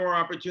there are more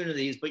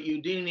opportunities, but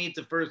you do need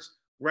to first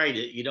write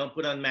it. You don't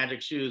put on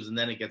magic shoes and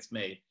then it gets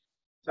made.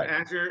 So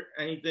Asher,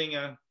 anything?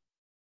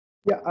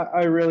 Yeah,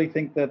 I really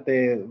think that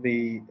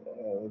the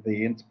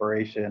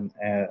inspiration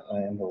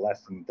and the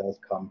lesson does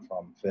come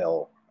from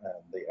Phil and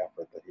the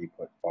effort that he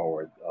put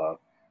forward.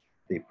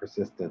 The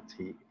persistence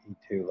he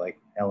too, like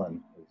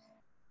Ellen,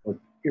 was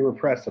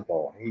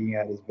irrepressible. He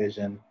had his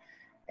vision,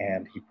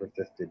 and he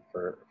persisted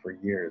for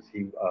years.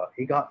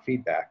 He got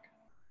feedback,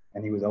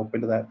 and he was open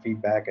to that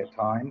feedback at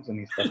times, and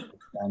he stuck to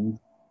guns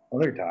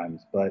other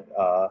times. But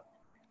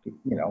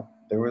you know,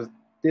 there was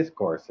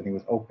discourse, and he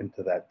was open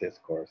to that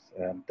discourse,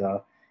 and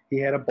he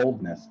had a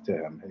boldness to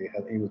him.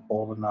 He was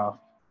bold enough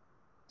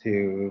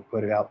to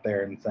put it out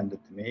there and send it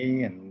to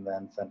me, and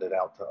then send it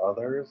out to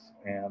others.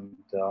 And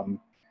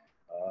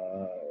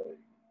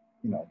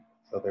you know,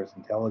 so there's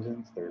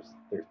intelligence, there's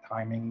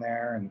timing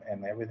there,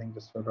 and everything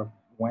just sort of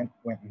went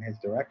in his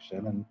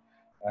direction.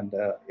 And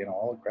you know,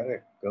 all the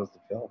credit goes to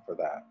Phil for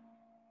that.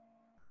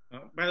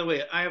 By the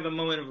way, I have a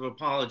moment of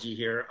apology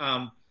here.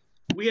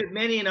 We had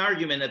many an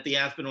argument at the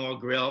Aspinwall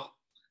Grill,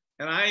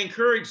 and I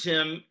encouraged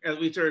him as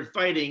we started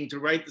fighting to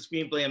write the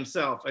screenplay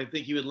himself. I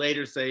think he would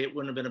later say it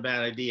wouldn't have been a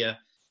bad idea,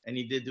 and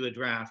he did do a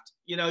draft.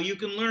 You know, you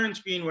can learn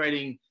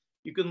screenwriting,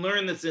 you can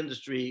learn this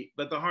industry,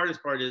 but the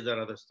hardest part is that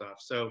other stuff.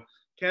 So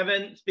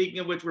Kevin, speaking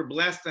of which, we're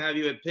blessed to have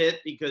you at Pitt,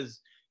 because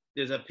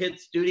there's a Pitt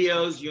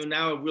Studios. You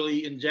now have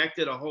really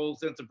injected a whole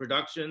sense of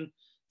production,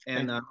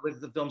 and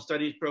with the film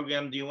studies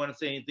program. Do you want to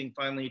say anything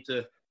finally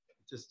to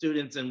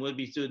students and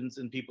would-be students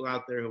and people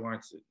out there who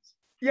aren't students?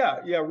 Yeah,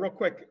 real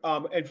quick.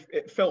 And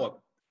Philip,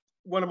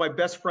 one of my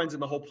best friends in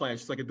the whole planet,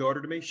 she's like a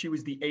daughter to me. She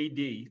was the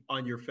AD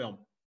on your film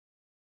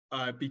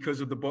because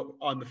of the book,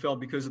 on the film,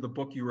 because of the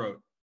book you wrote.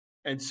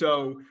 And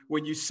so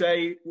when you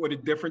say what a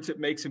difference it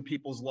makes in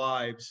people's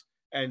lives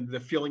and the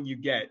feeling you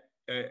get,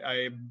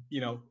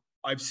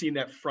 I've seen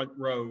that front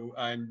row,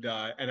 and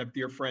have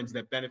dear friends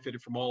that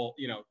benefited from all,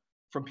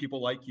 from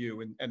people like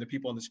you and the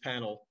people on this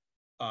panel.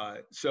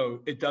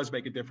 So it does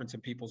make a difference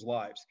in people's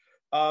lives.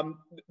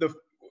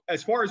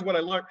 As far as what I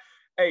learned,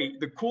 hey,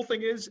 the cool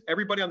thing is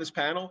everybody on this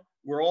panel,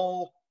 we're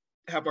all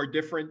have our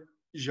different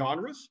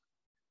genres,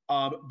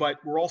 but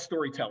we're all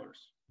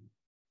storytellers.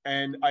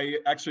 And I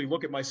actually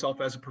look at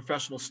myself as a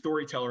professional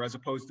storyteller as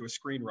opposed to a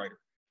screenwriter,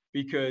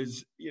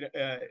 because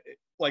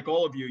like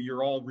all of you,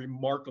 you're all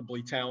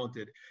remarkably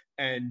talented,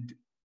 and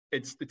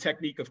it's the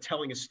technique of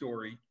telling a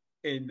story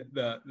in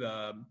the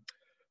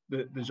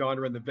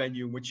genre and the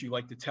venue in which you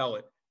like to tell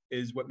it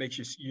is what makes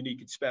you unique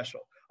and special.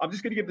 I'm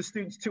just going to give the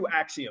students two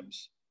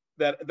axioms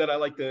that I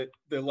like to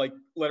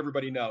let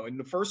everybody know. And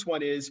the first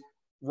one is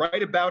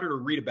write about it or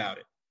read about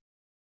it.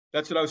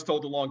 That's what I was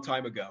told a long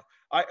time ago.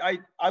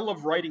 I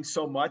love writing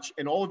so much,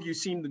 and all of you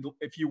seem to,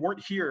 if you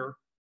weren't here,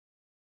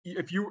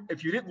 if you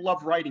didn't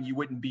love writing, you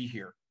wouldn't be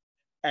here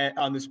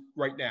on this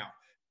right now.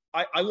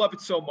 I love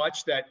it so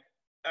much that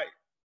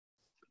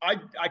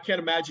I can't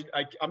imagine.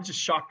 I'm just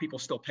shocked people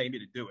still pay me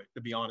to do it,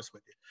 to be honest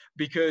with you,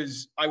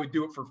 because I would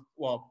do it for,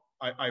 well,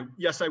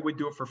 yes, I would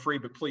do it for free,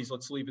 but please,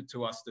 let's leave it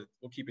to us.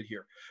 We'll keep it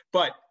here.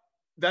 But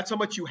that's how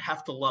much you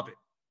have to love it.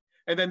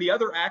 And then the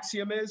other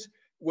axiom is,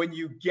 when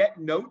you get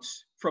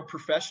notes from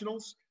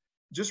professionals,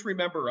 just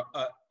remember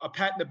a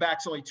pat in the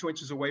back's only 2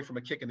 inches away from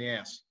a kick in the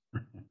ass.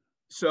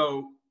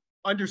 So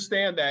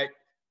understand that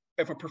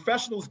if a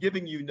professional is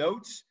giving you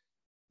notes,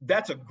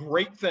 that's a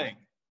great thing,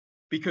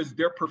 because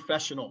they're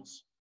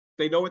professionals.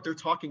 They know what they're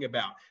talking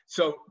about.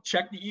 So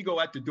check the ego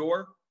at the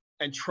door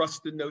and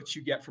trust the notes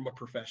you get from a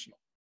professional.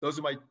 Those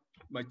are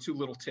my two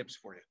little tips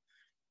for you.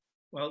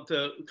 Well,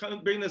 to kind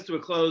of bring this to a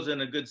close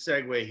and a good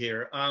segue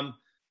here.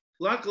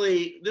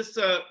 Luckily, this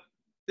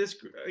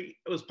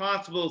was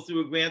possible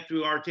through a grant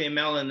through RK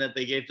Mellon that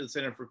they gave to the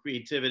Center for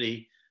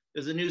Creativity.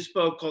 There's a new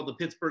spoke called the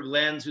Pittsburgh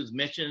Lens, whose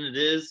mission it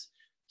is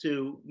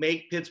to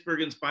make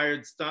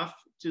Pittsburgh-inspired stuff.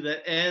 To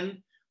that end,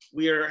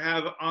 we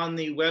have on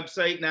the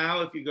website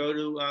now, if you go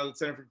to the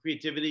Center for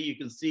Creativity, you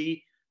can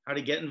see how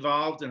to get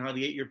involved and how to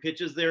get your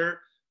pitches there.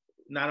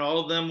 Not all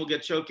of them will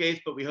get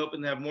showcased, but we hope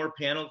to have more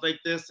panels like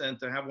this, and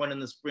to have one in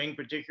the spring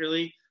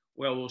particularly,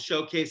 where we'll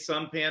showcase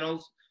some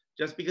panels.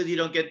 Just because you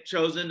don't get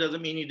chosen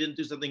doesn't mean you didn't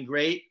do something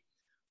great.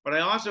 But I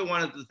also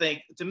wanted to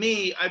thank, to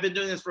me, I've been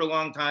doing this for a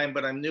long time,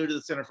 but I'm new to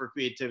the Center for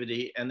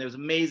Creativity, and there's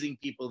amazing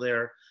people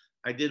there.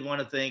 I did want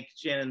to thank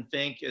Shannon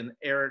Fink and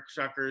Eric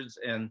Shuckers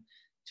and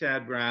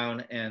Chad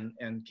Brown and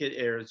Kit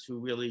Ayers, who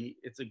really,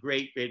 it's a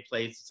great, great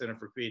place, the Center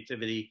for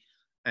Creativity.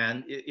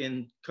 And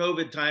in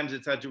COVID times,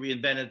 it's had to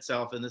reinvent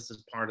itself, and this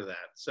is part of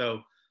that.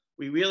 So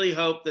we really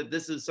hope that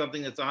this is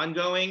something that's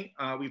ongoing.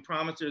 We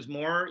promise there's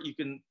more. You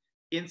can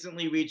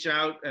instantly reach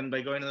out, and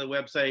by going to the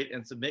website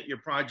and submit your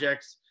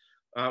projects.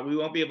 We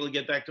won't be able to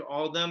get back to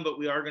all of them, but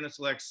we are going to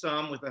select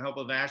some with the help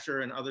of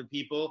Asher and other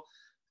people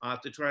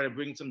to try to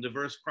bring some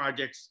diverse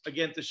projects,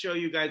 again, to show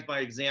you guys by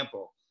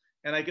example.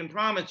 And I can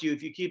promise you,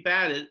 if you keep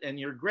at it and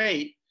you're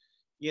great,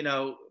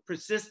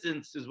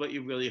 persistence is what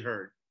you really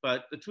heard.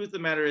 But the truth of the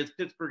matter is,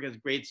 Pittsburgh has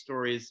great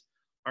stories.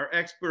 Our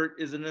expert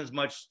isn't as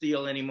much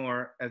steel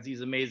anymore as these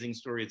amazing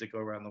stories that go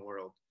around the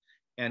world.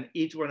 And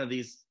each one of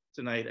these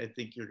tonight, I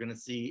think you're going to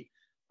see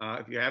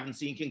If you haven't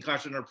seen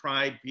Concussion or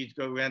Pride, please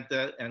go rent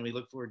that. And we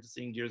look forward to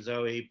seeing Dear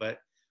Zoe. But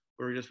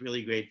we're just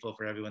really grateful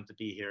for everyone to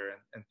be here.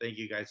 And thank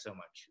you guys so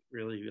much.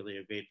 Really, really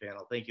a great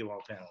panel. Thank you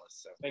all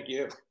panelists. So. Thank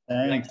you.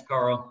 Thanks,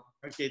 Carl.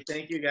 Okay,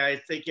 thank you guys.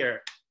 Take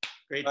care.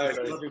 Great to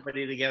see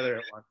everybody together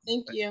at once.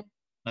 Thank you.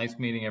 Nice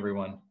meeting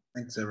everyone.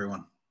 Thanks,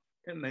 everyone.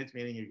 And nice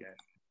meeting you guys.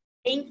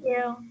 Thank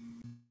you.